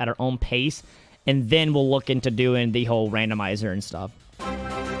first at our own pace, and then we'll look into doing the whole randomizer and stuff.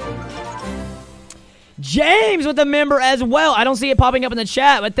 James with a member as well. I don't see it popping up in the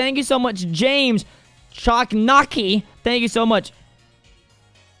chat, but thank you so much, James Choknaki. Thank you so much.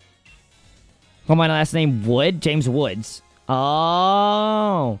 Oh, my last name Wood? James Woods.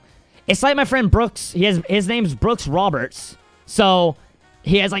 Oh. It's like my friend Brooks. His name's Brooks Roberts. So,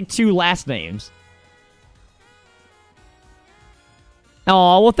 he has like 2 last names.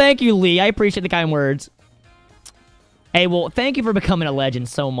 Oh, well, thank you, Lee. I appreciate the kind words. Hey, well, thank you for becoming a legend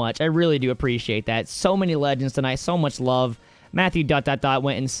so much. I really do appreciate that. So many legends tonight. So much love. Matthew Dotdotdot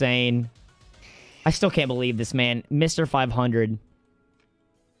went insane. I still can't believe this, man. Mr. 500.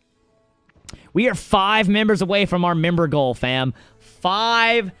 We are 5 members away from our member goal, fam.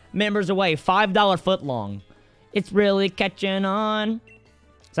 5 members away. $5 footlong. It's really catching on.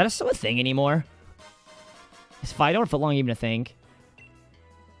 Is that still a thing anymore? Is $5 footlong even a thing?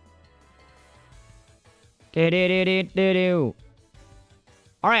 Do-do-do-do-do-do.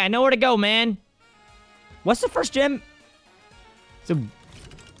 Alright, I know where to go, man. What's the first gym? Is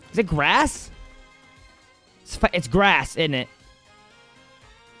it grass? It's grass, isn't it?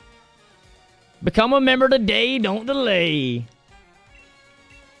 Become a member today, don't delay.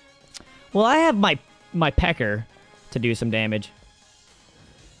 Well, I have my pecker to do some damage.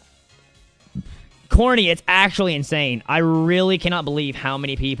 Corny, it's actually insane. I really cannot believe how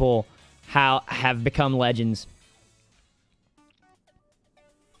many people have become legends.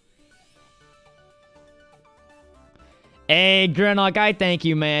 Hey, Grenok, I thank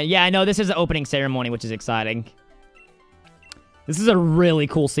you, man. Yeah, I know this is the opening ceremony, which is exciting. This is a really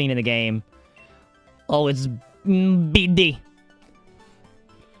cool scene in the game. Oh, it's BD.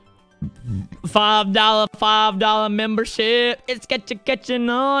 $5 membership. It's catching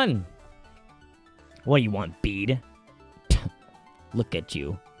on. What do you want, Bede? Look at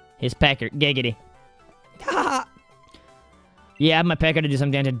you. His pecker. Giggity. Yeah, I have my pecker to do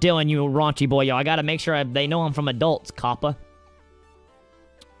some damage to Dylan, you raunchy boy. Yo, I gotta make sure they know I'm from adults, Kappa.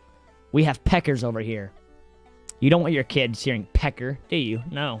 We have peckers over here. You don't want your kids hearing pecker, do you?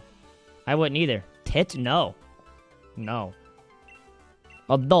 No. I wouldn't either. Tit? No. No.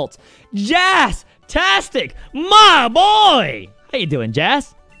 Adults. Jastastic! My boy! How you doing,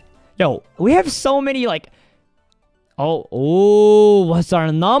 Jas? Yo, we have so many, like... Oh, what's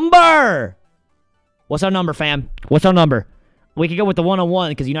our number? What's our number, fam? What's our number? We could go with the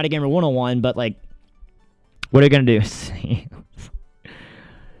 101, because United Gamer 101, but, like... What are you gonna do?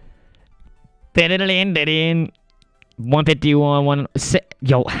 151,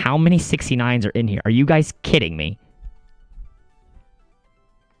 yo, how many 69s are in here? Are you guys kidding me?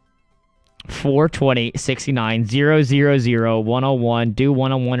 420, 69, 000, 101. Do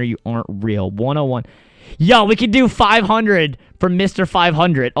 101 or you aren't real. 101. Yo, we could do 500 for Mr.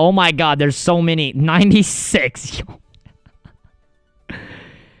 500. Oh my god, there's so many. 96. Yo.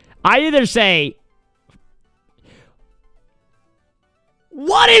 I either say...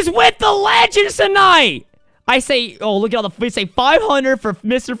 What is with the legends tonight? I say, oh, look at all the... We say 500 for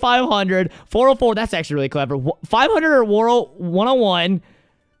Mr. 500. 404, that's actually really clever. 500 or 101.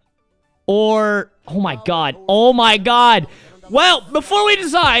 Or... Oh my god. Oh my god. Well, before we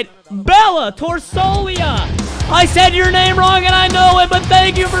decide, Bella Torsolia. I said your name wrong and I know it, but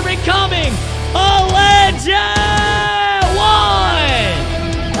thank you for becoming a legend! One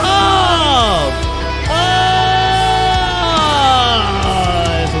of us!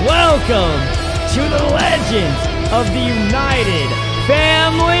 Welcome to the Legends of the United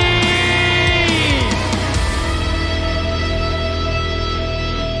Family!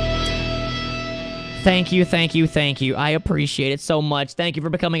 Thank you, thank you, thank you. I appreciate it so much. Thank you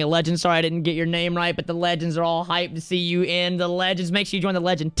for becoming a legend. Sorry I didn't get your name right, but the legends are all hyped to see you in the legends. Make sure you join the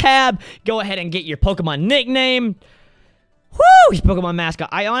legend tab. Go ahead and get your Pokemon nickname. Woo! Your Pokemon mascot.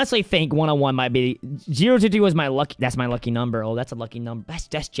 I honestly think 101 might be... 022 was my lucky... That's my lucky number. Oh, that's a lucky number. That's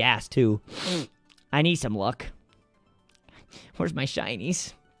Jas, too. I need some luck. Where's my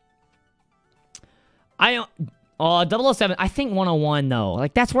shinies? 007, I think 101, though.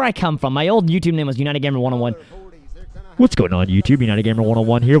 Like, that's where I come from. My old YouTube name was United Gamer 101. What's going on, YouTube? United Gamer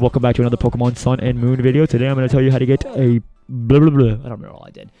 101 here. Welcome back to another Pokemon Sun and Moon video. Today, I'm going to tell you how to get a blah, blah, blah. I don't remember all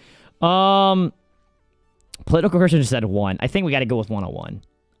I did. Political Christian just said 1. I think we got to go with 101.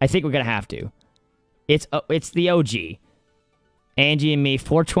 I think we're going to have to. It's the OG. Angie and me,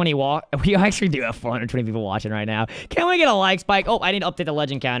 420 walk. We actually do have 420 people watching right now. Can we get a like spike? Oh, I need to update the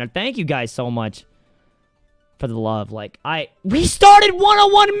legend counter. Thank you guys so much for the love. Like, we started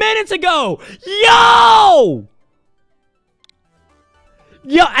 101 minutes ago! Yo!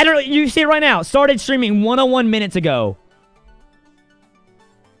 Yo, I don't know. You see it right now. Started streaming 101 minutes ago.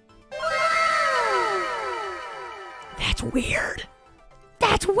 That's weird.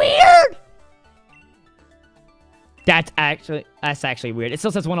 That's weird! That's actually weird. It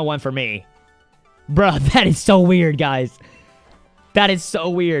still says 101 for me. Bruh, that is so weird, guys. That is so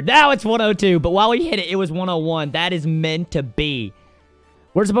weird. Now it's 102, but while we hit it, it was 101. That is meant to be.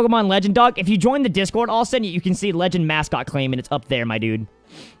 Where's the Pokemon Legend Dog? If you join the Discord, all of a sudden you can see Legend Mascot Claim, and it's up there, my dude.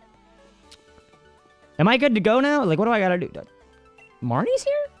 Am I good to go now? Like, what do I gotta do? Marnie's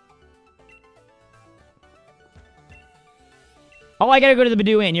here? Oh, I gotta go to the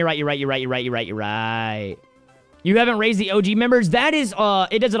Badoo Inn. You're right. You haven't raised the OG members? That is,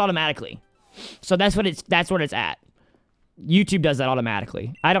 it does it automatically. So that's what it's at. YouTube does that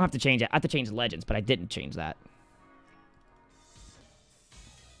automatically. I don't have to change it. I have to change the legends, but I didn't change that.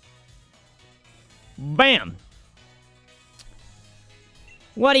 Bam!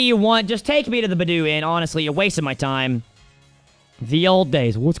 What do you want? Just take me to the Badoo Inn. Honestly, you're wasting my time. The old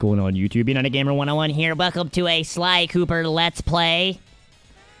days. What's going on, YouTube? United Gamer 101 here. Welcome to a Sly Cooper Let's Play.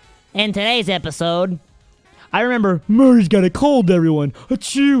 In today's episode, I remember, Murray's got a cold, everyone.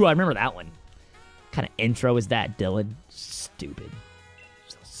 Achoo! I remember that one. What kind of intro is that, Dylan? Stupid.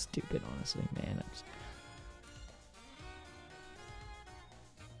 So stupid, honestly, man.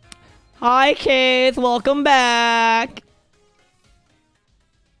 Hi, Keith. Welcome back.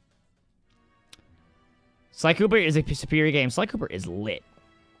 Sly Cooper is a superior game. Sly Cooper is lit.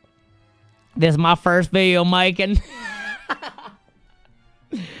 This is my first video making.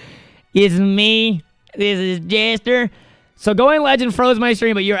 It's me. This is Jester. So Going Legend froze my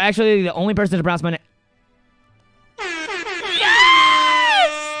stream, but you're actually the only person to pronounce my name.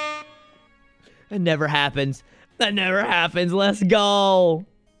 Yes! That never happens. That never happens. Let's go.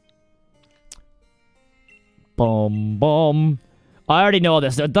 Boom, boom. I already know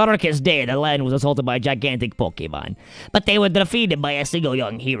this. The darkest day, the land was assaulted by gigantic Pokemon. But they were defeated by a single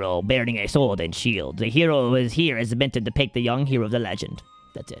young hero bearing a sword and shield. The hero who is here is meant to depict the young hero of the legend.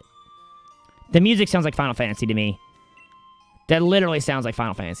 That's it. The music sounds like Final Fantasy to me. That literally sounds like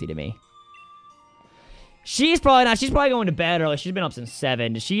Final Fantasy to me. She's probably not. She's probably going to bed early. She's been up since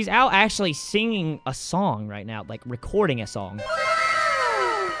 7. She's out actually singing a song right now, like recording a song.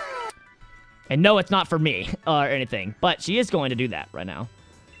 And no, it's not for me or anything, but she is going to do that right now.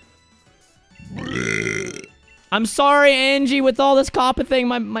 I'm sorry, Angie, with all this Kappa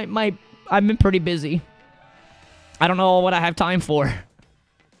thing. I've been pretty busy. I don't know what I have time for.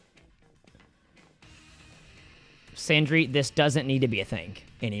 Sandry, this doesn't need to be a thing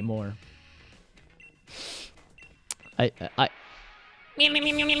anymore. Bum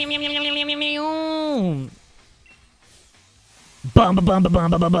bum bum bum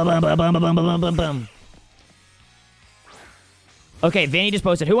bum bum bum bum bum bum bum. Okay, Vinny just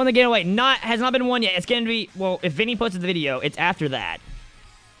posted. Who won the giveaway? Has not been won yet. It's gonna be, well, if Vinny posted the video, it's after that.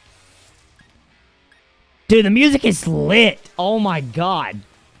 Dude, the music is lit. Oh my god.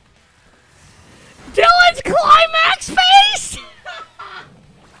 Dylan's climax face!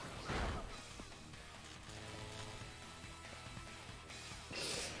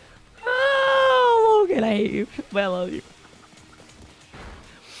 Oh, Logan, I hate you. But I love you.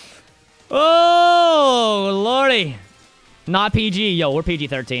 Oh, lordy. Not PG. Yo, we're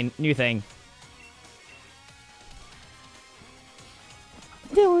PG-13. New thing.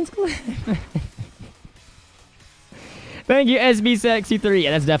 Dylan's climax. Thank you, SB63.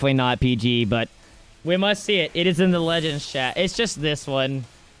 Yeah, that's definitely not PG, but we must see it. It is in the Legends chat. It's just this one.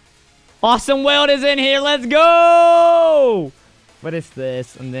 Awesome Weld is in here. Let's go! What is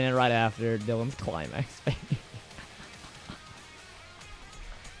this? And then right after, Dylan's climax.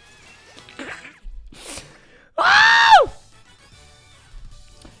 Oh!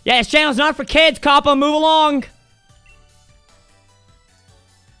 Yeah, this channel's not for kids, Kappa. Move along.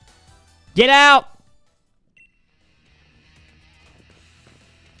 Get out.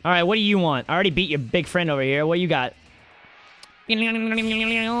 All right, what do you want? I already beat your big friend over here. What you got?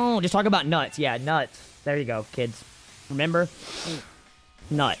 Just talk about nuts. Yeah, nuts. There you go, kids. Remember?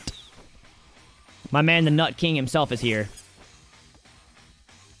 Nut. My man, the Nut King himself, is here.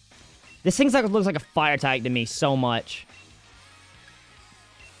 This thing looks like a fire type to me so much.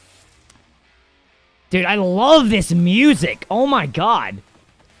 Dude, I love this music. Oh my god.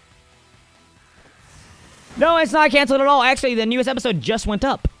 No, it's not canceled at all. Actually, the newest episode just went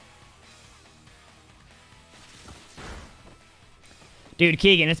up. Dude,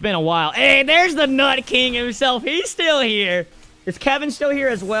 Keegan, it's been a while. Hey, there's the Nut King himself. He's still here. Is Kevin still here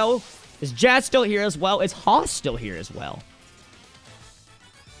as well? Is Jazz still here as well? Is Haas still here as well?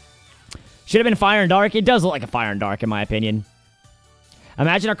 Should have been Fire and Dark. It does look like a Fire and Dark, in my opinion.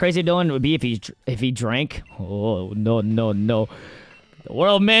 Imagine how crazy Dylan would be if he drank. Oh, no, no, no. The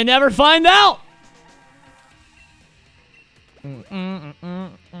world may never find out.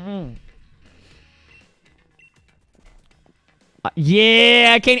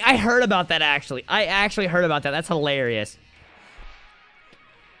 Yeah, I heard about that, actually. I actually heard about that. That's hilarious.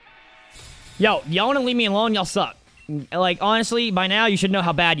 Yo, y'all want to leave me alone? Y'all suck. Like, honestly, by now, you should know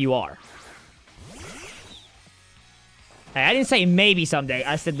how bad you are. Hey, I didn't say maybe someday.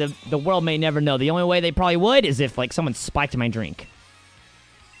 I said the world may never know. The only way they probably would is if, like, someone spiked my drink.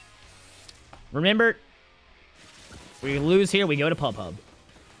 Remember, we lose here, we go to Pub Hub.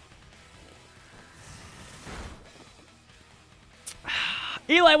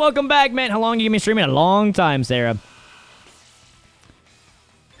 Eli, welcome back, man. How long you been streaming? A long time, Sarah.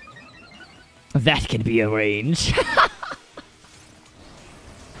 That could be arranged.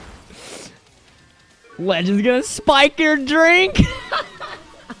 Legend's gonna spike your drink.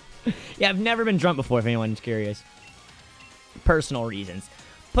 Yeah, I've never been drunk before, if anyone's curious. Personal reasons.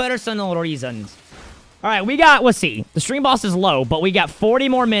 Personal reasons. Alright, we got, let's see. The stream boss is low, but we got 40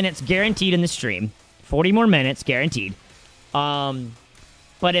 more minutes guaranteed in the stream. 40 more minutes guaranteed.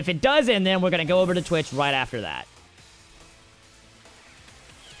 But if it does end, then we're gonna go over to Twitch right after that.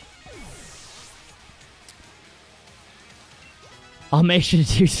 I'll make sure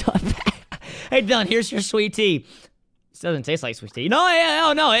to do something. Hey, Dylan, here's your sweet tea. This doesn't taste like sweet tea. No,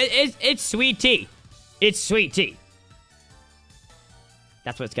 it's sweet tea. It's sweet tea.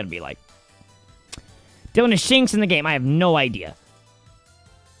 That's what it's gonna be like. Dylan is Shinx in the game. I have no idea.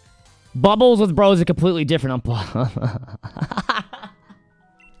 Bubbles with bros are completely different.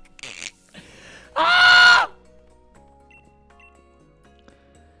 Ah!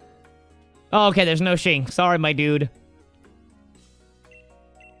 Oh, okay, there's no Shinx. Sorry, my dude.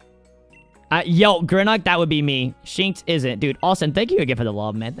 Yo, Grinnock, that would be me. Shinx isn't. Dude, Austin, thank you again for the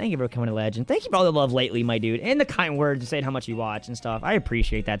love, man. Thank you for coming to Legend. Thank you for all the love lately, my dude. And the kind words and saying how much you watch and stuff. I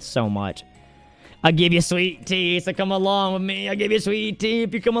appreciate that so much. I'll give you sweet tea, so come along with me. I'll give you sweet tea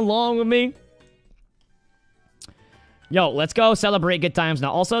if you come along with me. Yo, let's go celebrate good times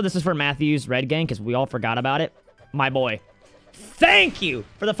now. Also, this is for Matthew's Red Gang, because we all forgot about it. My boy. Thank you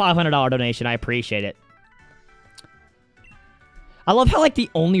for the $500 donation. I appreciate it. I love how, like, the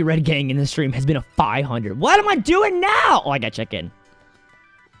only Red Gang in this stream has been a 500. What am I doing now? Oh, I gotta check in.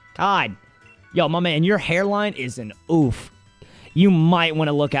 God. Yo, my man, your hairline is an oof. You might want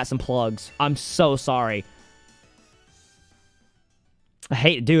to look at some plugs. I'm so sorry. I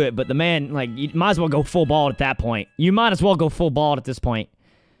hate to do it, but the man, like, you might as well go full bald at that point. You might as well go full bald at this point.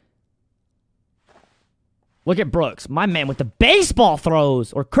 Look at Brooks, my man with the baseball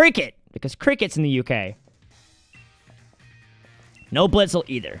throws, or cricket, because cricket's in the UK. No Blitzel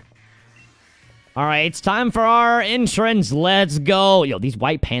either. All right, it's time for our entrance. Let's go. Yo, these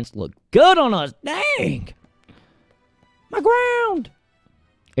white pants look good on us. Dang. My ground.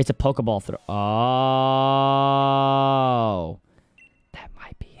 It's a Pokeball throw. Oh. That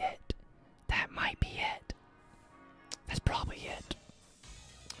might be it. That might be it. That's probably it.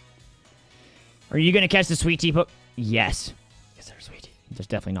 Are you going to catch the Sweet Tea Poke? Yes. Yes, there's Sweet Tea. There's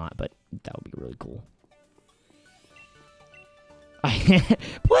definitely not, but that would be really cool.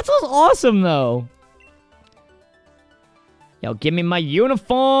 Blitzel's awesome, though. Yo, give me my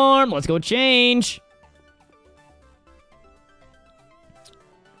uniform. Let's go change.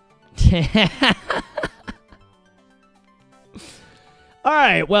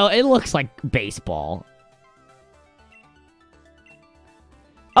 Alright, well, it looks like baseball.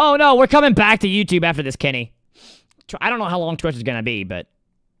 Oh, no, we're coming back to YouTube after this, Kenny. I don't know how long Twitch is going to be, but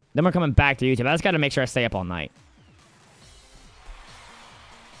then we're coming back to YouTube. I just got to make sure I stay up all night.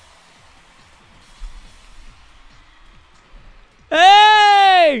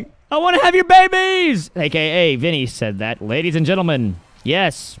 Hey! I want to have your babies! AKA, Vinny said that. Ladies and gentlemen,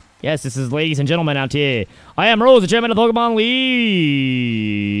 yes. Yes, this is ladies and gentlemen out here. I am Rose, the chairman of the Pokemon League.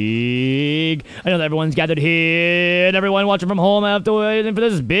 I know that everyone's gathered here, and everyone watching from home after waiting for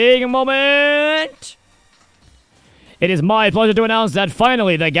this big moment. It is my pleasure to announce that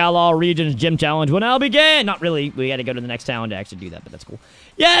finally the Galar Region's Gym Challenge will now begin. Not really. We got to go to the next town to actually do that, but that's cool.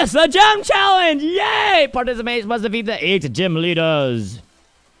 Yes, the Gym Challenge! Yay! Participants must defeat the 8 gym leaders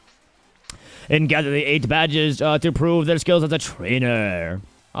and gather the 8 badges to prove their skills as a trainer.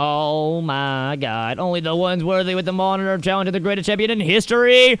 Oh my god. Only the ones worthy with the monitor of challenge are the greatest champion in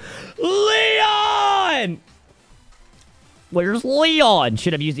history. Leon! Where's Leon?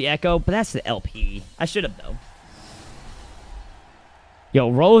 Should have used the Echo, but that's the LP. I should have, though. Yo,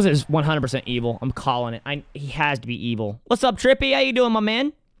 Rose is 100% evil. I'm calling it. He has to be evil. What's up, Trippy? How you doing, my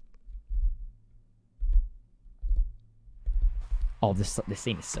man? Oh, this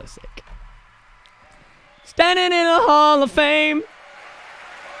scene is so sick. Standing in a Hall of Fame.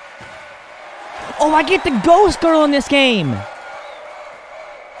 Oh, I get the Ghost Girl in this game.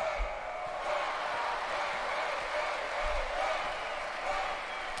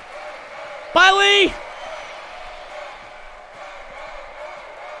 Bye, Lee.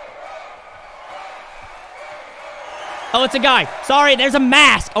 Oh, it's a guy. Sorry, there's a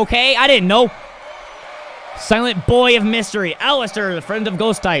mask, okay? I didn't know. Silent Boy of Mystery. Alistair, the friend of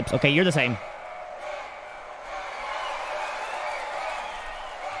ghost types. Okay, you're the same.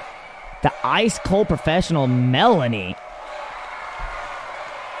 The Ice Cold Professional Melanie.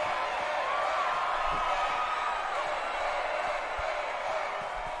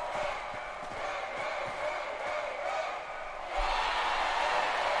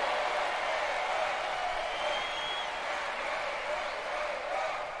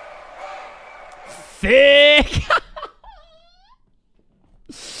 Thick!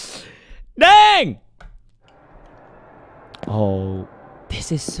 Dang! Oh,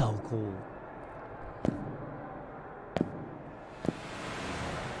 this is so cool.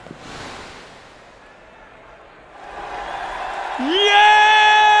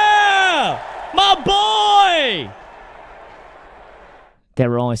 Yeah! My boy!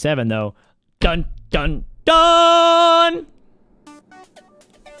 There were only 7, though. Dun, dun, dun!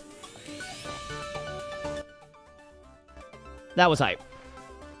 That was hype.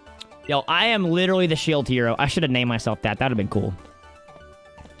 Yo, I am literally the shield hero. I should have named myself that. That would have been cool.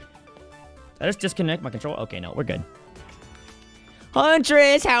 Did I just disconnect my controller? Okay, no, we're good.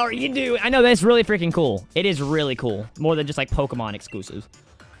 Huntress, how are you doing? I know, that's really freaking cool. It is really cool. More than just, like, Pokemon exclusives.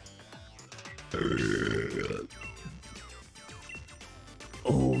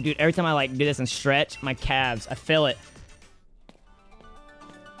 Oh, dude, every time I, like, do this and stretch, my calves, I feel it.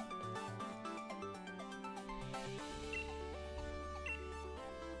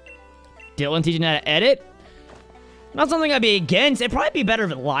 Dylan teaching how to edit? Not something I'd be against. It'd probably be better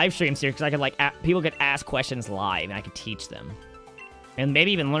if it live streams here, because I could, like, people could ask questions live, and I could teach them. And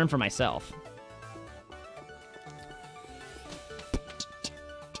maybe even learn for myself.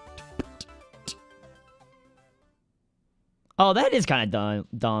 Oh, that is kind of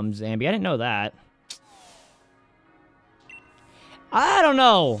dumb, Zambi. I didn't know that. I don't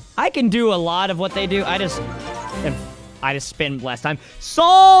know. I can do a lot of what they do. I just spend less time.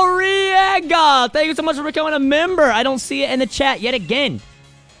 Soriega! Thank you so much for becoming a member. I don't see it in the chat yet again.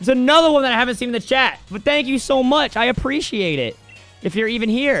 There's another one that I haven't seen in the chat. But thank you so much. I appreciate it. If you're even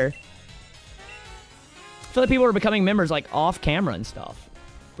here. I feel like people are becoming members like off camera and stuff.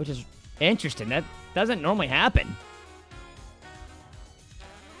 Which is interesting. That doesn't normally happen.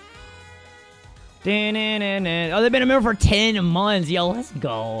 Oh, they've been a member for 10 months. Yo, let's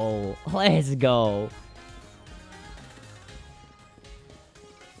go. Let's go.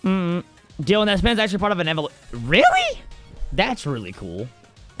 Dylan, that spin's actually part of an evolution. Really? That's really cool.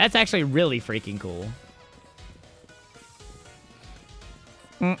 That's actually really freaking cool.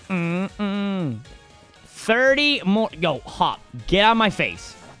 30 more. Yo, Hop. Get out of my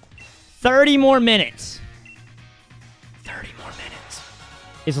face. 30 more minutes. 30 more minutes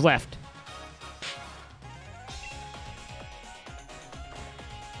is left.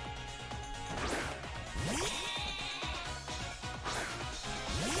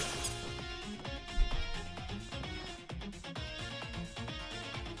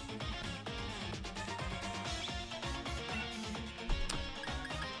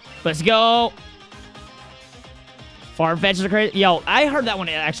 Let's go. Far-fetched are crazy. Yo, I heard that one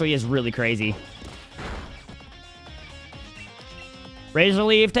actually is really crazy. Razor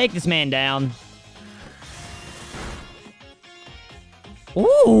Leaf, take this man down.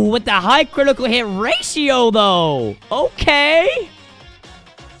 Ooh, with the high critical hit ratio, though. Okay.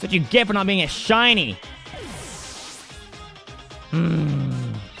 That's what you get for not being as shiny.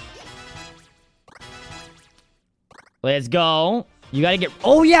 Let's go. You gotta get...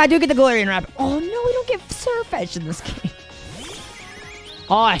 Oh, yeah, I do get the Galarian Raptor. Oh, no, we don't get Surfetch in this game.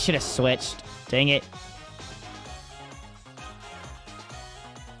 Oh, I should have switched. Dang it.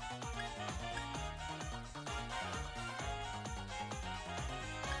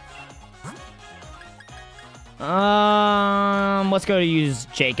 Let's go to use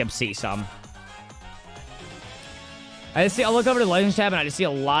Jacob see some. I'll look over to the Legends tab and I just see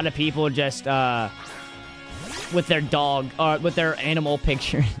a lot of people just, with their dog, or with their animal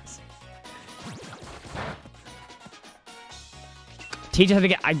pictures. Teach us how to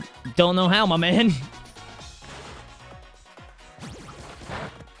get... I don't know how, my man.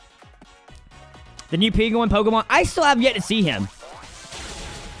 The new Penguin Pokemon. I still have yet to see him.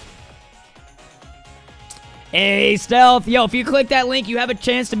 Hey, Stealth. Yo, if you click that link, you have a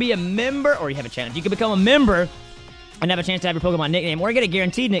chance to be a member. Or you have a chance. You can become a member and have a chance to have your Pokemon nickname. Or get a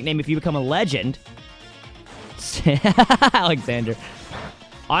guaranteed nickname if you become a legend. Alexander.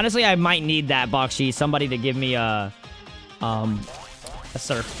 Honestly, I might need that Bakshi. Somebody to give me a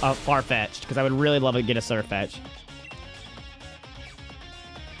Farfetch'd, because I would really love to get a Surfetch.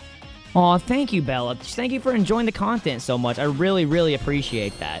 Aw, thank you, Bella. Thank you for enjoying the content so much. I really, really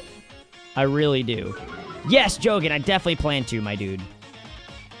appreciate that. I really do. Yes, Jogan, I definitely plan to, my dude.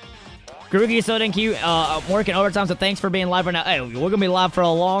 Garugi, so thank you. I'm working overtime, so thanks for being live right now. Hey, we're gonna be live for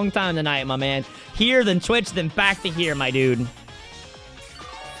a long time tonight, my man. Here, then Twitch, then back to here, my dude.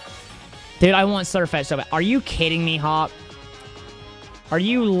 Dude, I want Surfetch so bad. Are you kidding me, Hop? Are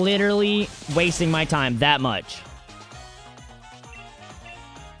you literally wasting my time that much?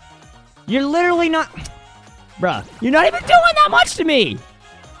 You're literally not... Bruh, you're not even doing that much to me!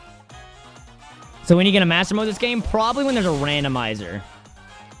 So when are you gonna master mode this game? Probably when there's a randomizer.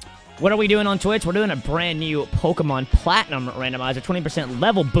 What are we doing on Twitch? We're doing a brand new Pokemon Platinum randomizer, 20%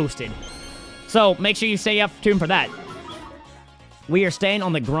 level boosted. So make sure you stay up tuned for that. We are staying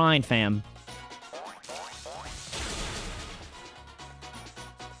on the grind, fam.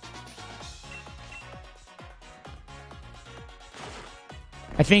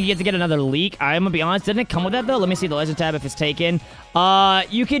 I think you get to get another leak. I'm gonna be honest, didn't it come with that though? Let me see the legend tab if it's taken.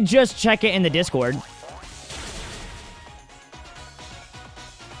 You could just check it in the Discord.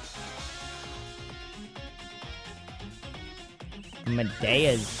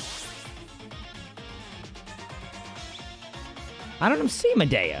 Medea's. I don't see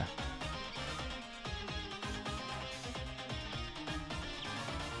Medea.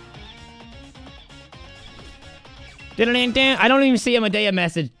 I don't even see a Medea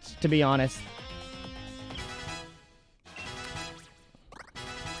message, to be honest.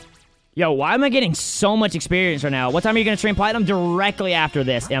 Yo, why am I getting so much experience right now? What time are you going to stream Platinum? Directly after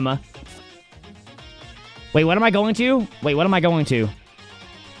this, Emma. Wait, what am I going to? Wait, what am I going to?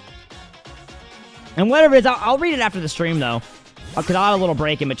 And whatever it is, I'll read it after the stream, though. Because I'll have a little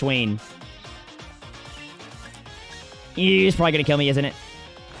break in between. He's probably going to kill me, isn't it?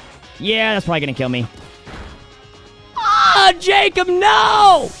 Yeah, that's probably going to kill me. Oh, Jacob,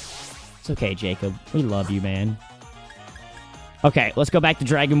 no! It's okay, Jacob. We love you, man. Okay, let's go back to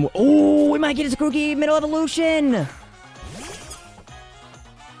Dragon. Oh, we might get his Grookey middle evolution.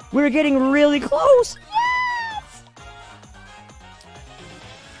 We're getting really close. Yes!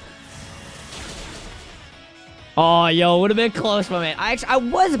 Oh, yo, would have been close, my man. I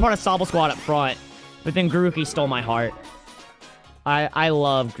was a part of Sobble Squad up front, but then Grookey stole my heart. I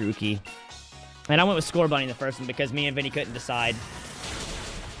love Grookey. And I went with Score Bunny in the first one because me and Vinny couldn't decide.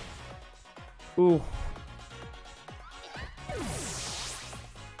 Ooh.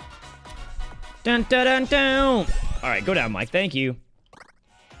 Dun dun dun dun. All right, go down, Mike. Thank you.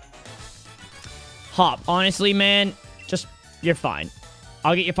 Hop, honestly, man, just you're fine.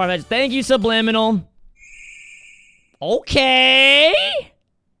 I'll get you 5 heads. Thank you, Subliminal. Okay.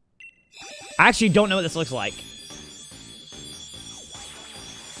 I actually don't know what this looks like.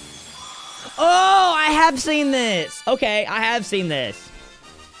 Oh, I have seen this. Okay, I have seen this.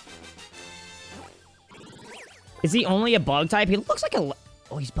 Is he only a bug type? He looks like a...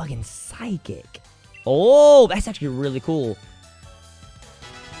 Oh, he's bugging Psychic. Oh, that's actually really cool.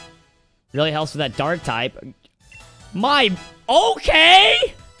 Really helps with that dark type.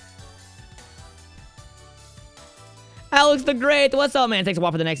 Okay! Alex the Great, what's up, man? Thanks a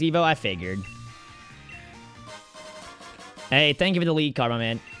while for the next Evo. I figured. Hey, thank you for the lead card, my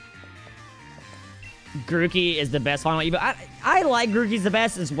man. Grookey is the best final Evo. I like Grookey's the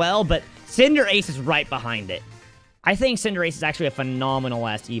best as well, but Cinderace is right behind it. I think Cinderace is actually a phenomenal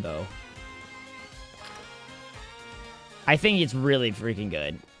last Evo. I think it's really freaking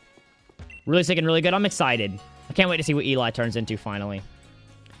good. Really sick and really good. I'm excited. I can't wait to see what Eli turns into finally.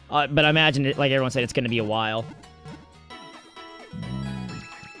 But I imagine, like everyone said, it's going to be a while.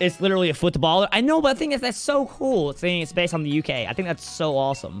 It's literally a footballer. I know, but I think that's so cool. Saying it's based on the UK. I think that's so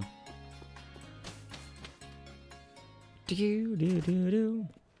awesome.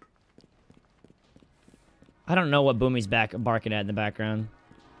 I don't know what Boomy's barking at in the background.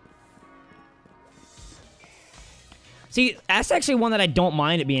 See, that's actually one that I don't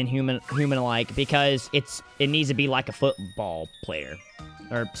mind it being human-like because it needs to be like a football player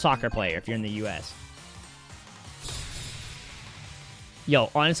or soccer player if you're in the U.S. Yo,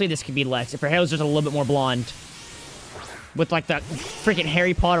 honestly, this could be Lex if her hair was just a little bit more blonde with like that freaking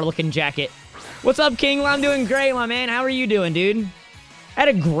Harry Potter-looking jacket. What's up, King? Well, I'm doing great, my man. How are you doing, dude? I had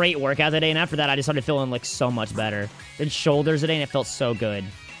a great workout today, and after that, I just started feeling like so much better. Did shoulders today, and it felt so good.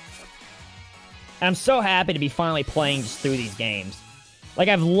 And I'm so happy to be finally playing just through these games. Like,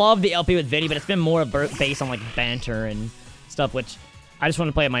 I've loved the LP with Vinny, but it's been more based on, like, banter and stuff, which I just want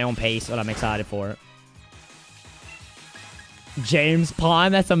to play at my own pace, what I'm excited for. James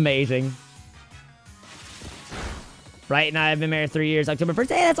Pond, that's amazing. Right, and I've been married 3 years, October 1st.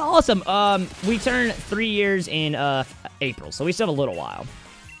 Hey, that's awesome. We turned 3 years in April, so we still have a little while.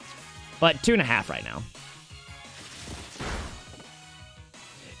 But 2.5 right now.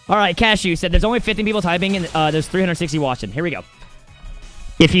 All right, Cashew said there's only 15 people typing, and there's 360 watching. Here we go.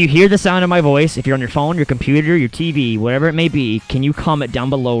 If you hear the sound of my voice, if you're on your phone, your computer, your TV, whatever it may be, can you comment down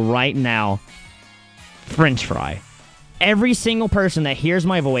below right now, French fry? Every single person that hears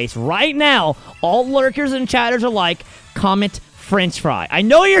my voice right now, all lurkers and chatters alike, comment French fry. I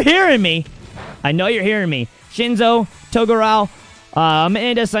know you're hearing me. I know you're hearing me. Shinzo, Togorao,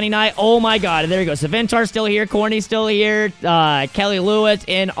 Amanda, Sunny Night. Oh my god, there you go. Sventar's still here. Corny's still here. Kelly Lewis,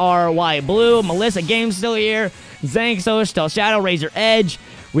 NRY Blue. Melissa Games still here. Zankso, still Shadow, Razor Edge.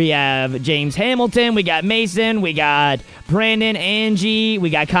 We have James Hamilton. We got Mason. We got Brandon, Angie. We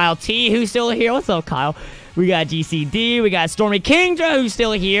got Kyle T, who's still here. What's up, Kyle? We got GCD. We got Stormy Kingdra, who's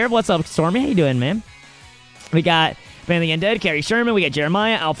still here. What's up, Stormy? How you doing, man? We got Van the Undead, Carrie Sherman. We got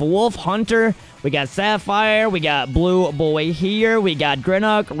Jeremiah, Alpha Wolf, Hunter. We got Sapphire. We got Blue Boy here. We got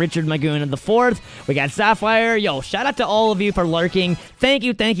Greenock, Richard Magoon the 4th. We got Sapphire. Yo, shout out to all of you for lurking. Thank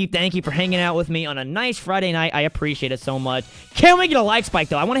you, thank you, thank you for hanging out with me on a nice Friday night. I appreciate it so much. Can we get a like spike,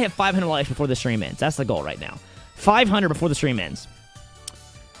 though? I want to hit 500 likes before the stream ends. That's the goal right now. 500 before the stream ends.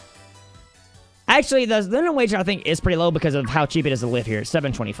 Actually, the minimum wage, I think, is pretty low because of how cheap it is to live here.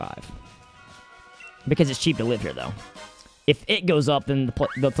 $7.25. Because it's cheap to live here, though. If it goes up, then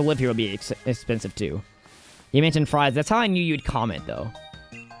to live here will be expensive, too. You mentioned fries. That's how I knew you'd comment, though.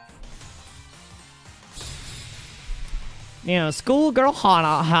 You know, schoolgirl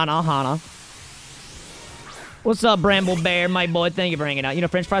Hana. What's up, Bramble Bear, my boy? Thank you for hanging out. You know,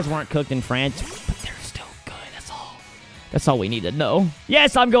 French fries weren't cooked in France, but they're still good. That's all we need to know.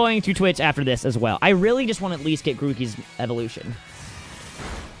 Yes, I'm going to Twitch after this as well. I really just want to at least get Grookey's evolution.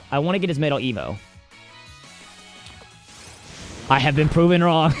 I want to get his middle Evo. I have been proven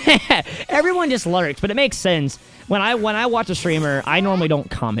wrong. Everyone just lurks, but it makes sense. When I watch a streamer, I normally don't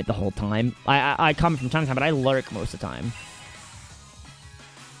comment the whole time. I comment from time to time, but I lurk most of the time.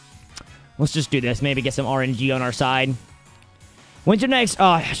 Let's just do this. Maybe get some RNG on our side. When's your next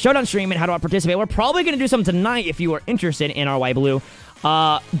Showdown stream and how do I participate? We're probably going to do something tonight if you are interested in our White Blue.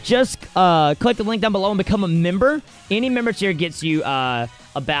 Just click the link down below and become a member. Any member tier gets you a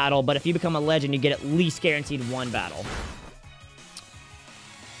battle, but if you become a legend, you get at least guaranteed one battle.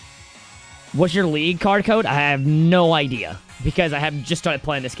 What's your league card code? I have no idea because I have just started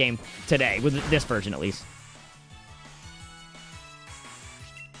playing this game today, with this version at least.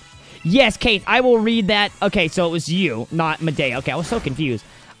 Yes, Kate, I will read that. Okay, so it was you, not Medea. Okay, I was so confused.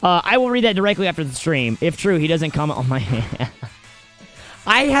 I will read that directly after the stream. If true, he doesn't comment on my...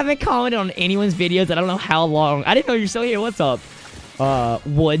 I haven't commented on anyone's videos. I don't know how long. I didn't know you're still here. What's up?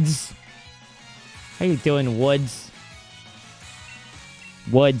 Woods. How you doing, Woods?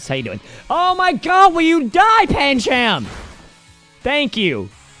 Woods, how you doing? Oh my god, will you die, Pancham? Thank you.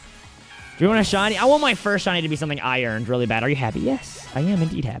 Do you want a shiny? I want my first shiny to be something I earned really bad. Are you happy? Yes, I am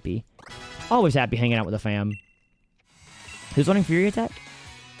indeed happy. Always happy hanging out with the fam. Who's running Fury Attack?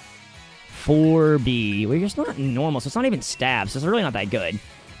 4B. Well, you're just not normal, so it's not even stab, so it's really not that good.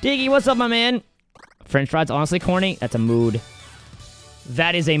 Diggy, what's up, my man? French fries, honestly corny? That's a mood.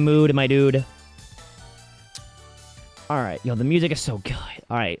 That is a mood, my dude. Alright, yo, the music is so good.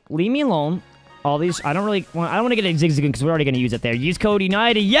 Alright, leave me alone. All these, I don't want to get a Zigzagoon because we're already going to use it there. Use code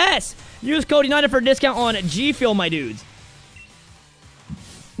United, yes! Use code United for a discount on G Fuel, my dudes.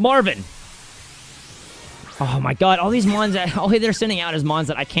 Marvin. Oh my god, all these mons that all they're sending out is mons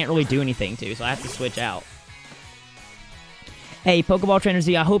that I can't really do anything to, so I have to switch out. Hey, Pokeball Trainer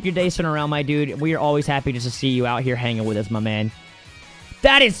Z, I hope your day's turning around, my dude. We are always happy just to see you out here hanging with us, my man.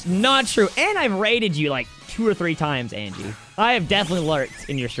 That is not true, and I've raided you like 2 or 3 times, Angie. I have definitely lurked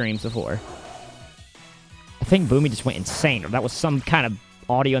in your streams before. I think Boomy just went insane, or that was some kind of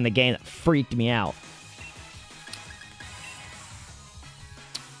audio in the game that freaked me out.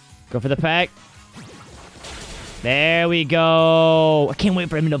 Go for the pack. There we go. I can't wait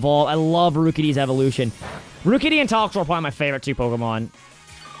for him to evolve. I love Rookity's evolution. Rookity and Toxel are probably my favorite 2 Pokemon.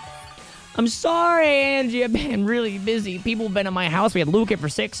 I'm sorry, Angie. I've been really busy. People have been at my house. We had Luca for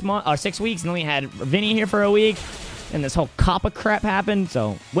 6 weeks, and then we had Vinny here for a week. And this whole Kappa crap happened.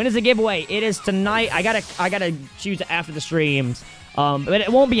 So when is the giveaway? It is tonight. I gotta choose it after the streams. But it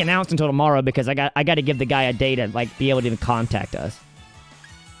won't be announced until tomorrow because I gotta give the guy a day to like be able to even contact us.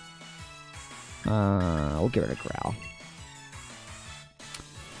 We'll give it a growl.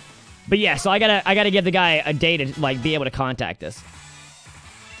 But yeah, so I gotta give the guy a day to like be able to contact us.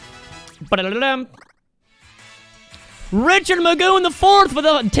 Richard Magoon the fourth for the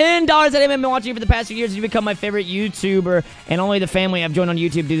 $10 that I've been watching for the past few years. You become my favorite YouTuber, and only the family I've joined on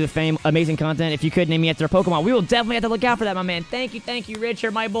YouTube do the amazing content. If you could name me after a Pokemon, we will definitely have to look out for that, my man. Thank you,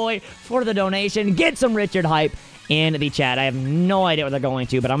 Richard, my boy, for the donation. Get some Richard hype in the chat. I have no idea what they're going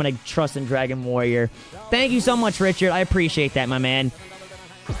to, but I'm going to trust in Dragon Warrior. Thank you so much, Richard. I appreciate that, my man.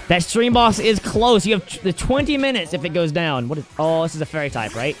 That stream boss is close. You have the 20 minutes if it goes down. What is? Oh, this is a fairy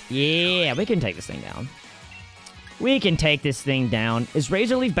type, right? Yeah, we can take this thing down. We can take this thing down. Is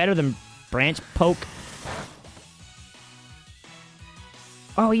Razor Leaf better than Branch Poke?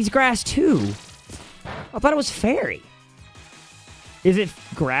 Oh, he's grass too. I thought it was fairy. Is it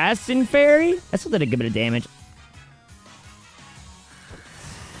grass and fairy? That's still did a good bit of damage.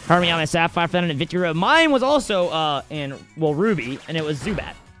 Harmony on my Sapphire, found in Victory Road. Mine was also in, well, Ruby, and it was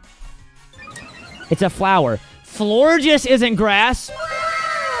Zubat. It's a flower. Florges isn't grass.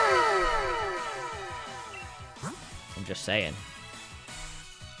 I'm just saying.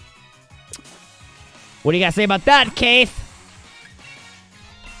 What do you got to say about that, Keith?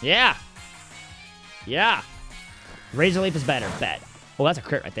 Yeah. Yeah. Razor Leaf is better. Bet. Oh, that's a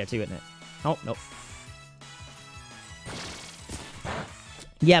crit right there, too, isn't it? Oh, nope.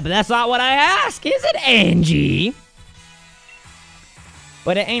 Yeah, but that's not what I asked, is it, Angie?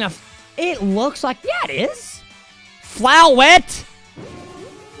 But it ain't a... It looks like... Yeah, it is. Flowette.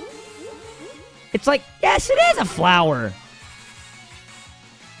 It's like... Yes, it is a flower.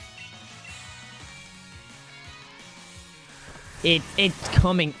 It's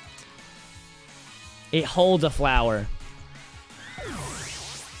coming... It holds a flower.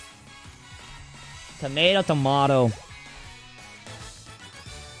 Tomato.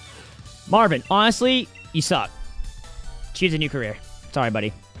 Marvin, honestly, you suck. Choose a new career. Sorry,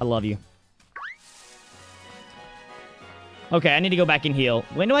 buddy. I love you. Okay, I need to go back and heal.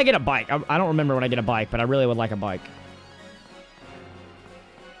 When do I get a bike? I don't remember when I get a bike, but I really would like a bike.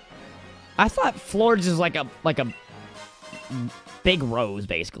 I thought Florges is like a big rows,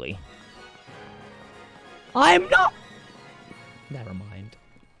 basically. I'm not... Never mind.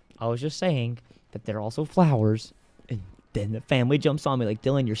 I was just saying that they're also flowers. And then the family jumps on me like,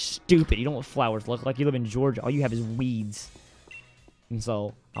 Dylan, you're stupid. You don't know what flowers look like. You live in Georgia. All you have is weeds. And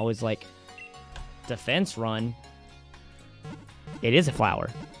so I was like, defense run. It is a flower.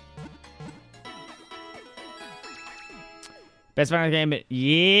 Best final game.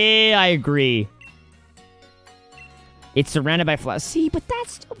 Yeah, I agree. It's surrounded by flowers. See, but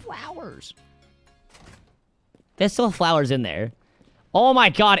that's still flowers. There's still flowers in there. Oh my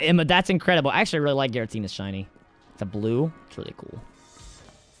god, Emma, that's incredible. I actually really like Giratina's shiny. It's a blue. It's really cool.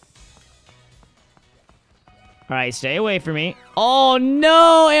 Alright, stay away from me. Oh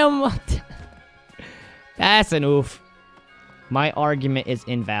no, Emma. That's an oof. My argument is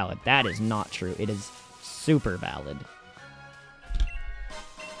invalid. That is not true. It is super valid.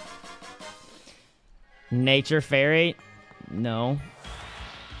 Nature Fairy? No.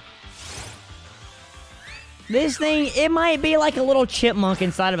 This thing, it might be like a little chipmunk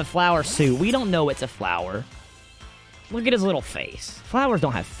inside of a flower suit. We don't know it's a flower. Look at his little face. Flowers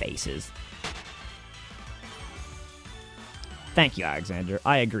don't have faces. Thank you, Alexander.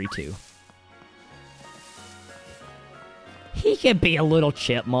 I agree, too. He could be a little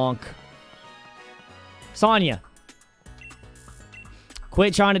chipmunk. Sonya.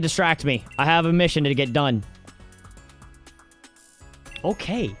 Quit trying to distract me. I have a mission to get done.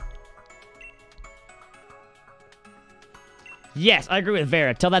 Okay. Yes, I agree with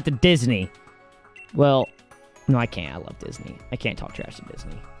Vera. Tell that to Disney. Well, no, I can't. I love Disney. I can't talk trash to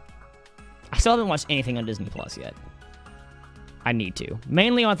Disney. I still haven't watched anything on Disney Plus yet. I need to.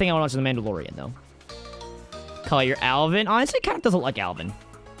 Mainly, the only thing I want to watch is The Mandalorian, though. Call your Alvin. Honestly, it kind of doesn't look like Alvin.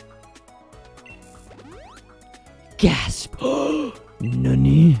 Gasp.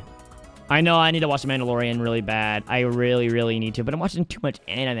 Nani? I know I need to watch The Mandalorian really bad. I really, really need to. But I'm watching too much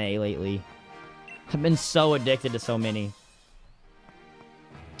anime lately. I've been so addicted to so many.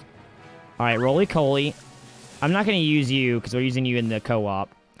 Alright, roly-coly. I'm not going to use you because we're using you in the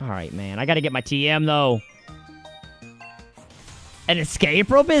co-op. Alright, man. I got to get my TM, though. An escape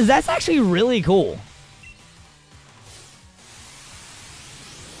rope is? That's actually really cool.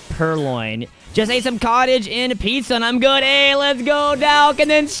 Purloin. Just ate some cottage and pizza and I'm good. Hey, let's go, Dowk. And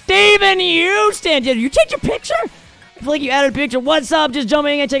then Steven Houston. Did you take your picture? I feel like you added a picture. What's up? Just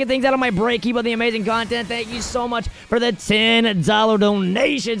jumping in and checking things out on my break. Keep up the amazing content. Thank you so much for the $10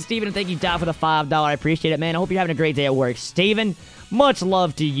 donation, Steven. And thank you, Dow, for the $5. I appreciate it, man. I hope you're having a great day at work. Steven, much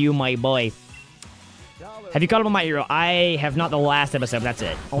love to you, my boy. Have you caught up on My Hero? I have not the last episode. That's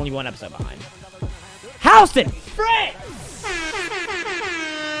it. Only one episode behind. Houston! Frick!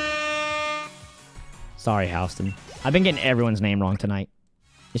 Sorry, Houston. I've been getting everyone's name wrong tonight.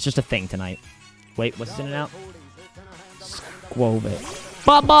 It's just a thing tonight. Wait, what's this in and out? Squovit.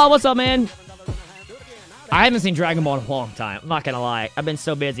 Bob, what's up, man? I haven't seen Dragon Ball in a long time. I'm not gonna lie. I've been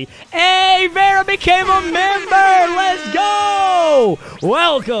so busy. Hey, Vera became a member! Let's go!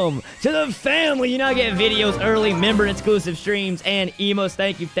 Welcome to the family. You now get videos early, member-exclusive streams, and emos.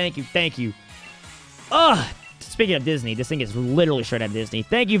 Thank you, thank you, thank you. Ugh! Speaking of Disney, this thing is literally straight out of Disney.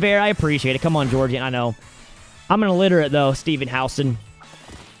 Thank you, Vera. I appreciate it. Come on, Georgian. I know. I'm gonna litter it, though, Stephen Houston.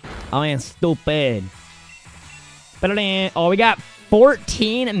 I am stupid. Oh, we got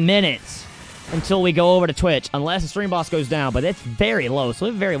 14 minutes until we go over to Twitch, unless the stream boss goes down, but it's very low, so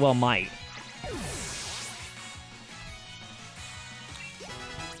it very well might.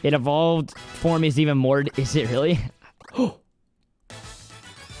 It evolved form is even more... Is it really?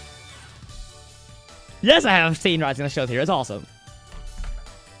 Yes, I have seen Rod's gonna show here. It's awesome.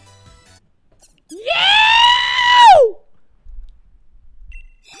 Yeah!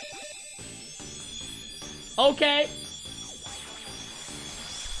 Okay.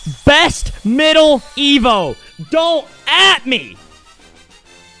 Best middle Evo. Don't at me.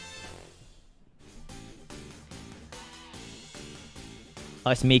 Oh,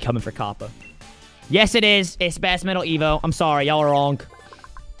 it's me coming for Kappa. Yes, it is. It's best middle Evo. I'm sorry. Y'all are wrong.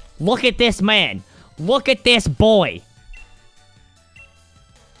 Look at this man. Look at this boy.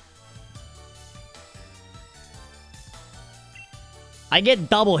 I get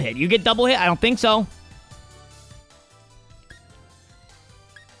double hit. You get double hit? I don't think so.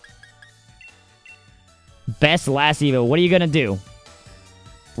 Best last Evo. What are you gonna do?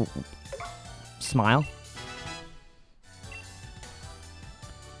 Smile.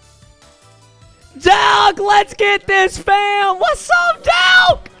 Dowk! Let's get this, fam! What's up,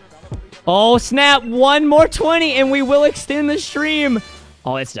 Dowk? Oh, snap. One more 20, and we will extend the stream.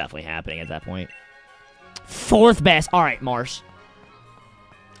 Oh, it's definitely happening at that point. Fourth best. All right, Marsh.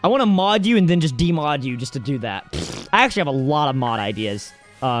 I want to mod you and then just demod you just to do that. I actually have a lot of mod ideas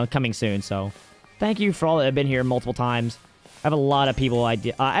coming soon, so thank you for all that have been here multiple times. I have a lot of people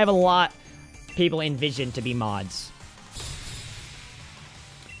people envisioned to be mods.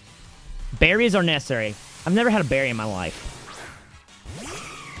 Berries are necessary. I've never had a berry in my life.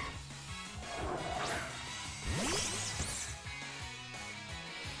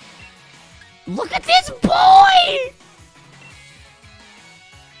 Look at this boy!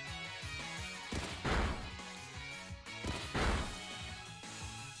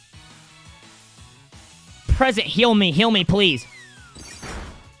 Present, heal me, please.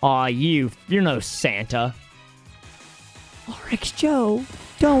 Aw, you're no Santa. RX Joe,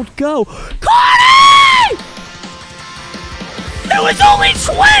 don't go. Carney! It was only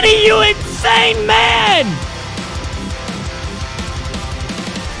 20, you insane man!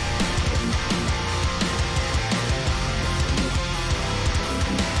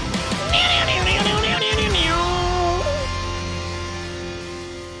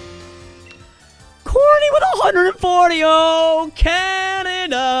 Corny with 140. Oh,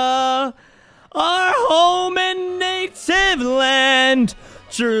 Canada, our home and native land,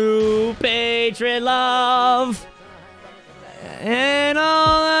 true patriot love. And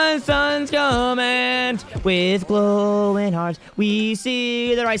all the sun's command, with glowing hearts, we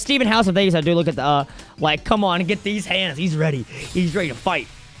see the right. Stephen House of Vegas, I do look at the, like, come on, get these hands. He's ready. He's ready to fight.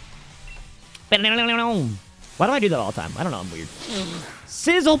 Why do I do that all the time? I don't know, I'm weird.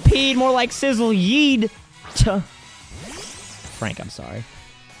 Sizzle peed, more like sizzle yeed. Frank, I'm sorry.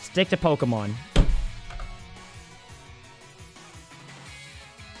 Stick to Pokemon.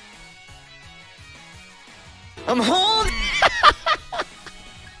 I'm hold.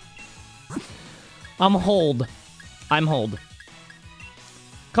 I'm hold.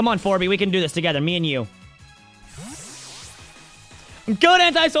 Come on, Forby, we can do this together, me and you. I'm good,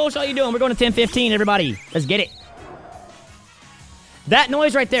 Antisocial. How you doing? We're going to 10-15, everybody. Let's get it. That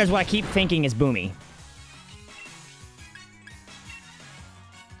noise right there is what I keep thinking is Boomy.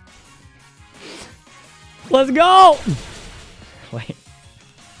 Let's go! Wait.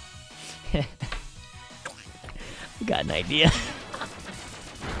 I got an idea.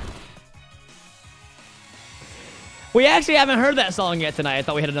 We actually haven't heard that song yet tonight. I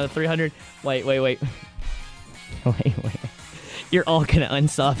thought we had another 300. Wait. Wait. You're all gonna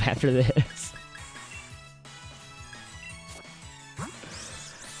unsub after this.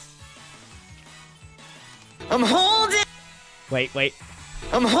 I'm holding. Wait.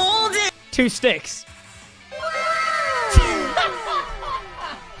 I'm holding. 2 sticks.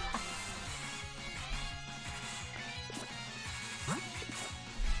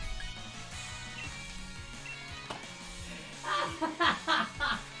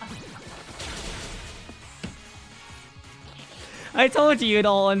 I told you you'd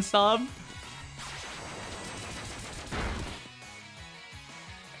all unsub.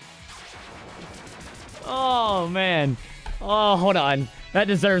 Oh, man. Oh, hold on. That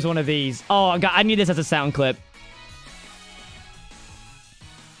deserves one of these. Oh, God, I need this as a sound clip.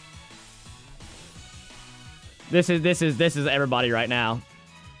 This is everybody right now.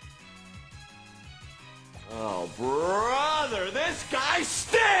 Oh, brother, this guy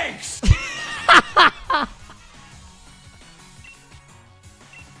stinks!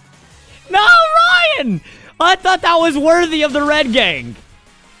 No, Ryan! I thought that was worthy of the Red Gang.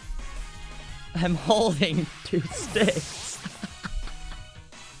 I'm holding 2 sticks.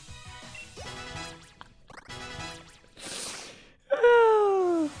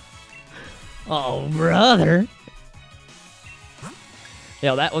 Oh, brother.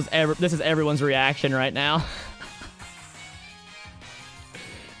 Yo, that was this is everyone's reaction right now.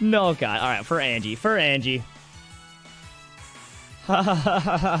 No, God. All right, for Angie.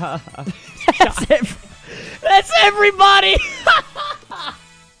 That's everybody.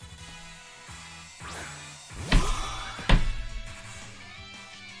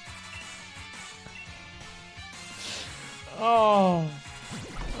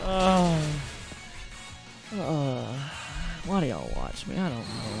 Why do y'all watch me? I don't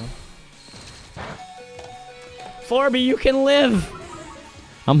know. Forby, you can live.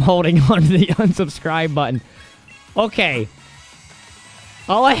 I'm holding on to the unsubscribe button. Okay.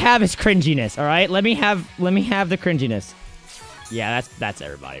 All I have is cringiness, all right? Let me have the cringiness. Yeah, that's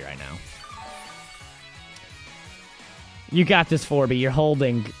everybody right now. You got this, Forby. You're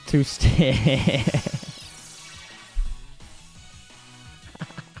holding 2 sticks.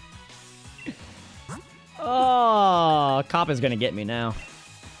 Oh, cop is gonna get me now.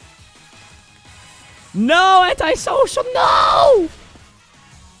 No, Antisocial, no!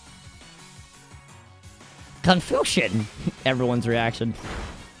 Confusion. Everyone's reaction.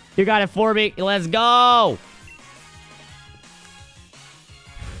 You got it for me. Let's go.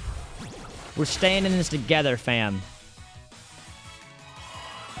 We're staying in this together, fam.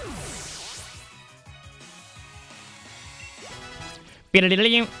 I'm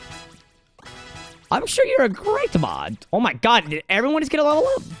sure you're a great mod. Oh my god, did everyone just get a level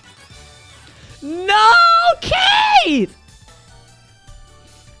up? No, Kate!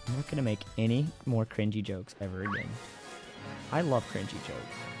 I'm not gonna make any more cringy jokes ever again. I love cringy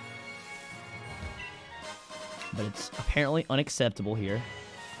jokes. But it's apparently unacceptable here.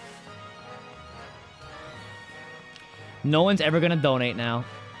 No one's ever gonna donate now.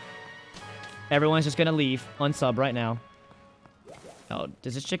 Everyone's just gonna leave, unsub right now. Oh,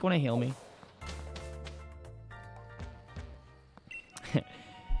 does this chick wanna heal me?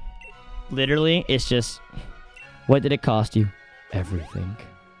 Literally, it's just, what did it cost you? Everything.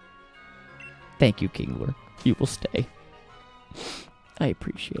 Thank you, Kingler. You will stay. I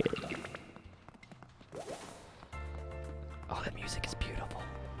appreciate it. Oh, that music is beautiful.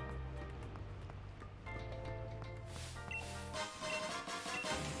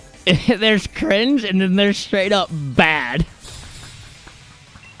 There's cringe, and then there's straight up bad.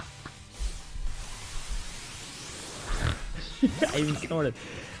 I even snorted.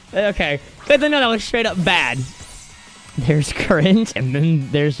 Okay, but then no, it's straight up bad. There's cringe, and then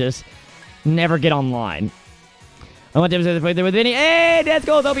there's just never get online. I want to play there with Vinny. Hey, that's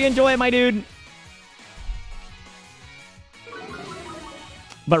cool. Hope you enjoy it, my dude.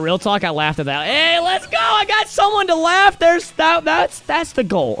 But real talk, I laughed at that. Hey, let's go! I got someone to laugh. That's the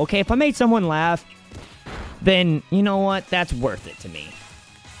goal. Okay, if I made someone laugh, then you know what? That's worth it to me.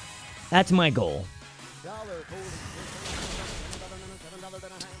 That's my goal.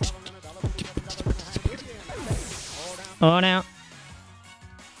 Oh, now.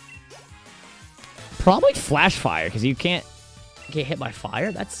 Probably flash fire, because you can't get hit by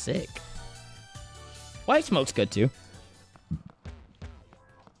fire. That's sick. White smoke's good, too.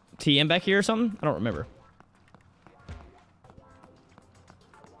 TM back here or something? I don't remember.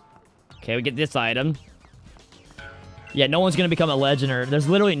 Okay, we get this item. Yeah, no one's going to become a legend, or there's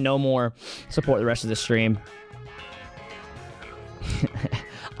literally no more support the rest of the stream.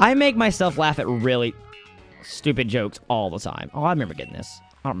 I make myself laugh at really stupid jokes all the time. Oh, I remember getting this.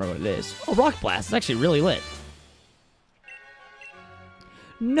 I don't remember what it is. Oh, Rock Blast. It's actually really lit.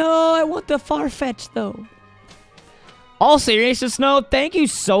 No, I want the Farfetch, though. All seriousness, Snow, thank you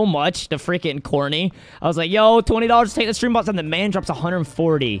so much to freaking Corny. I was like, yo, $20 to take the stream box, and the man drops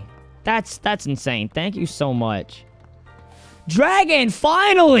 140. That's insane. Thank you so much. Dragon,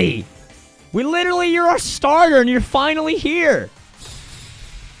 finally! You're our starter, and you're finally here.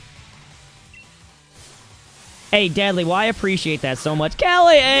 Hey, Deadly, well, I appreciate that so much.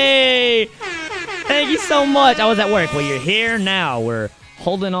 Kelly, hey! Thank you so much. I was at work. Well, you're here now. We're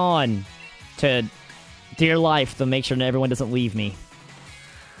holding on to dear life to make sure that everyone doesn't leave me.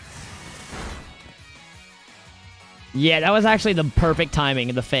 Yeah, that was actually the perfect timing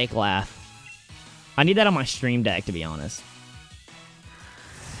of the fake laugh. I need that on my stream deck, to be honest.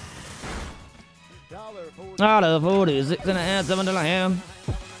 Out of 46 and a half, $7.5.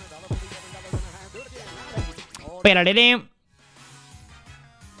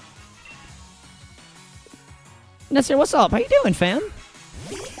 Nestor, what's up? How you doing, fam?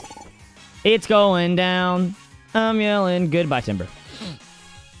 It's going down. I'm yelling goodbye, Timber.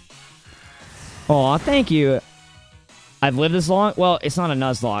 Aw, thank you. I've lived this long? Well, it's not a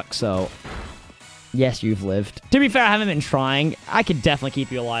Nuzlocke, so... Yes, you've lived. To be fair, I haven't been trying. I could definitely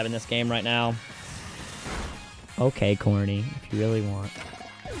keep you alive in this game right now. Okay, Corny, if you really want.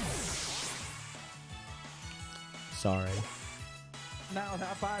 Sorry.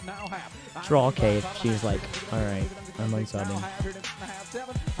 Draw Cave. She was like, alright, I'm unsubbing.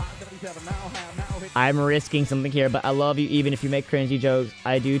 I'm risking something here, but I love you even if you make cringy jokes.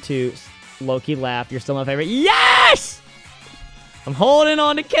 I do too. Loki laugh. You're still my favorite. Yes! I'm holding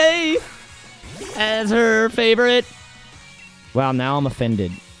on to Cave as her favorite. Wow, now I'm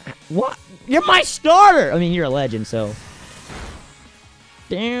offended. What? You're my starter! I mean, you're a legend, so.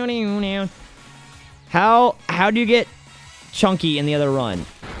 Down. How do you get Chunky in the other run?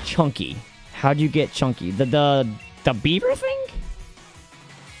 Chunky. How do you get Chunky? The beaver thing?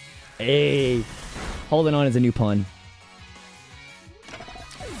 Hey. Holding on is a new pun.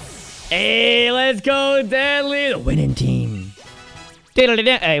 Hey, let's go, Deadly. The winning team.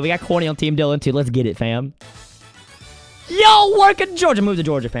 Hey, we got Corny on Team Dylan, too. Let's get it, fam. Yo, working Georgia. Move to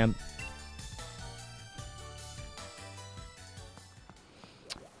Georgia, fam.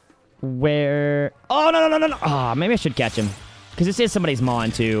 Where? Oh, no. Oh, maybe I should catch him. Because this is somebody's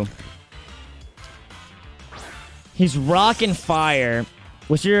Mon, too. He's rocking fire.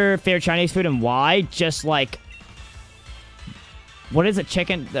 What's your favorite Chinese food and why? Just like... What is a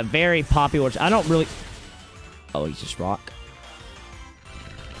chicken? The very popular... I don't really... Oh, he's just rock.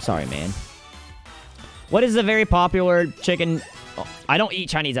 Sorry, man. What is a very popular chicken... Oh, I don't eat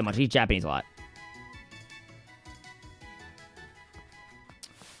Chinese that much. I eat Japanese a lot.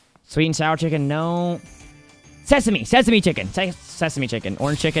 Sweet and sour chicken, no. Sesame chicken. Sesame chicken.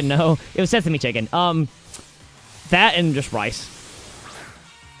 Orange chicken, no. It was sesame chicken. That and just rice.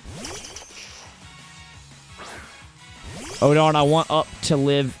 Oh darn, I want up to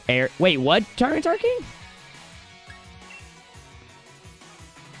live air. Wait, what? Turkey?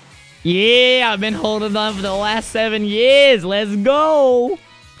 Yeah, I've been holding on for the last 7 years. Let's go.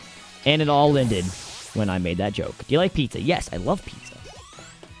 And it all ended when I made that joke. Do you like pizza? Yes, I love pizza.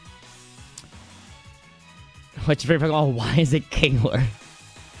 What's your favorite? Oh, why is it Kingler?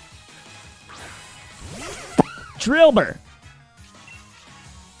 Trilber.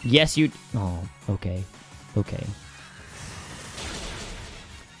 Yes, you... Oh, okay. Okay.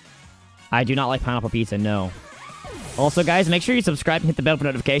 I do not like pineapple pizza, no. Also, guys, make sure you subscribe and hit the bell for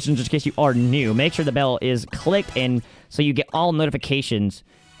notifications just in case you are new. Make sure the bell is clicked and so you get all notifications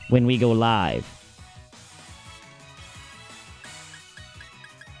when we go live.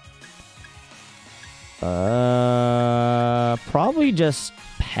 Probably just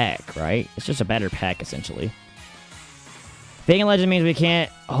Peck, right? It's just a better Peck, essentially. Being a legend means we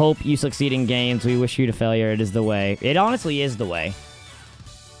can't hope you succeed in games. We wish you to failure. It is the way. It honestly is the way.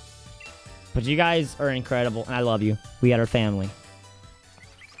 But you guys are incredible, and I love you. We are our family.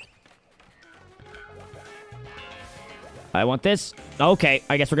 I want this. Okay,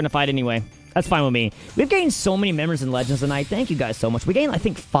 I guess we're gonna fight anyway. That's fine with me. We've gained so many members and legends tonight. Thank you guys so much. We gained, I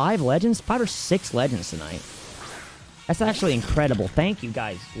think, 5 or 6 legends tonight. That's actually incredible. Thank you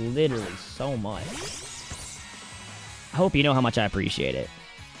guys literally so much. I hope you know how much I appreciate it.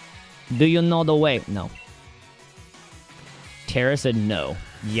 Do you know the way? No. Tara said no.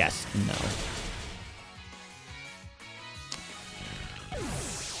 Yes, no.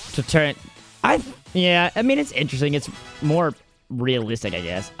 To turn... Yeah, I mean, it's interesting. It's more realistic, I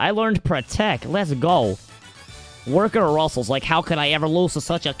guess. I learned Protect. Let's go. Worker Russell's like, how could I ever lose to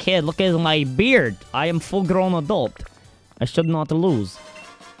such a kid? Look at my beard. I am full-grown adult. I should not lose.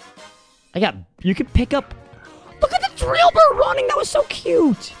 You could pick up... Look at the Drillbur running. That was so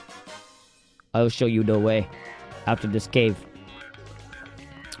cute. I'll show you the way after this cave.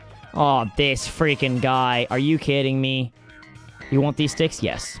 Oh, this freaking guy. Are you kidding me? You want these sticks?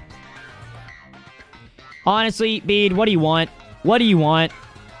 Yes. Honestly, Bede, what do you want? What do you want?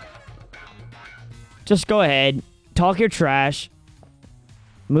 Just go ahead. Talk your trash.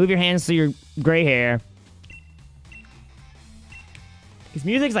 Move your hands to your gray hair. His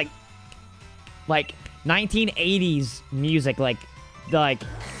music's like 1980s music, like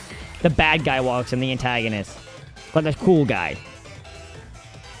the bad guy walks in, the antagonist. Like the cool guy.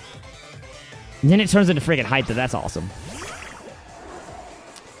 And then it turns into freaking hype. That's awesome.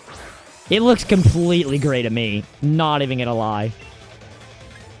 It looks completely great to me. Not even gonna lie.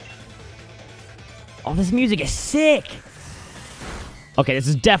 Oh, this music is sick. Okay, this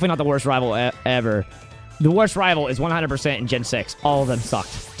is definitely not the worst rival ever. The worst rival is 100% in Gen 6. All of them sucked.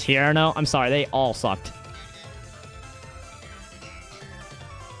 Tierno, I'm sorry, they all sucked.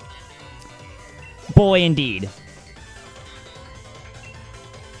 Boy, indeed.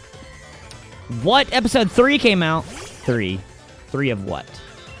 What? Episode 3 came out. 3. 3 of what?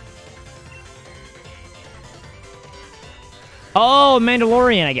 Oh,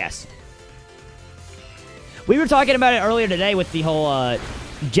 Mandalorian, I guess. We were talking about it earlier today with the whole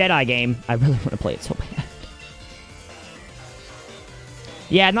Jedi game. I really want to play it so bad.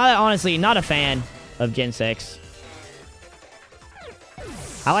 Yeah, honestly, not a fan of Gen 6.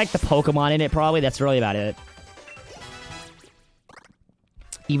 I like the Pokemon in it, probably. That's really about it.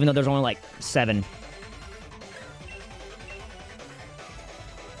 Even though there's only like 7.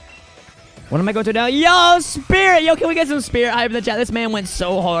 What am I going to now? Yo, Spirit! Yo, can we get some Spirit hype in the chat? This man went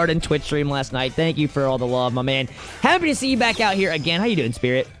so hard in Twitch stream last night. Thank you for all the love, my man. Happy to see you back out here again. How you doing,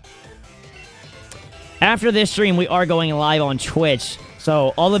 Spirit? After this stream, we are going live on Twitch.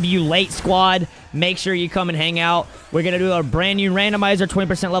 So, all of you late squad, make sure you come and hang out. We're going to do our brand new randomizer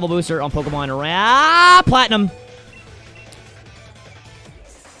 20% level booster on Pokemon Platinum.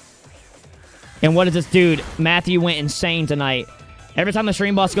 And what is this dude? Matthew went insane tonight. Every time the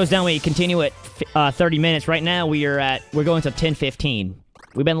stream boss goes down, we continue at 30 minutes. Right now, we're going to 10:15.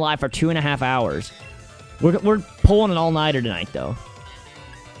 We've been live for 2.5 hours. We're pulling an all-nighter tonight, though.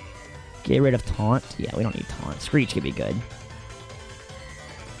 Get rid of Taunt. Yeah, we don't need Taunt. Screech could be good.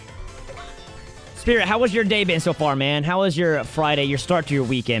 Spirit, how was your day been so far, man? How was your Friday, your start to your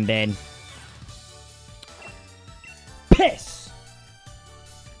weekend been? Piss!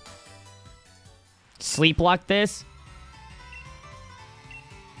 Sleep block this?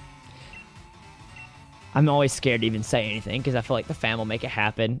 I'm always scared to even say anything because I feel like the fam will make it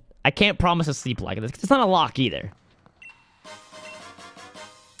happen. I can't promise a sleep block. It's not a lock either.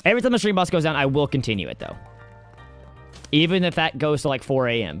 Every time the stream boss goes down, I will continue it, though. Even if that goes to, like, 4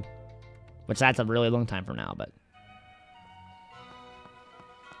 a.m. Which that's a really long time from now, but...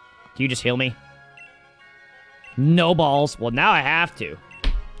 Can you just heal me? No balls. Well, now I have to.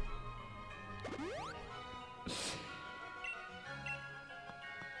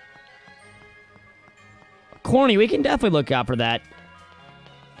 Corny, we can definitely look out for that.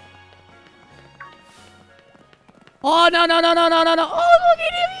 Oh, no, no, no, no, no, no, no. Oh, look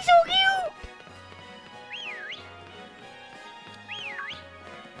at him. He's so cute.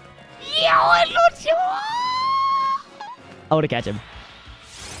 Yeah, I love you. I want to catch him.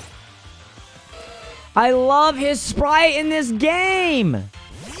 I love his sprite in this game.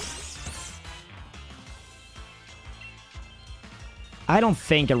 I don't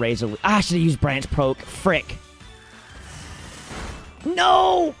think a razor... I should have used branch poke. Frick.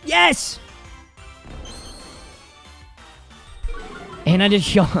 No! Yes! And I just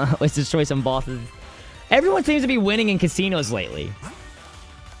show... Let's destroy some bosses. Everyone seems to be winning in casinos lately.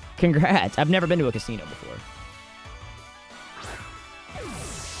 Congrats. I've never been to a casino before.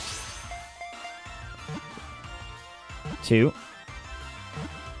 Two.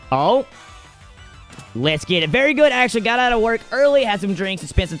 Oh. Let's get it. Very good. Actually got out of work early, had some drinks, and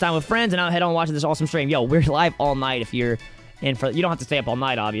spent some time with friends, and now head on watching this awesome stream. Yo, we're live all night if you're in for... You don't have to stay up all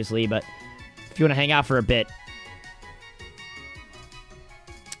night, obviously, but if you want to hang out for a bit.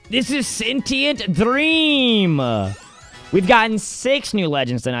 This is Sentient Dream. We've gotten 6 new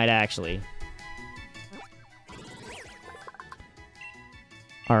legends tonight, actually.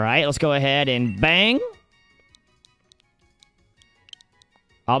 All right, let's go ahead and bang.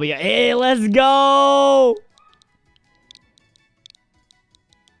 I'll be... Hey, let's go!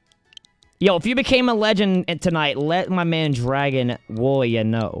 Yo, if you became a legend tonight, let my man Dragon Warrior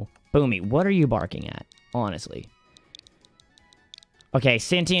know. Boomy, what are you barking at? Honestly. Okay,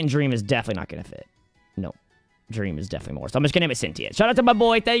 Sentient Dream is definitely not going to fit. No. Dream is definitely more. So I'm just going to name it Sentient. Shout out to my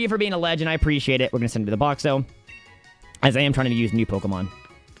boy. Thank you for being a legend. I appreciate it. We're going to send it to the box, though. As I am trying to use new Pokemon.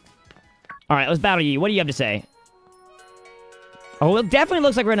 Alright, let's battle you. What do you have to say? Oh, it definitely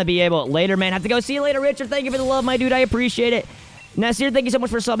looks like we're going to be able... Later, man. Have to go. See you later, Richard. Thank you for the love, my dude. I appreciate it. Nasir, thank you so much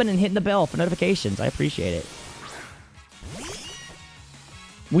for subbing and hitting the bell for notifications. I appreciate it.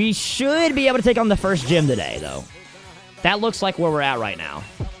 We should be able to take on the first gym today, though. That looks like where we're at right now,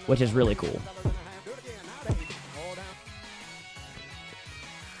 which is really cool.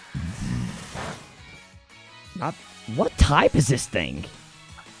 What type is this thing?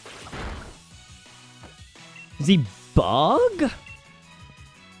 Is he bug?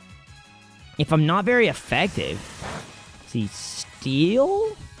 If I'm not very effective, is he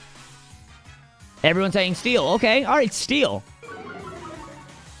steel? Everyone's saying steel. Okay, all right, steel.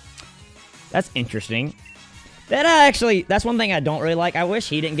 That's interesting. That actually, that's one thing I don't really like. I wish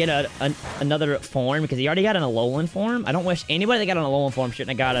he didn't get another form because he already got an Alolan form. I don't wish anybody that got an Alolan form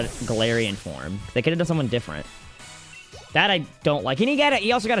shouldn't have got a Galarian form. They could have done someone different. That I don't like. And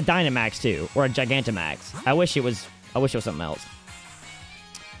he also got a Dynamax too, or a Gigantamax. I wish it was something else.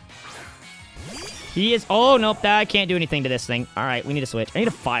 He is... Oh, nope. I can't do anything to this thing. All right, we need to switch. I need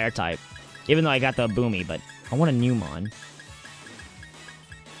a fire type. Even though I got the Boomy, but I want a Numon.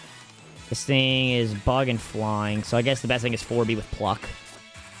 This thing is bug and flying, so I guess the best thing is 4B with pluck.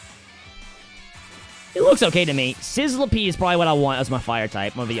 It looks okay to me. Sizzlipede is probably what I want as my fire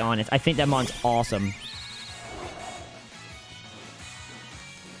type, I'm gonna be honest. I think that mon's awesome.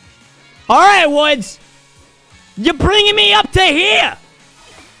 Alright, Woods! You're bringing me up to here!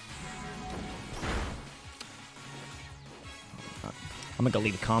 I'm gonna go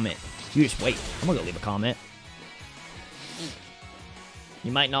leave a comment. You just wait. I'm gonna go leave a comment.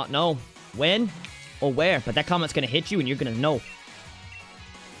 You might not know when or where, but that comment's gonna hit you and you're gonna know.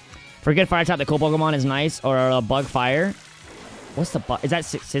 For a good fire type, the cool Pokemon is nice, or a bug fire. What's the bug? Is that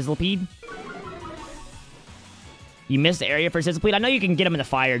Sizzlipede? You missed the area for Sizzlipede? I know you can get them in the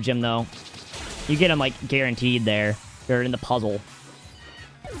fire gym, though. You get them, like, guaranteed there. They're in the puzzle.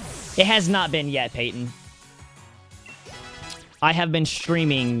 It has not been yet, Peyton. I have been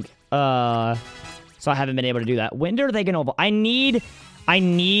streaming, so I haven't been able to do that. When are they gonna evolve? I need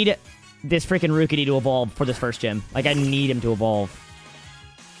this freaking Rookidee to evolve for this first gym. Like, I need him to evolve.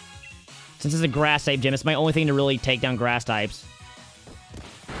 Since it's a grass type gym, it's my only thing to really take down grass types.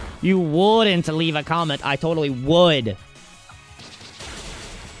 You wouldn't leave a comment. I totally would.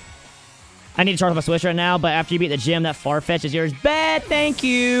 I need to charge up my Switch right now, but after you beat the gym, that Farfetch is yours. Bet, thank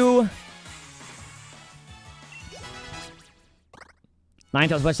you.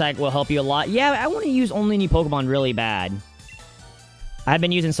 9-tails Switch Sack will help you a lot. Yeah, I want to use only new Pokemon really bad. I've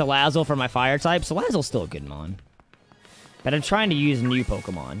been using Salazzle for my fire type. Salazzle's still a good mon. But I'm trying to use new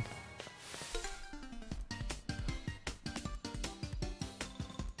Pokemon.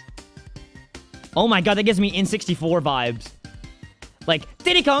 Oh my god, that gives me N64 vibes. Like,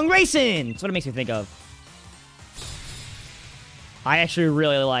 Diddy Kong Racing! That's what it makes me think of. I actually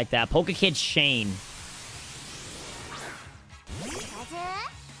really like that. Pokekid Shane.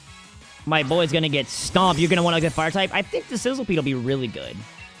 My boy's gonna get stomped. You're gonna want to get fire type? I think the Sizzlepede will be really good.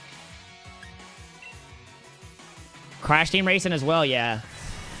 Crash Team Racing as well, yeah.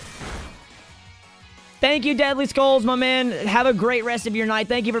 Thank you, Deadly Skulls, my man. Have a great rest of your night.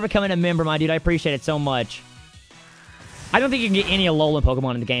 Thank you for becoming a member, my dude. I appreciate it so much. I don't think you can get any Alolan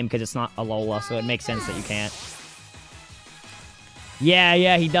Pokemon in the game because it's not Alola, so it makes sense that you can't.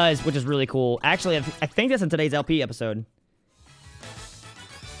 Yeah, he does, which is really cool. Actually, I think that's in today's LP episode.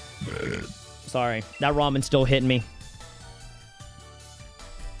 Sorry, that ramen's still hitting me.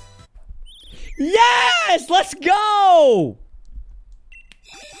 Yes! Let's go!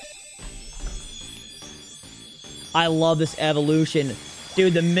 I love this evolution.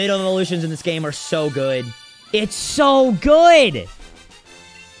 Dude, the middle evolutions in this game are so good. It's so good!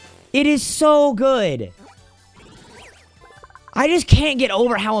 It is so good. I just can't get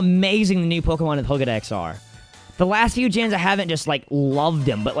over how amazing the new Pokemon in the Pokedex are. The last few gens, I haven't just, like, loved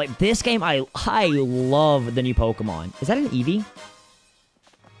them. But, like, this game, I love the new Pokemon. Is that an Eevee?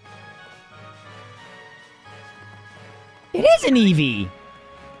 It is an Eevee!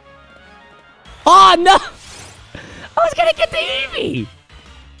 Oh, no! I was gonna get the Eevee!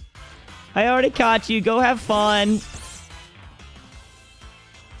 I already caught you. Go have fun.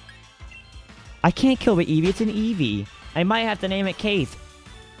 I can't kill the Eevee. It's an Eevee. I might have to name it Keith.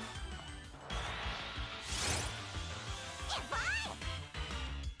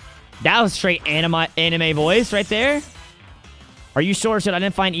 That was straight anime voice right there. Are you sure, Shit? I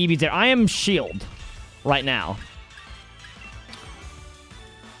didn't find Eevees there. I am Shield right now.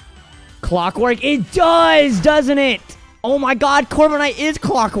 Clockwork? It does, doesn't it? Oh my god, Corviknight is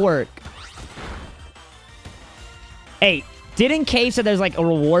Clockwork. Hey, didn't Cave say there's like a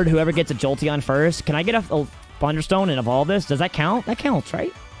reward whoever gets a Jolteon first? Can I get a Thunderstone and evolve this? Does that count? That counts,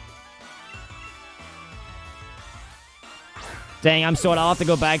 right? Dang, I'm so I'll have to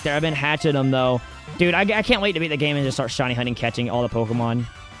go back there. I've been hatching them, though. Dude, I can't wait to beat the game and just start shiny hunting, catching all the Pokemon.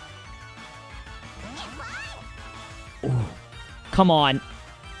 Ooh. Come on.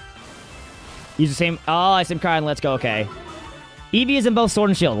 Use the same... Oh, same card. Let's go. Okay. Eevee is in both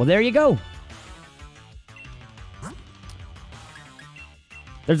Sword and Shield. Well, there you go.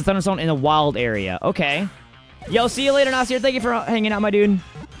 There's a Thunderstone in the wild area. Okay. Yo, see you later, Nasir. Thank you for hanging out, my dude.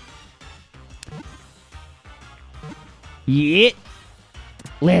 Yeah.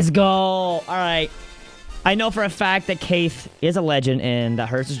 Let's go. All right. I know for a fact that Keith is a legend and that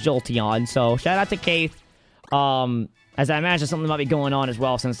hers is Jolteon. So shout out to Keith. As I imagine something might be going on as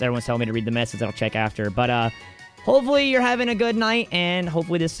well since everyone's telling me to read the message that I'll check after. But hopefully you're having a good night and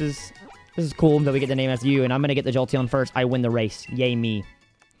hopefully this is cool that we get the name as you. And I'm gonna get the Jolteon first. I win the race. Yay me.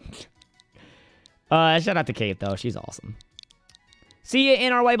 Shout out to Keith though. She's awesome. See you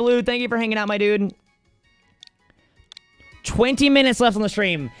in our white blue. Thank you for hanging out, my dude. 20 minutes left on the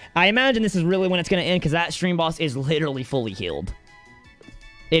stream. I imagine this is really when it's going to end because that stream boss is literally fully healed.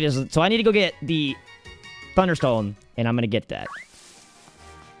 It is. So I need to go get the Thunderstone, and I'm going to get that.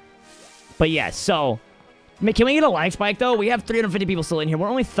 But yeah, so... Can we get a like spike, though? We have 350 people still in here. We're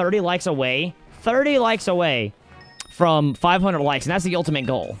only 30 likes away. 30 likes away from 500 likes, and that's the ultimate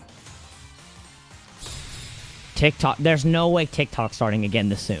goal. TikTok. There's no way TikTok's starting again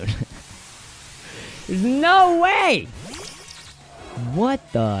this soon. There's no way! What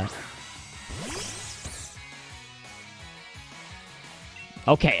the...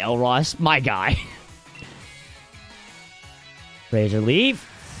 Okay, Elros, my guy. Razor Leaf.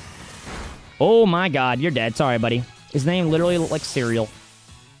 Oh my god, you're dead. Sorry, buddy. His name literally looked like cereal.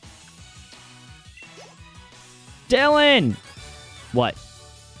 Dylan! What?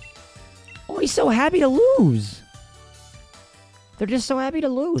 Oh, he's so happy to lose. They're just so happy to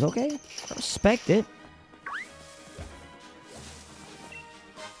lose, okay? I respect it.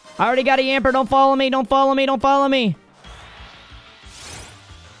 I already got a Yamper. Don't follow me. Don't follow me. Don't follow me.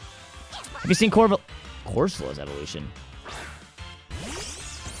 Have you seen Corso's evolution?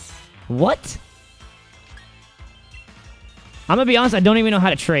 What? I'm gonna be honest, I don't even know how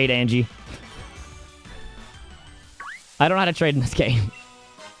to trade, Angie. I don't know how to trade in this game.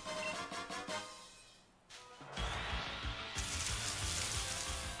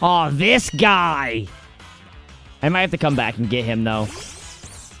 Oh, this guy! I might have to come back and get him, though.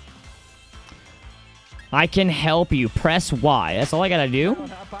 I can help you. Press Y. That's all I gotta do.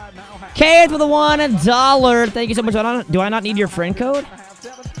 Kate with a $1. Thank you so much. Do I not need your friend code?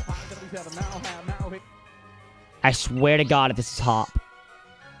 I swear to God if this is Hop.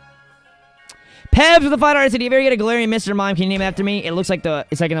 Pebs with the $5 city. If you ever get a Galarian Mr. Mime, can you name it after me? It looks like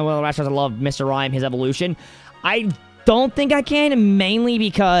it's like in the one of the restaurants I love, Mr. Rhyme, his evolution. I don't think I can, mainly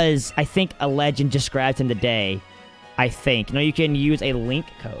because I think a legend described him today. I think. No, you can use a link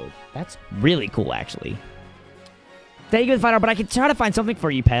code. That's really cool, actually. Thank you for the $5, but I can try to find something for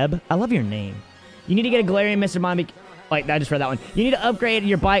you, Peb. I love your name. You need to get a Galarian Mr. Mime. Like, I just read that one. You need to upgrade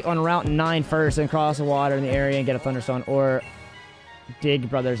your bike on Route 9 first and cross the water in the area and get a Thunderstone, or dig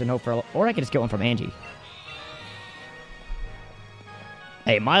Brothers and hope for... Or I could just get one from Angie.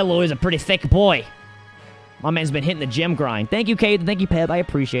 Hey, Milo is a pretty thick boy. My man's been hitting the gym grind. Thank you, Kate. Thank you, Peb. I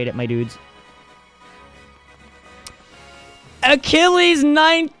appreciate it, my dudes. Achilles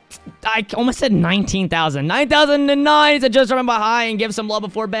 9... I almost said 19,000. 9,009 is a just remember hi and give some love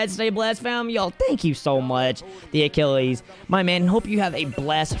before bed. Stay blessed, fam. Yo, thank you so much, the Achilles. My man, hope you have a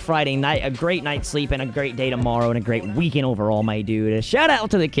blessed Friday night, a great night's sleep, and a great day tomorrow, and a great weekend overall, my dude. A shout out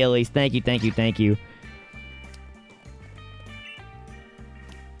to the Achilles. Thank you, thank you, thank you.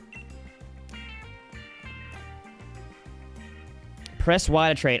 Press Y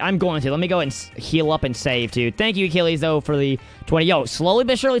to trade. I'm going to. Let me go and heal up and save, too. Thank you, Achilles, though, for the 20. Yo, slowly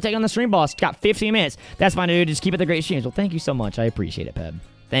but surely taking on the stream boss. Got 15 minutes. That's fine, dude. Just keep it the great streams. Well, thank you so much. I appreciate it, Peb.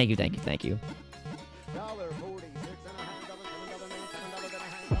 Thank you, thank you, thank you.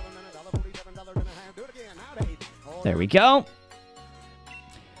 There we go.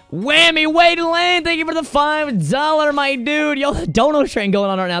 Whammy, Wade Lane. Thank you for the $5, my dude. Yo, the dono train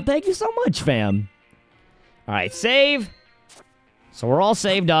going on right now. Thank you so much, fam. All right, save. So we're all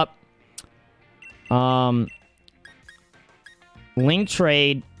saved up. Link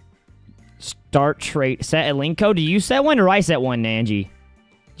trade. Start trade. Set a link code. Do you set one or I set one, Angie? Do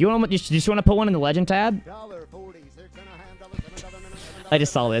you want to just want to put one in the legend tab? I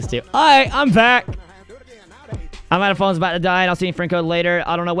just saw this too. Alright, I'm back. I'm out of phone's about to die, and I'll see you friend code later.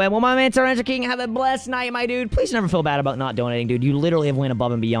 I don't know when. Well, my man, Tyrannosaurus King, have a blessed night, my dude. Please never feel bad about not donating, dude. You literally have went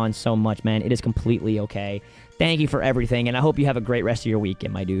above and beyond so much, man. It is completely okay. Thank you for everything, and I hope you have a great rest of your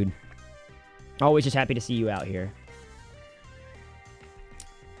weekend, my dude. Always just happy to see you out here.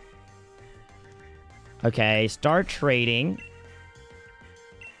 Okay, start trading.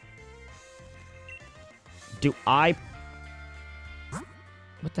 Do I...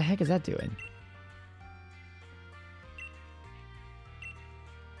 What the heck is that doing?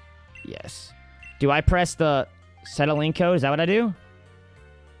 Yes. Do I press the set a link code? Is that what I do?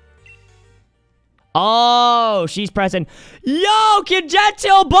 Oh, she's pressing. Yo,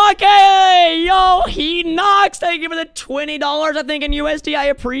 Kijetil Bucky! Yo, he knocks. Thank you for the $20, I think, in USD. I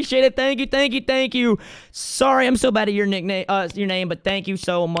appreciate it. Thank you, thank you, thank you. Sorry, I'm so bad at your nickname, your name, but thank you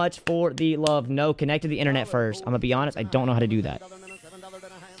so much for the love. No, connect to the internet first. I'm gonna be honest, I don't know how to do that.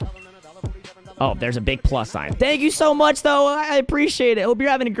 Oh, there's a big plus sign. Thank you so much, though. I appreciate it. Hope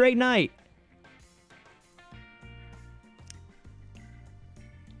you're having a great night.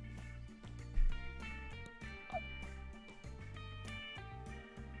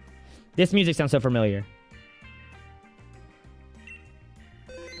 This music sounds so familiar.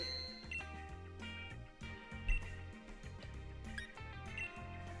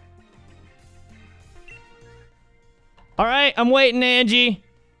 All right, I'm waiting, Angie.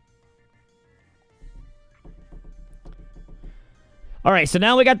 All right, so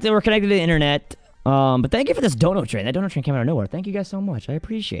now we're connected to the internet. But thank you for this dono train. That dono train came out of nowhere. Thank you guys so much. I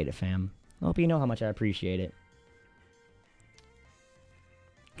appreciate it, fam. I hope you know how much I appreciate it.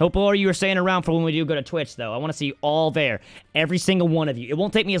 Hope all you are staying around for when we do go to Twitch, though. I want to see you all there. Every single one of you. It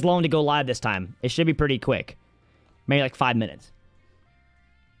won't take me as long to go live this time. It should be pretty quick. Maybe like 5 minutes.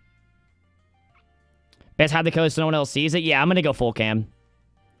 Best hide the code so no one else sees it? Yeah, I'm going to go full cam.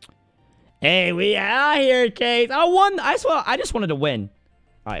 Hey, we out here, Kate. I won. I just wanted to win.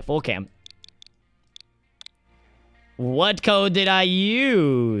 All right, full cam. What code did I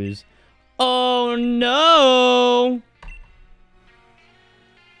use? Oh, no.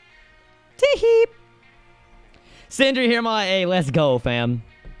 Tee-heep. Sindri here, my... Hey, let's go, fam.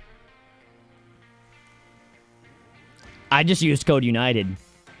 I just used code United.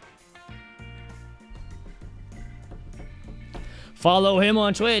 Follow him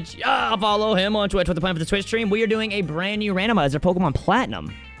on Twitch. Yeah, follow him on Twitch. What's the plan for the Twitch stream? We are doing a brand new randomizer Pokemon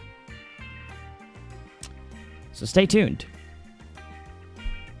Platinum. So stay tuned.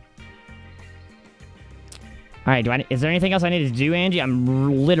 All right, is there anything else I need to do, Angie?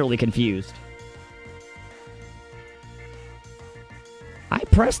 I'm literally confused. I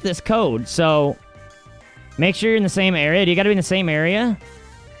pressed this code, so make sure you're in the same area. Do you got to be in the same area?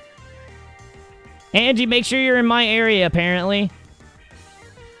 Angie, make sure you're in my area, apparently.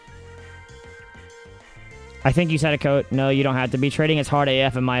 I think you said a code. No, you don't have to be. Trading is hard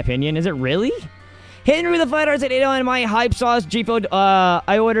AF, in my opinion. Is it really? Henry the Flat Arts at 8 on my hype sauce. GFO,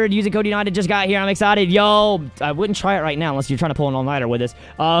 I ordered using code United. Just got here. I'm excited. Yo, I wouldn't try it right now unless you're trying to pull an all-nighter with this.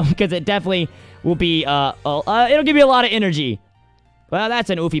 Because it definitely will be, it'll give you a lot of energy. Well,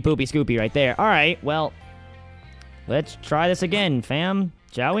 that's an oofy poopy scoopy right there. All right, well, let's try this again, fam.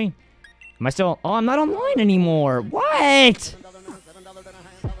 Shall we? Am I still... Oh, I'm not online anymore. What?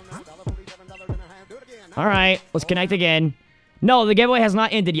 All right, let's connect again. No, the giveaway has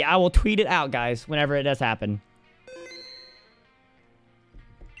not ended yet. I will tweet it out, guys, whenever it does happen.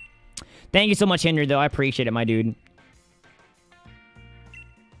 Thank you so much, Henry, though. I appreciate it, my dude.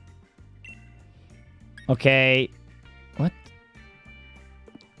 Okay. What?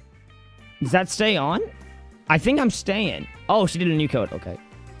 Does that stay on? I think I'm staying. Oh, she did a new code. Okay.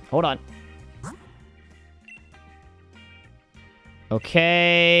 Hold on.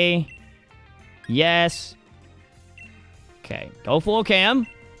 Okay. Yes. Okay. Go full cam.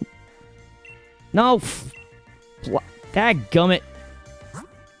 No. Dadgummit.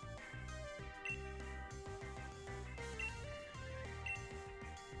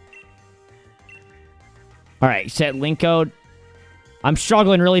 Alright, set link code. I'm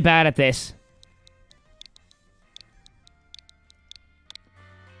struggling really bad at this.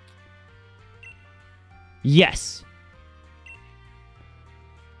 Yes.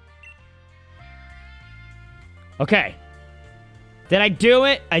 Okay. Did I do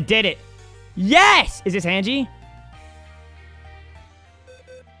it? I did it. Yes! Is this Angie?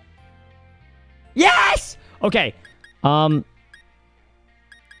 Yes! Okay. I'm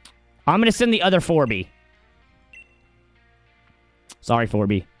gonna send the other 4B. Sorry,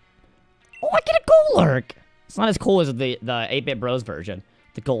 4B. Oh, I get a gold lurk. It's not as cool as the 8-Bit Bros version.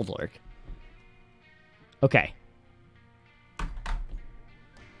 The gold lurk. Okay.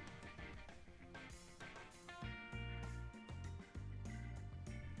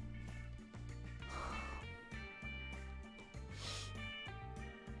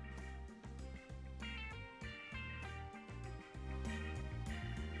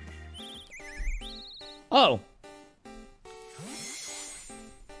 Oh.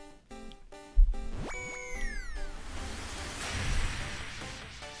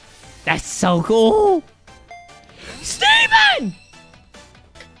 That's so cool. Steven!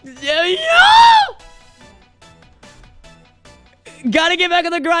 Yeah! Gotta get back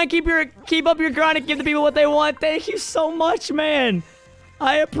on the grind. Keep up your grind and give the people what they want. Thank you so much, man.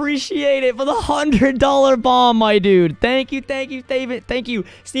 I appreciate it for the $100 bomb, my dude. Thank you, Steven. Thank you,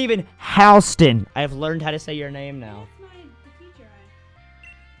 Stephen Houston. I've learned how to say your name now.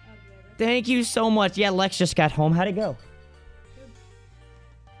 Thank you so much. Yeah, Lex just got home. How'd it go?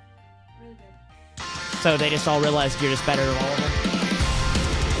 Really good. So they just all realized you're just better than all of them?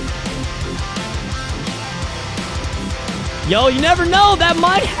 Yo, you never know. That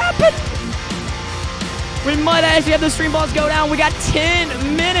might happen. We might actually have the stream boss go down. We got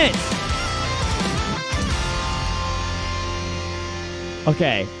 10 minutes.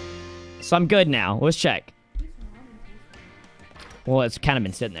 Okay. So I'm good now. Let's check. Well, it's kind of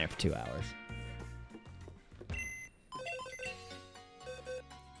been sitting there for 2 hours.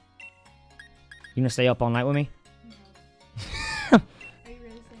 You gonna stay up all night with me? No. Are you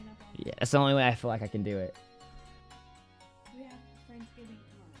really staying up all night? Yeah, it's the only way I feel like I can do it. We have Thanksgiving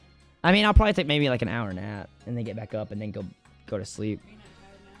tomorrow. I mean, I'll probably take maybe like an hour nap and then get back up and then go to sleep. Are you not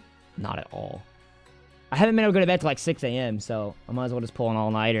tired now? Not at all. I haven't been able to go to bed till like 6 a.m., so I might as well just pull an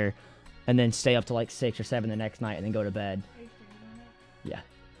all-nighter and then stay up till like 6 or 7 the next night and then go to bed. Are you sure you're doing it? Yeah.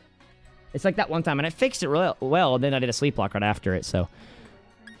 It's like that one time, and I fixed it well, and then I did a sleep block right after it, so.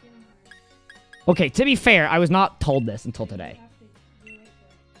 Thanksgiving party. Okay, to be fair, I was not told this until today. You have to do it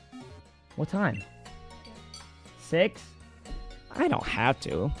for it. What time? Yeah. 6? I don't have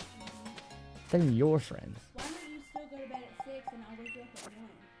to. They're your friends. Why don't you still go to bed at 6 and I'll wake you up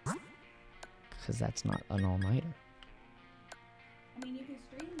at 1? Because that's not an all-nighter. I mean, you can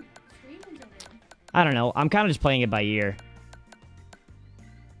stream until then. I don't know. I'm kind of just playing it by ear.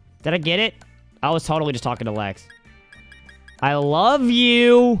 Did I get it? I was totally just talking to Lex. I love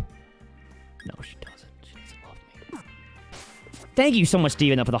you. No, she doesn't. She doesn't love me. Thank you so much,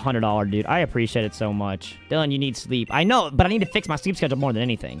 Steven, though, for the $100, dude. I appreciate it so much. Dylan, you need sleep. I know, but I need to fix my sleep schedule more than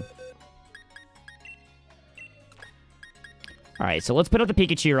anything. All right, so let's put up the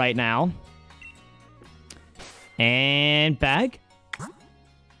Pikachu right now. And bag.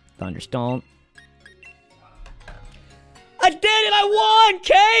 Thunderstone. I did it! I won,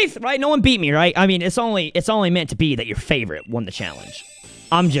 Keith! Right? No one beat me, right? I mean, it's only meant to be that your favorite won the challenge.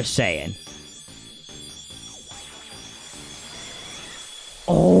 I'm just saying.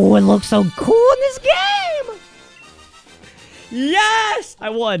 Oh, it looks so cool in this game! Yes!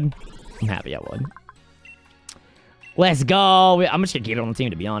 I won. I'm happy I won. Let's go. I'm just gonna keep it on the team,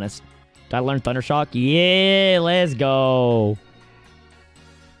 to be honest. Did I learn Thundershock? Yeah, let's go.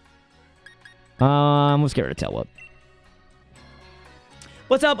 Let's get rid of Tail Whip.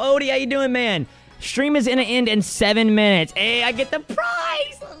 What's up, Odie? How you doing, man? Stream is gonna end in 7 minutes. Hey, I get the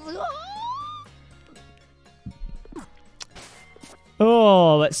prize!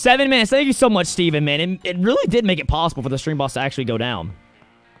 Oh, 7 minutes. Thank you so much, Steven, man. It really did make it possible for the stream boss to actually go down.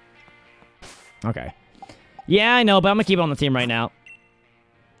 Okay. Yeah, I know, but I'm gonna keep it on the team right now.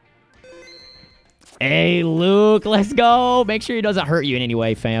 Hey, Luke, let's go. Make sure he doesn't hurt you in any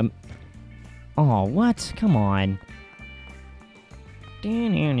way, fam. Oh, what? Come on.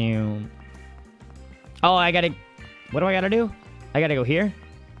 Oh, I gotta... What do I gotta do? I gotta go here?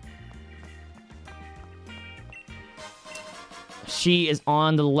 She is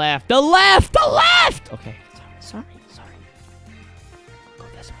on the left. The left! The left! Okay. Sorry. Go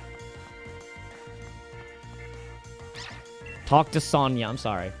this way. Talk to Sonya. I'm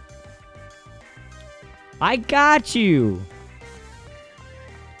sorry. I got you.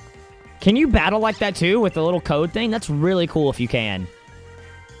 Can you battle like that too with the little code thing? That's really cool if you can.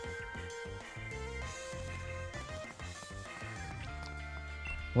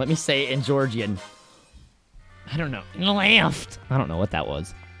 Let me say it in Georgian. I don't know. Left. I don't know what that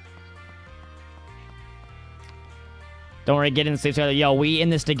was. Don't worry, get in the sleep together. Yo, we in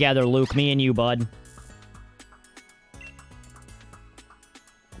this together, Luke. Me and you, bud.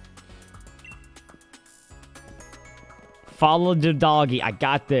 Follow the doggy. I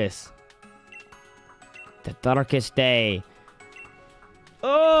got this. The darkest day.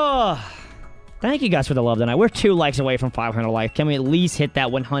 Oh, thank you guys for the love tonight. We're 2 likes away from 500 likes. Can we at least hit that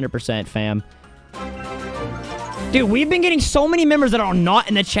 100%, fam? Dude, we've been getting so many members that are not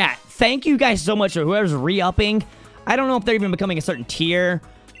in the chat. Thank you guys so much for whoever's re-upping. I don't know if they're even becoming a certain tier.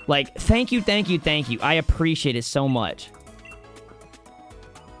 Like, thank you. I appreciate it so much.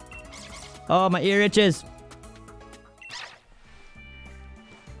 Oh, my ear itches.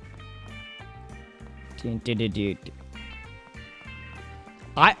 How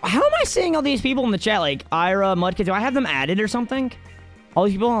am I seeing all these people in the chat? Like, Ira, Mudkid, do I have them added or something? All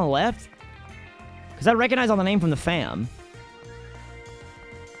these people on the left? Because I recognize all the name from the fam.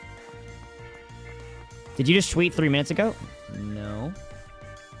 Did you just tweet 3 minutes ago? No.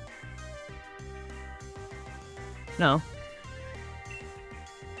 No.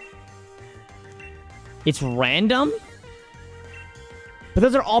 It's random? But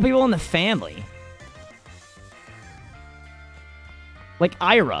those are all people in the family. Like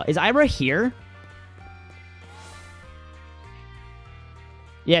Ira. Is Ira here?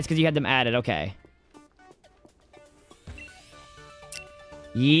 Yeah, it's because you had them added. Okay.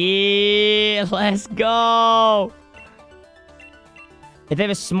 Yeah, let's go. If they have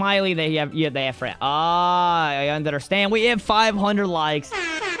a smiley, they have friend. Ah, I understand. We have 500 likes.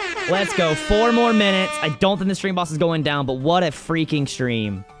 Let's go. 4 more minutes. I don't think the stream boss is going down, but what a freaking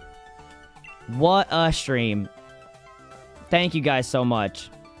stream. What a stream. Thank you guys so much.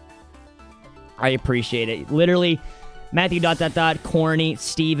 I appreciate it. Literally, Matthew, Dotdotdot, Corny,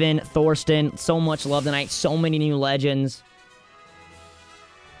 Steven, Thorsten. So much love tonight. So many new legends.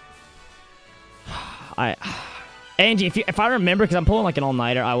 Angie, if I remember, because I'm pulling like an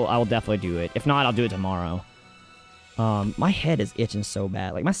all-nighter, I will definitely do it. If not, I'll do it tomorrow. My head is itching so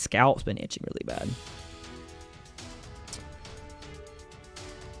bad. Like, my scalp's been itching really bad.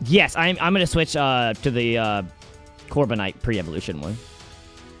 Yes, I'm going to switch to the Corbinite pre-evolution one.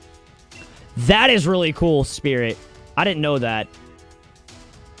 That is really cool, Spirit. I didn't know that.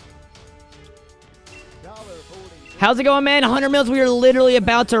 How's it going, man? 100 mils. We are literally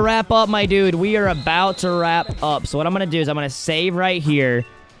about to wrap up, my dude. We are about to wrap up. So what I'm going to do is I'm going to save right here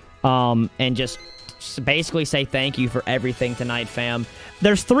and just basically say thank you for everything tonight, fam.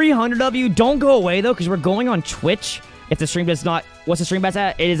 There's 300 of you. Don't go away, though, because we're going on Twitch. If the stream does not... What's the stream bets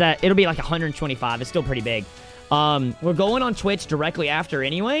at? It'll be like 125. It's still pretty big. We're going on Twitch directly after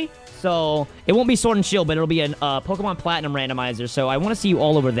anyway, so it won't be Sword and Shield, but it'll be a Pokemon Platinum randomizer. So I want to see you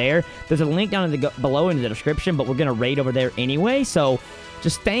all over there. There's a link down in the below in the description, but we're gonna raid over there anyway. So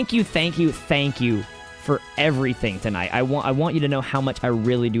just thank you for everything tonight. I want you to know how much I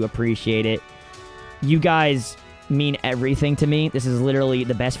really do appreciate it. You guys mean everything to me. This is literally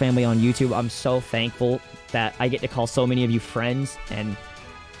the best family on YouTube. I'm so thankful that I get to call so many of you friends, and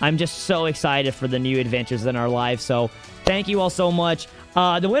I'm just so excited for the new adventures in our lives. So thank you all so much.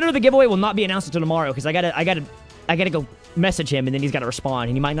 The winner of the giveaway will not be announced until tomorrow because I gotta go message him, and then he's gotta respond,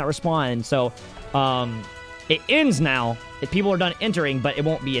 and he might not respond. So it ends now. If people are done entering, but it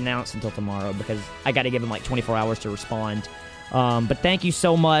won't be announced until tomorrow because I gotta give him like 24 hours to respond. But thank you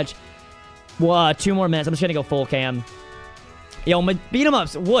so much. Well, 2 more minutes. I'm just gonna go full cam. Yo, beat 'em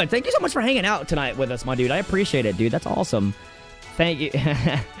ups. Wood, thank you so much for hanging out tonight with us, my dude. I appreciate it, dude. That's awesome. Thank you.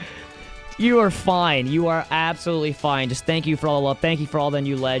 You are fine. You are absolutely fine. Just thank you for all the love. Thank you for all the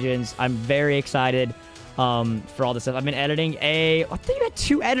new legends. I'm very excited for all this stuff. I've been editing I think you had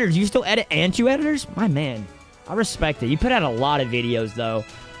 2 editors. You still edit and 2 editors? My man. I respect it. You put out a lot of videos, though,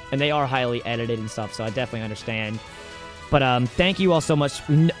 and they are highly edited and stuff, so I definitely understand. But thank you all so much.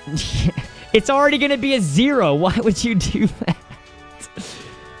 It's already going to be a 0. Why would you do that?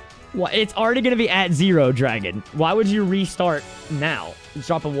 It's already going to be at 0, Dragon. Why would you restart now? Just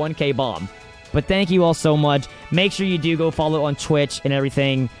drop a 1K bomb. But thank you all so much. Make sure you do go follow on Twitch and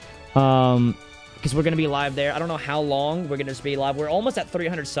everything. Because we're going to be live there. I don't know how long we're going to just be live. We're almost at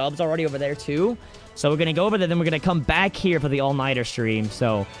 300 subs already over there, too. So we're going to go over there. Then we're going to come back here for the all-nighter stream.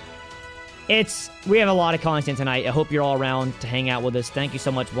 So we have a lot of content tonight. I hope you're all around to hang out with us. Thank you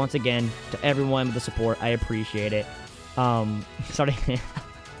so much once again to everyone with the support. I appreciate it. Sorry.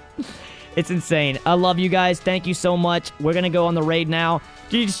 It's insane. I love you guys. Thank you so much. We're gonna go on the raid now.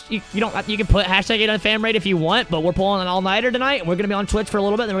 You can put hashtag it on fan raid if you want, but we're pulling an all-nighter tonight, and we're gonna be on Twitch for a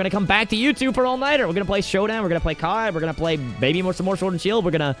little bit, then we're gonna come back to YouTube for all-nighter. We're gonna play Showdown, we're gonna play Kai, we're gonna play maybe some more Sword and Shield.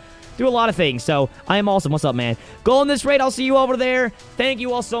 We're gonna do a lot of things. So I am awesome. What's up, man? Go on this raid. I'll see you over there. Thank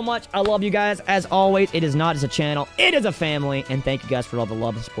you all so much. I love you guys. As always, it is not just a channel, it is a family. And thank you guys for all the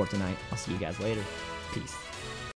love and support tonight. I'll see you guys later. Peace.